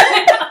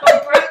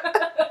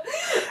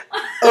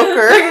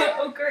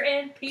 Ochre. Ochre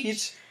and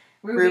peach.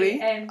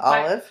 Ruby. And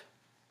olive.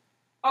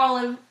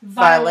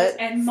 Violet.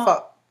 And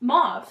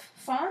mauve.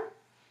 Fawn?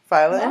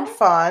 Violet and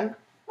fawn.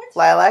 What?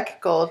 Lilac,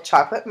 gold,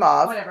 chocolate,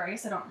 mauve. Whatever, I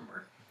guess I don't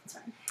remember. It's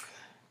fine.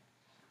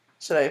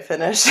 Should I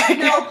finish?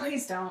 No,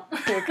 please don't.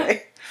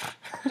 Okay.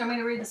 Do you want me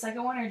to read the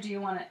second one, or do you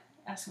want to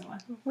ask me one?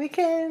 We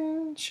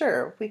can,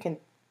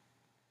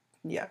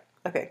 yeah,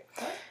 okay.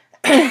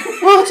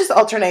 We'll just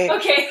alternate.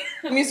 Okay.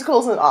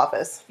 Musicals and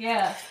Office.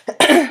 Yeah.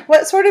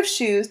 What sort of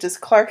shoes does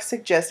Clark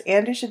suggest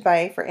Andrew should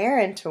buy for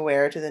Erin to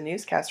wear to the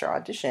newscaster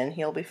audition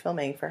he'll be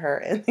filming for her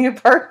in the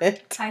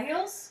apartment? High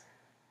heels?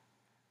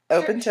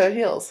 Open-toed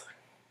heels.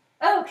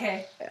 Oh,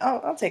 okay.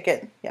 I'll take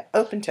it. Yeah,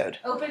 open-toed.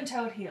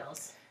 Open-toed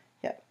heels.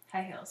 Yeah.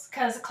 High heels.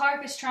 Because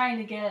Clark is trying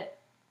to get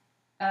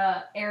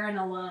Erin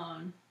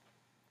alone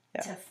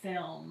to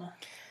film.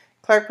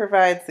 Clark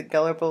provides the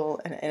gullible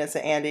and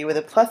innocent Andy with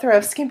a plethora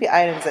of skimpy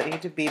items that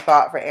need to be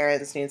bought for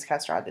Erin's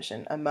newscaster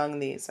audition. Among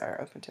these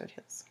are open-toed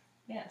heels.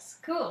 Yes,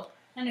 cool.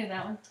 I knew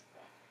that one.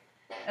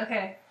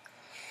 Okay.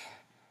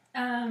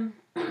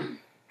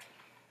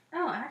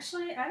 Oh,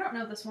 actually, I don't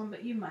know this one,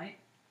 but you might.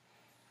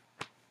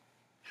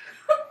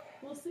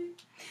 We'll see.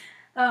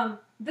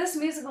 This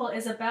musical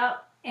is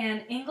about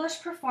an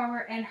English performer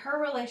and her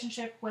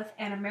relationship with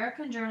an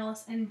American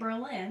journalist in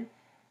Berlin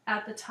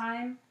at the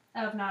time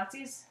of the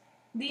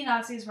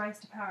Nazis' rise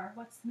to power.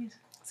 What's the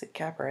musical? Is it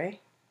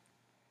Cabaret?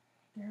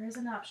 There is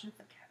an option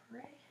for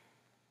Cabaret.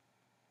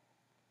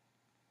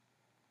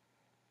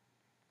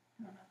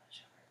 I don't know that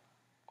show very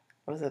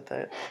well. Was it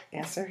the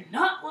answer? It's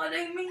not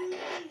letting me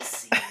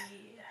see.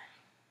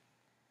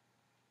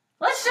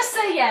 Let's just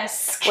say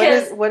yes.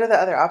 What are the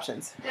other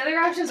options? The other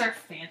options are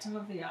Phantom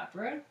of the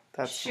Opera,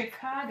 That's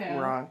Chicago,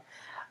 wrong.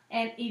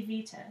 and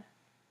Evita.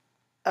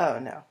 Oh,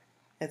 no.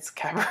 It's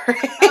Cabaret.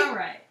 All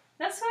right.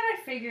 That's what I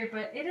figured,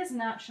 but it is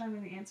not showing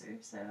me the answer,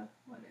 so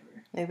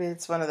whatever. Maybe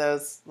it's one of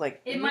those, like,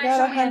 It might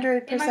got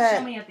 100%. It might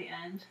show me at the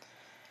end.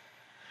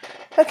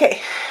 Okay.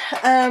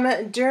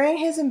 During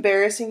his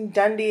embarrassing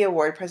Dundie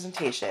Award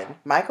presentation,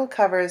 Michael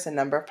covers a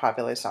number of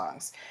popular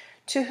songs.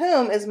 To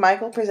whom is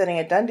Michael presenting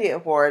a Dundie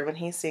Award when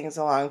he sings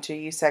along to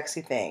You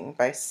Sexy Thing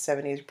by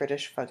 70s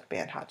British funk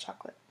band Hot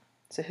Chocolate?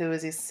 So who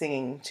is he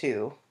singing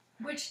to?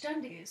 Which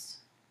Dundies?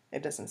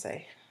 It doesn't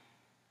say.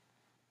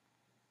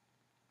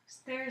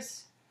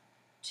 There's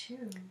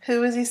two.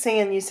 Who is he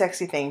singing You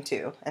Sexy Thing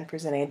to and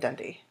presenting a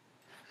Dundie?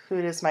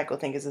 Who does Michael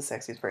think is the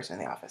sexiest person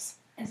in the office?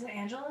 Is it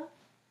Angela?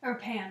 Or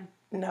Pam?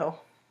 No.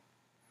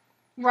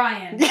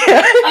 Ryan.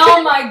 Yeah.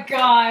 Oh my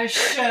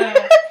gosh.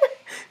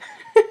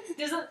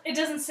 It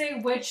doesn't say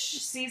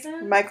which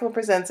season? Michael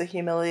presents a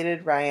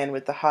humiliated Ryan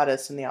with the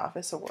Hottest in the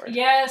Office award.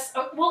 Yes.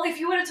 Well, if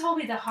you would have told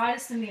me the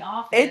hottest in the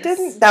office... It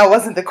didn't... That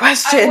wasn't the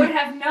question. I would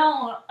have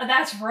known.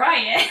 That's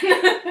Ryan.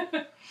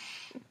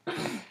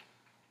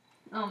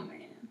 Oh,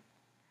 man.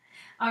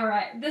 All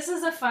right. This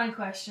is a fun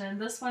question.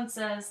 This one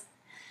says,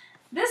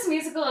 this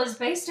musical is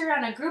based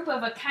around a group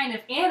of a kind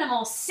of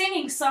animal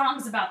singing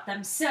songs about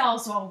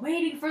themselves while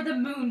waiting for the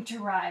moon to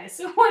rise.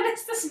 What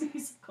is this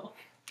musical?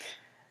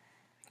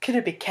 Could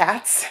it be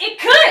Cats? It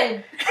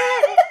could!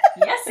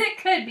 Yes, it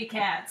could be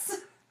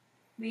Cats.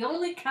 The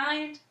only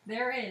kind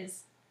there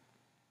is.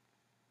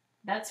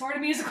 That sort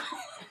of musical.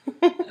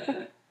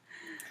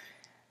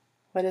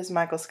 What is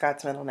Michael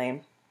Scott's middle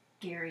name?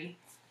 Gary.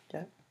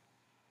 Yep.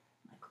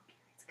 Michael Gary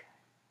Scott.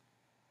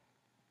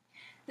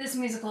 This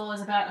musical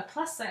is about a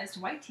plus-sized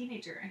white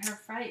teenager and her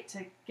fight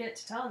to get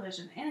to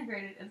television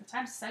integrated at the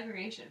times of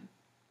segregation.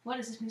 What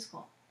is this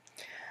musical?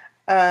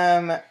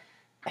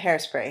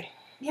 Hairspray.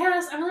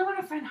 Yes, I really want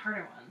to find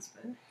harder ones,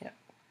 but yep.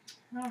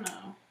 I don't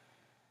know.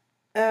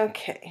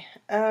 Okay.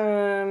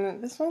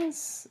 This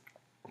one's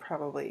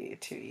probably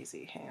too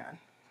easy. Hang on.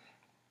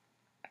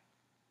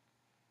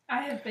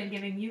 I have been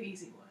giving you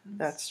easy ones.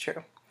 That's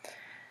true.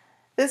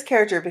 This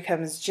character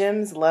becomes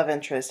Jim's love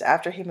interest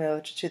after he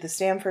moved to the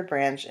Stamford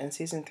branch in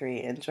season 3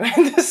 and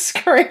joined the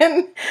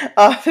Scranton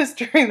office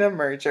during the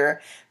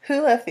merger.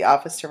 Who left the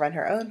office to run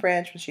her own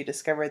branch when she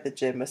discovered that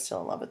Jim was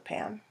still in love with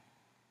Pam?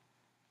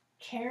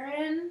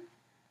 Karen.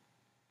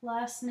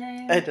 Last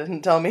name. It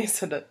doesn't tell me.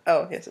 So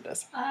oh, yes, it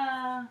does.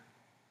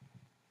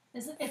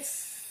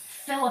 It's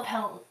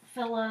Filippelli.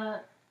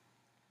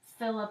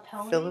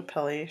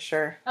 Filippelli,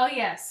 sure. Oh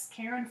yes,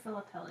 Karen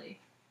Filippelli.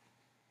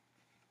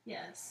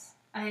 Yes,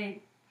 I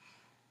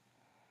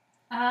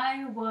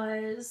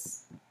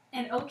was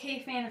an okay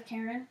fan of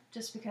Karen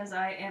just because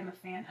I am a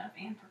fan of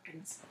Ann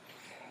Perkins.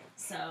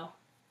 So,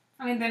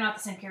 I mean, they're not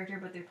the same character,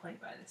 but they're played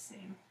by the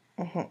same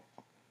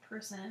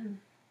person.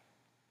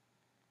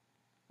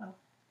 Oh, I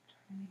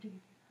need to give you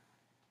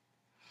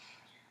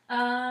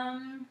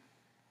that.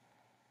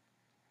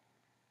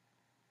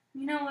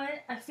 You know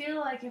what? I feel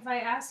like if I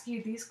ask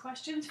you these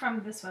questions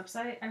from this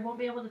website, I won't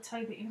be able to tell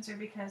you the answer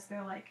because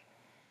they're like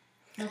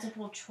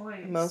multiple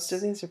choice. Most of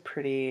these are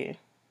pretty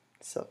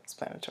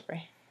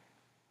self-explanatory.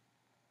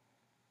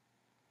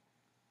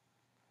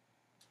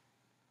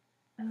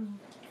 Oh.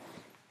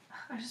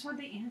 I just want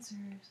the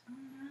answers.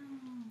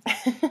 Oh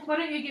no. Why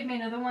don't you give me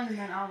another one and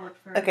then I'll look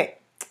for Okay.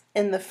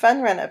 In the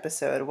Fun Run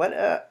episode,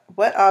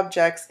 what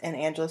objects in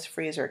Angela's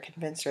freezer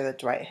convinced her that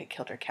Dwight had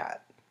killed her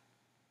cat?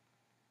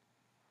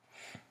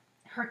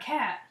 Her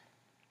cat.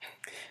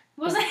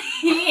 Wasn't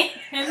he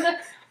in the...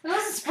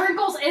 Those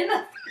sprinkles in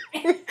the...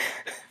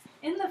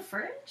 in the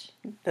fridge?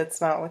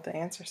 That's not what the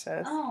answer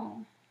says.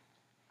 Oh.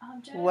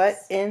 Objects? What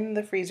in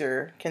the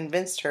freezer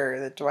convinced her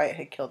that Dwight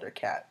had killed her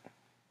cat?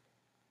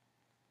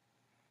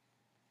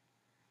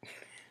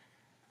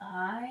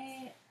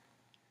 I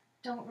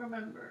don't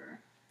remember.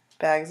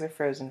 Bags of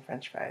frozen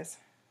French fries.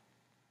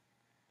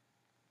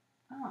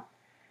 Oh.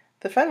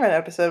 The Fun Run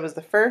episode was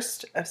the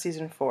first of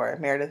season 4.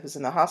 Meredith was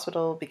in the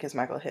hospital because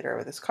Michael hit her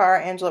with his car.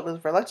 Angela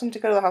was reluctant to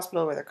go to the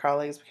hospital with her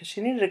colleagues because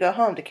she needed to go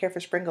home to care for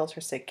Sprinkles,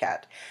 her sick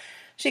cat.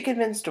 She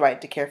convinced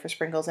Dwight to care for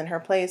Sprinkles in her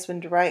place. When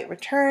Dwight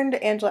returned,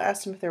 Angela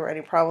asked him if there were any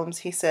problems.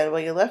 He said,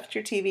 well, you left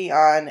your TV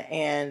on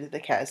and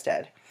the cat is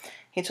dead.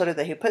 He told her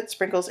that he put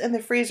Sprinkles in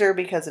the freezer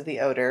because of the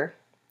odor.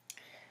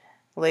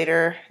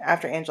 Later,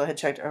 after Angela had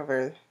checked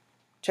out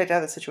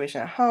the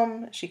situation at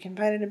home, she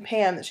confided in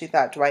Pam that she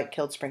thought Dwight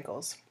killed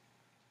Sprinkles.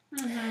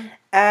 Mm-hmm.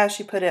 As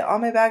she put it, all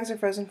my bags of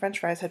frozen French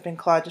fries had been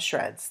clawed to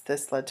shreds.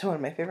 This led to one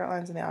of my favorite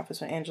lines in the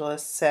office when Angela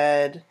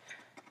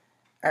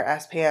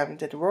asked Pam,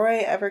 did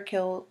Roy ever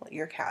kill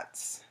your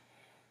cats?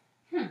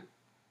 I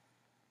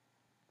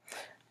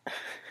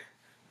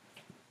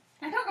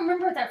don't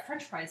remember that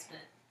French fries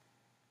bit.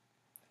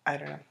 I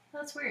don't know.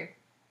 That's weird.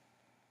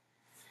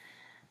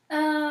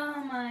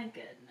 Oh my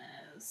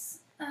goodness.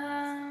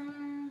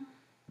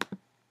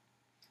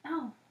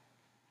 Oh,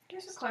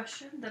 here's a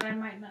question that I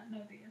might not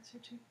know the answer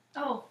to.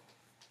 Oh,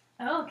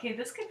 okay,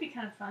 this could be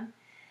kind of fun.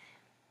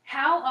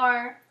 How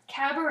are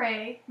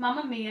Cabaret,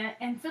 Mamma Mia,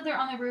 and Fiddler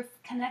on the Roof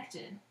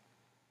connected?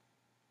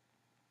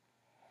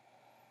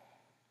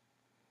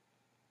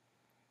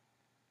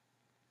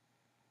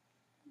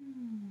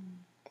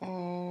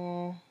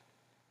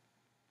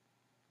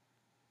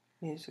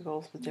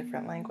 Musicals with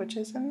different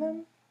languages in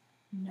them?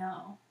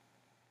 No.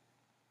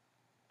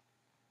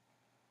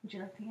 Would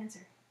you like the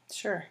answer?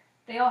 Sure.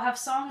 They all have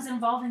songs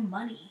involving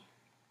money.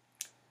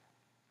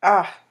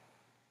 Ah.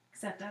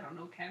 Except I don't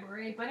know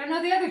Cabaret, but I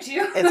know the other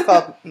two. It's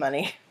called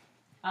Money.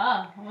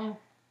 Oh, well.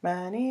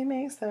 Money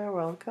makes the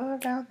world go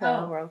around,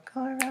 the world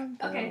go around,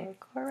 the world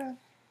go around.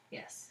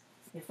 Yes.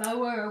 If I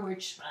were a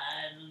rich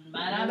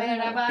man.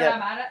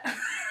 Yep.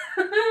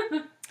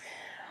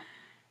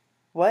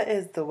 What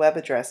is the web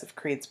address of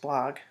Creed's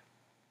blog?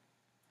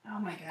 Oh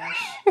my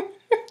gosh.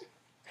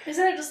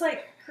 Isn't it just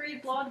like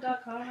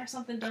creedblog.com or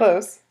something dumb?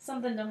 Close.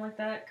 Something dumb like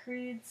that.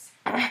 Creed's...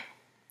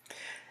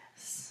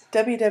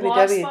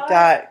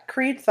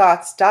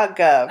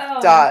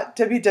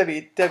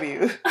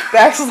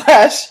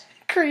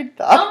 www.creedthoughts.gov.www/creedthoughts.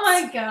 Oh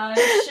my gosh.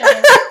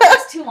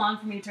 That's too long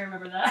for me to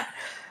remember that.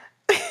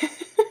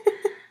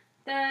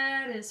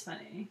 That is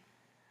funny.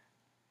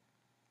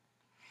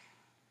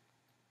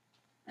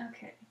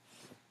 Okay.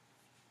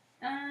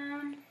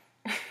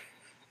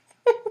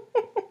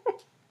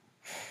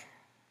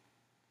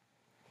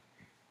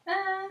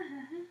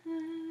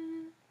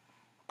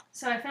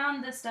 So I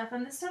found this stuff,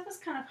 and this stuff is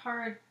kind of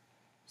hard,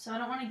 so I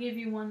don't want to give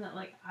you one that,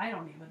 like, I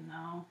don't even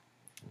know.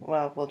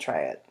 Well, we'll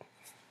try it.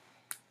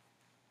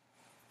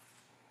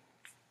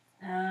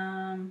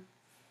 I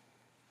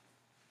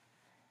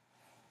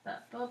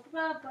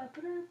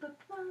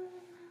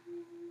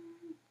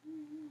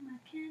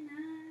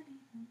cannot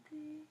even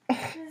think of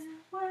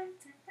what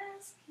to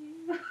ask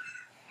you.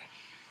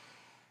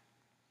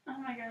 Oh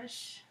my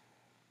gosh.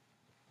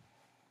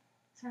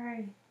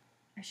 Sorry.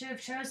 I should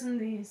have chosen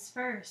these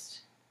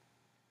first.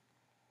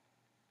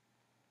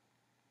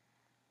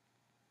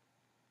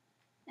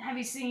 Have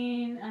you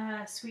seen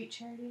Sweet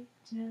Charity?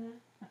 Do you know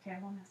that? Okay, I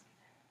won't ask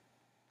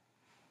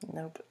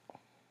Nope.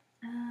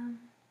 Um,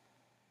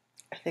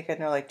 I think I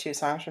know like 2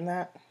 songs from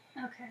that.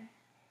 okay.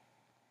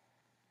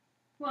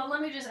 Well,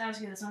 let me just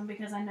ask you this one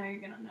because I know you're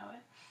going to know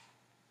it.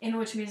 In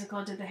which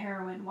musical did the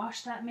heroine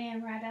wash that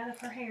man right out of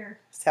her hair?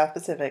 South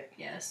Pacific.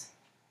 Yes.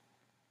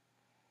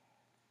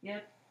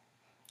 Yep.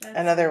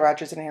 Another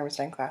Rodgers and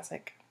Hammerstein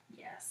classic.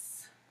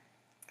 Yes.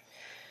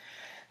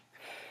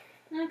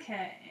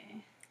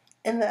 Okay.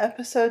 In the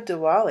episode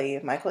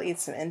Diwali, Michael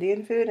eats some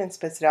Indian food and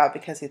spits it out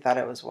because he thought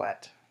it was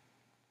what?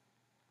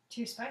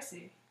 Too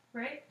spicy,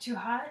 right? Too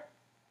hot?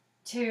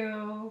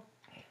 Too...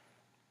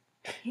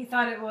 He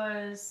thought it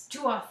was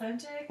too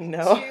authentic?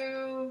 No.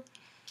 Too...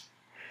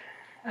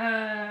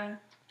 Well,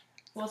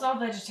 it's all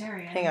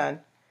vegetarian. Hang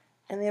on.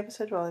 In the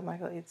episode Diwali,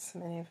 Michael eats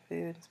some Indian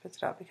food and spits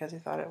it out because he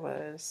thought it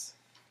was...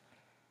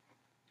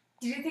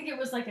 Did you think it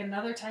was like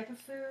another type of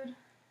food?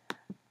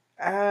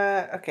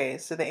 Okay,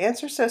 so the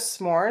answer says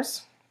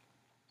s'mores.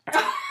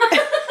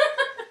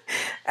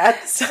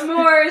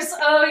 S'mores.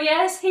 Oh,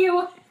 yes,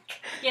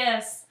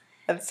 yes.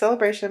 At the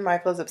celebration,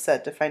 Michael is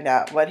upset to find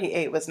out what he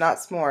ate was not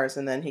s'mores,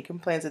 and then he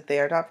complains that they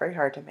are not very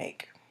hard to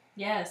make.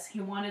 Yes, he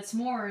wanted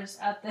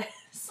s'mores at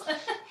this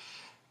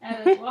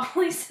at a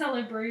Diwali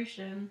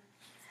celebration.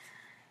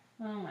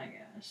 Oh my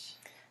gosh.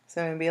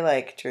 So maybe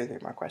like 2 or 3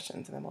 more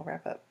questions, and then we'll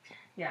wrap up.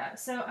 Yeah,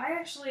 so I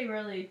actually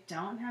really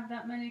don't have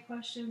that many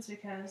questions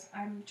because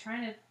I'm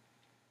trying to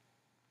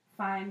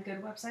find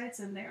good websites,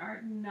 and there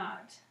are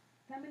not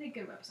that many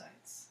good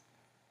websites.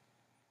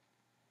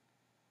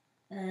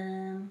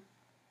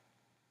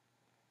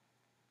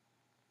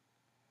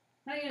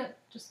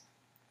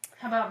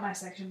 How about my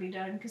section be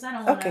done? Because I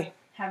don't want to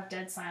have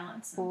dead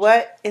silence.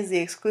 What is the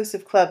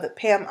exclusive club that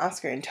Pam,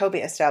 Oscar, and Toby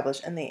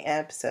established in the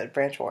episode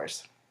Branch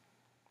Wars?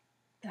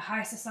 The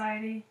high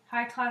society,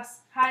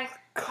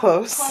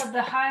 Close. Club,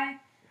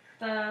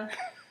 the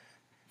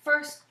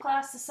first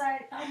class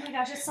society. Oh my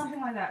gosh, it's something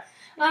like that.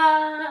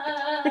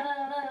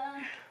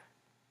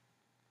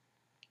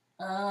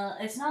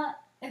 It's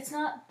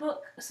not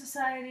book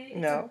society.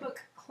 It's a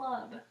book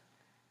club.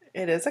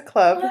 It is a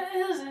club. What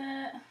is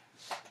it?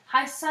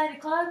 High society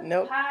club?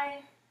 Nope. I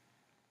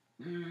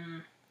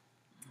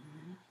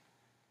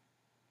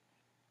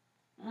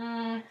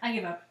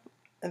give up.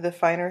 The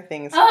Finer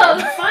Things Club. Club.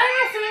 The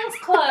Finer Things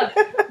Club.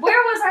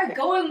 Where was I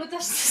going with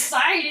the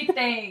society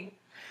thing?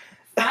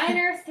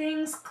 Finer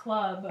Things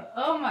Club.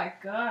 Oh my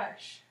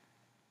gosh.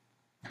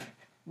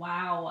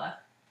 Wow.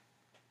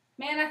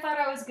 Man, I thought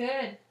I was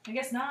good. I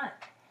guess not.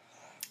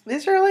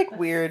 These are like the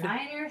weird.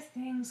 Finer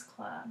Things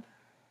Club.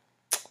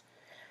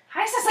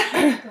 High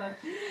Society Club.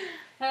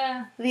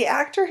 The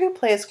actor who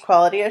plays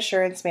quality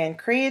assurance man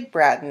Creed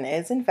Bratton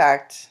is in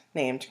fact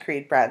named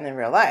Creed Bratton in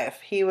real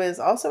life. He was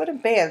also in a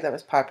band that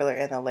was popular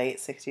in the late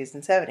 60s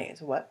and 70s.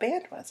 What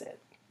band was it?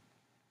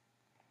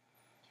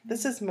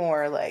 This is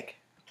more like...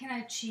 Can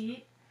I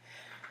cheat?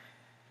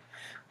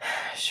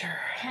 Sure.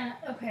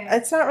 Okay.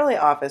 It's not really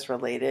office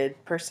related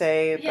per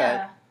se,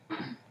 yeah. but...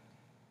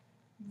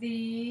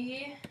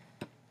 The...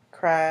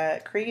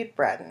 Creed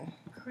Bratton.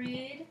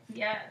 Creed,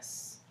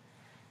 yes.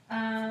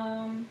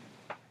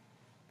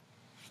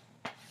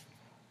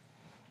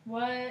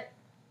 What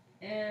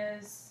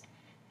is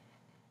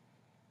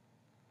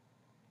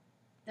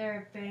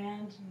their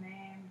band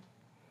name?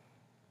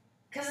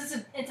 Because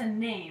it's a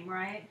name,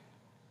 right?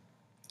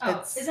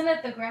 Oh, isn't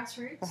it the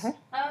Grassroots? Uh-huh.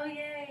 Oh,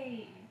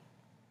 yay!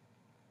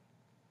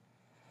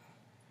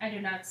 I do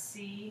not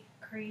see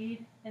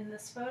Creed in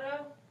this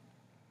photo.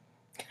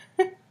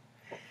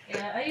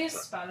 Yeah, I use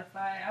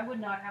Spotify. I would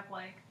not have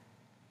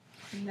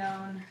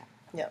known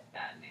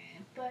that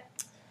name, but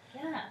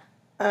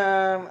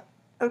yeah.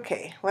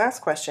 Okay,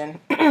 last question.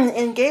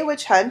 In Gay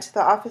Witch Hunt,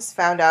 the office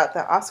found out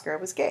that Oscar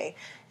was gay.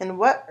 In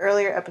what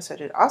earlier episode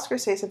did Oscar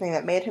say something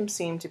that made him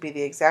seem to be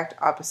the exact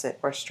opposite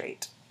or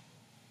straight?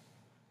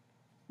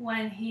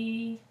 When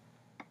he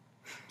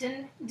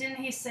didn't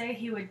he say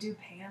he would do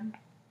Pam?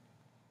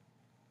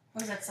 Or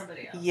was that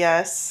somebody else?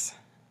 Yes,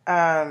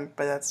 but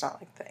that's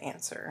not like the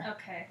answer.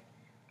 Okay.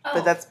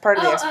 But that's part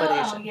of the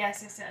explanation. Oh,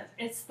 yes.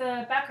 It's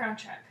the background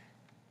check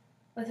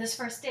with his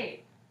first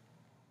date.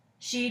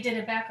 She did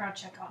a background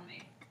check on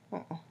me.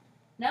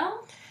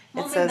 No?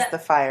 Well, it says the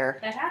fire.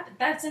 That happened.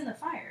 That's in the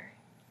fire.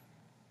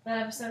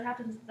 That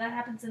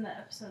happens in the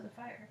episode of the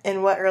fire.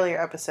 In what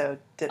earlier episode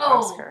did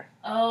Oscar?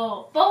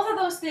 Oh, both of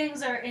those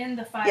things are in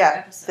the fire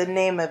episode. The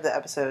name of the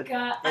episode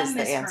is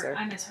the answer.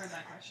 I misheard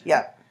that question.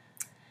 Yep.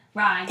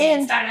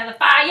 Ryan started the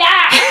fire!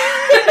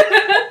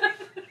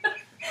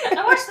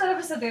 I watched that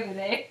episode the other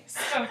day.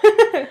 So,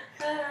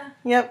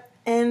 Yep.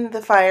 In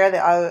the fire,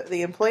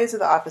 the employees of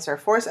the office are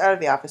forced out of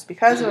the office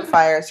because of a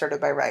fire started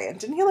by Ryan.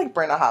 Didn't he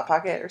burn a Hot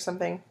Pocket or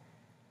something?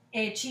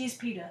 A cheese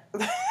pita.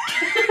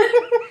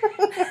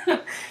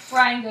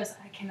 Ryan goes,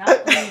 I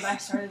cannot believe I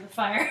started the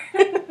fire.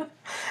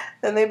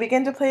 Then they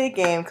begin to play a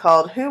game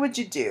called Who Would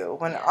You Do?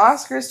 When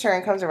Oscar's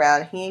turn comes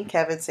around, he and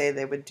Kevin say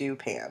they would do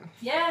Pam.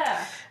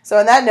 Yeah. So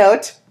on that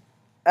note,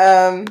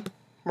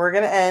 we're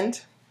going to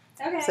end.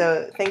 Okay.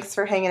 So thanks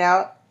for hanging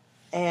out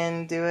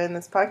and doing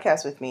this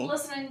podcast with me.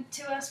 Listening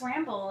to us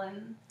ramble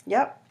and...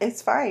 Yep,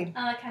 it's fine.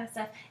 all that kind of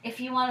stuff. If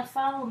you want to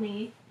follow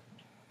me,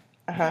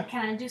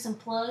 can I do some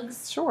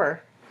plugs?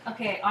 Sure.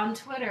 Okay, on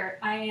Twitter,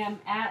 I am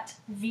at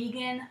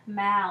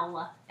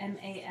veganmal,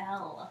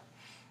 M-A-L.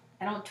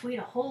 I don't tweet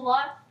a whole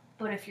lot,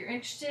 but if you're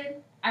interested,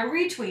 I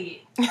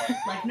retweet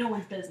like no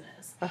one's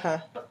business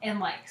and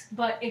likes.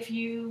 But if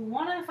you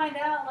want to find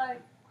out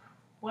like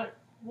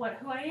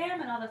who I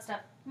am and all that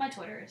stuff, my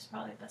Twitter is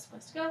probably the best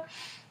place to go.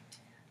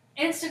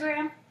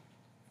 Instagram,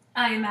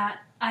 I am at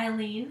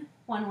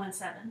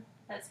Eileen117.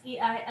 That's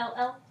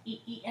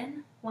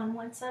EILLEEN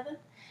 117.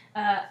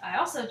 I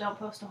also don't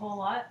post a whole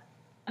lot.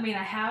 I mean,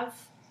 I have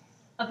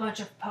a bunch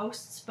of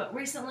posts, but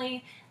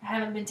recently I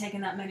haven't been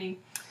taking that many.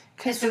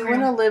 Because we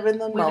want to live in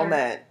the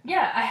moment.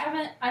 Yeah, I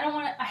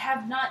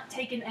have not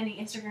taken any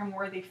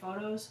Instagram-worthy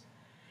photos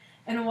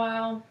in a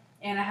while,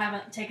 and I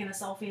haven't taken a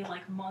selfie in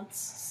like months.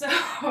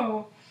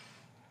 So,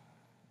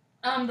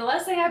 the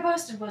last thing I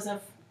posted was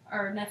of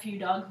our nephew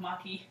dog,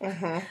 Maki.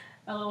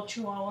 A little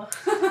chihuahua.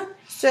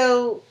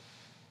 So,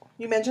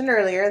 you mentioned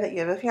earlier that you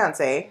have a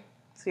fiance.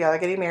 So y'all are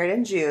getting married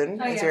in June.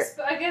 Oh, yes.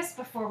 But I guess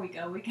before we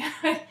go,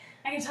 I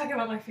can talk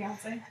about my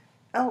fiance.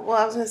 Oh, well,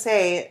 I was going to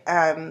say,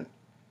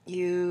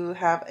 you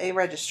have a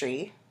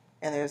registry,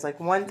 and there's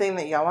like one thing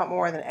that y'all want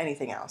more than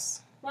anything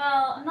else. Well,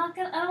 I don't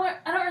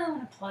really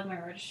want to plug my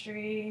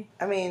registry.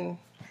 I mean,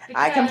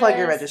 I can plug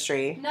your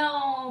registry.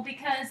 No,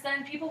 because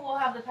then people will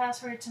have the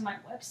password to my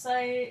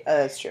website. Oh,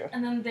 that's true.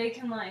 And then they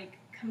can like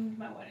come to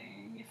my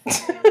wedding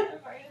if they get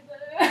invited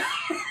there.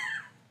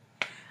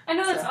 I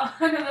know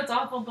that's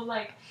awful, but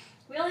like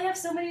we only have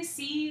so many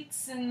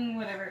seats and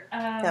whatever.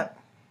 Yep.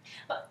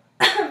 But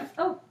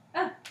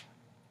I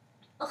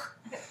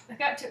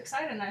got too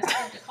excited and I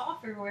started to cough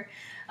everywhere.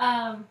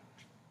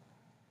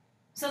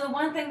 So the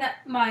one thing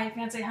that my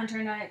fiancé Hunter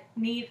and I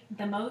need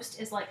the most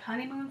is like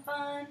honeymoon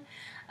fund.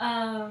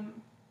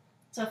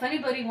 So if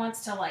anybody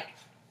wants to like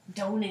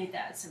donate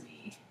that to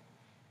me,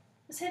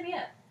 just hit me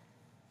up,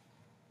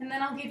 and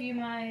then I'll give you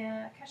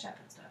my Cash App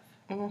and stuff.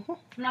 Mm-hmm.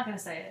 I'm not gonna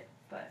say it,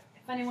 but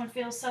if anyone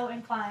feels so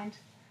inclined,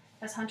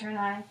 as Hunter and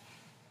I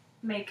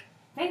make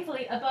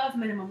thankfully above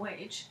minimum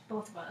wage,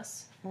 both of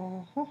us.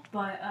 Mm-hmm.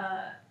 But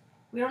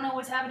we don't know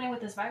what's happening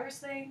with this virus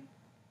thing,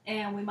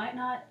 and we might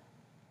not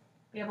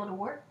be able to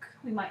work.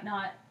 We might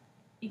not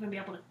even be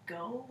able to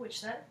go,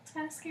 which that's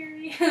kind of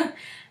scary.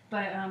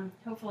 But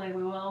hopefully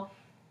we will.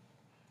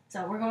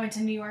 So we're going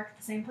to New York,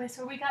 the same place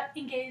where we got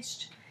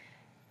engaged.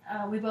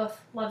 We both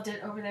loved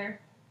it over there.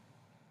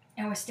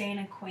 And we're staying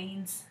in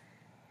Queens.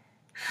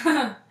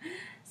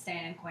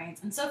 Staying in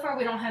Queens. And so far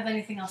we don't have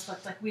anything else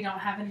booked. Like we don't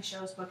have any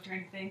shows booked or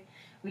anything.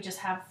 We just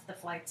have the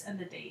flights and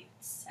the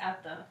dates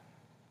at the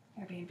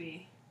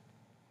Airbnb.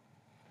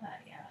 But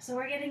yeah, so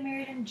we're getting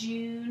married in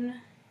June.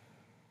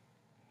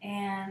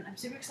 And I'm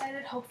super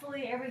excited.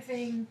 Hopefully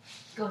everything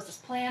goes as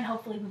planned.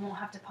 Hopefully we won't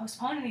have to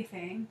postpone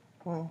anything.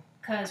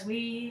 Because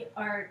we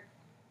are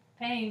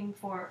paying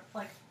for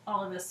like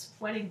all of this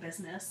wedding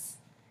business.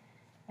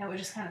 And it would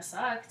just kind of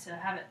suck to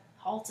have it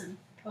halt and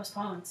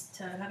postponed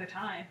to another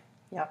time.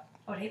 Yep.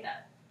 I would hate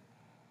that.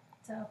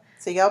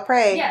 So y'all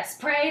pray. Yes,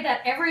 pray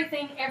that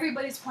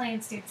everybody's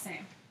plans stay the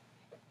same.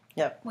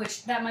 Yep.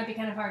 Which that might be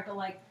kind of hard, but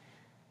like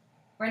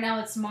right now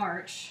it's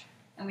March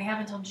and we have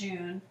until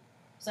June.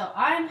 So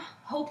I'm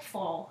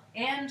hopeful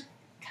and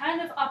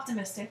kind of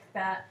optimistic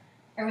that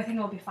everything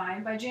will be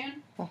fine by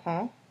June.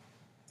 Mm-hmm.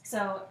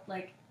 So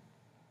like,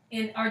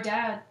 our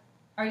dad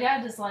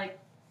is like,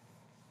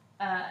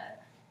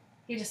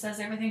 he just says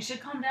everything should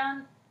calm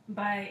down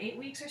by 8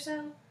 weeks or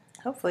so.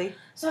 Hopefully.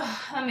 So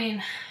I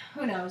mean,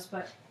 who knows?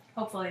 But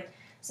hopefully.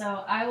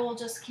 So I will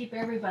just keep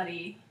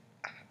everybody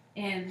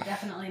in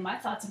definitely my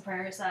thoughts and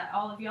prayers that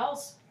all of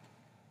y'all's,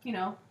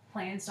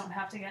 plans don't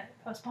have to get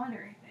postponed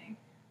or anything.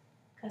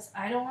 Because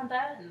I don't want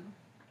that, and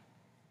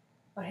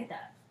I would hate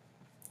that.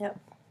 Yep.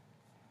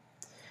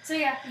 So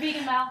yeah,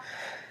 Vegan Mal,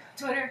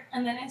 Twitter,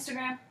 and then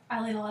Instagram,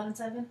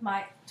 Eileen117.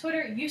 My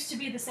Twitter used to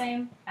be the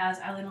same as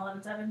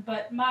Eileen117,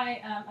 but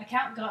my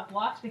account got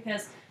blocked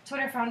because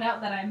Twitter found out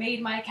that I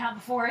made my account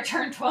before I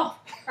turned 12,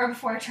 or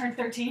before I turned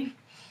 13.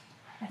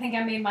 I think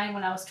I made mine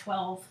when I was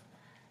 12,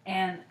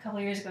 and a couple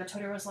of years ago,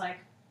 Twitter was like,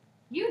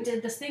 you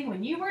did this thing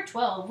when you were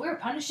 12. We're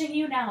punishing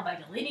you now by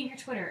deleting your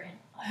Twitter.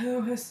 And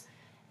it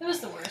was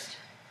the worst.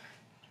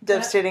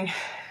 Devastating.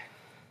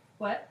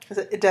 What? Was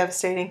it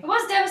devastating? It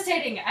was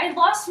devastating. I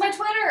lost my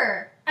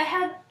Twitter. I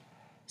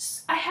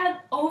had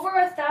over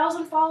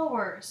 1,000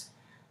 followers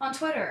on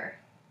Twitter.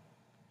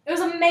 It was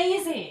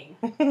amazing.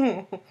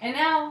 And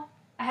now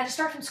I had to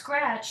start from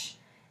scratch,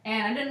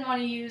 and I didn't want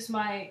to use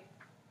my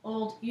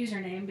old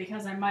username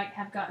because I might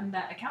have gotten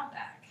that account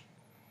back.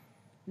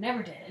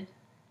 Never did.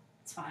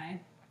 It's fine.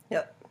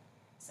 Yep.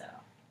 So,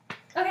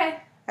 okay.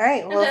 All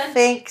right. Well,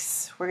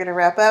 thanks. We're going to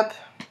wrap up.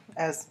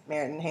 As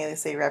Merritt and Haley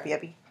say, wrappy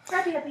uppy.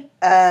 Wrappy uppy.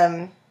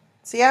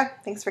 So yeah,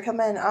 thanks for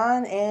coming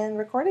on and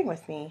recording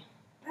with me.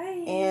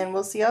 Bye. And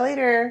we'll see y'all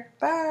later.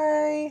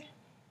 Bye.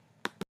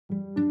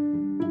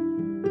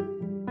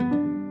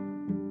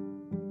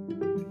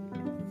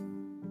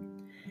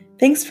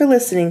 Thanks for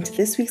listening to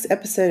this week's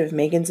episode of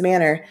Megan's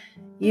Manor.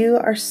 You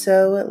are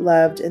so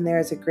loved, and there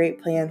is a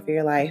great plan for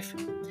your life.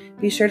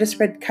 Be sure to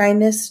spread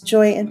kindness,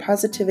 joy, and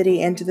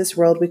positivity into this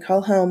world we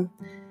call home.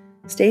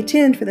 Stay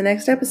tuned for the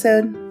next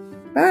episode.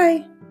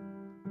 Bye!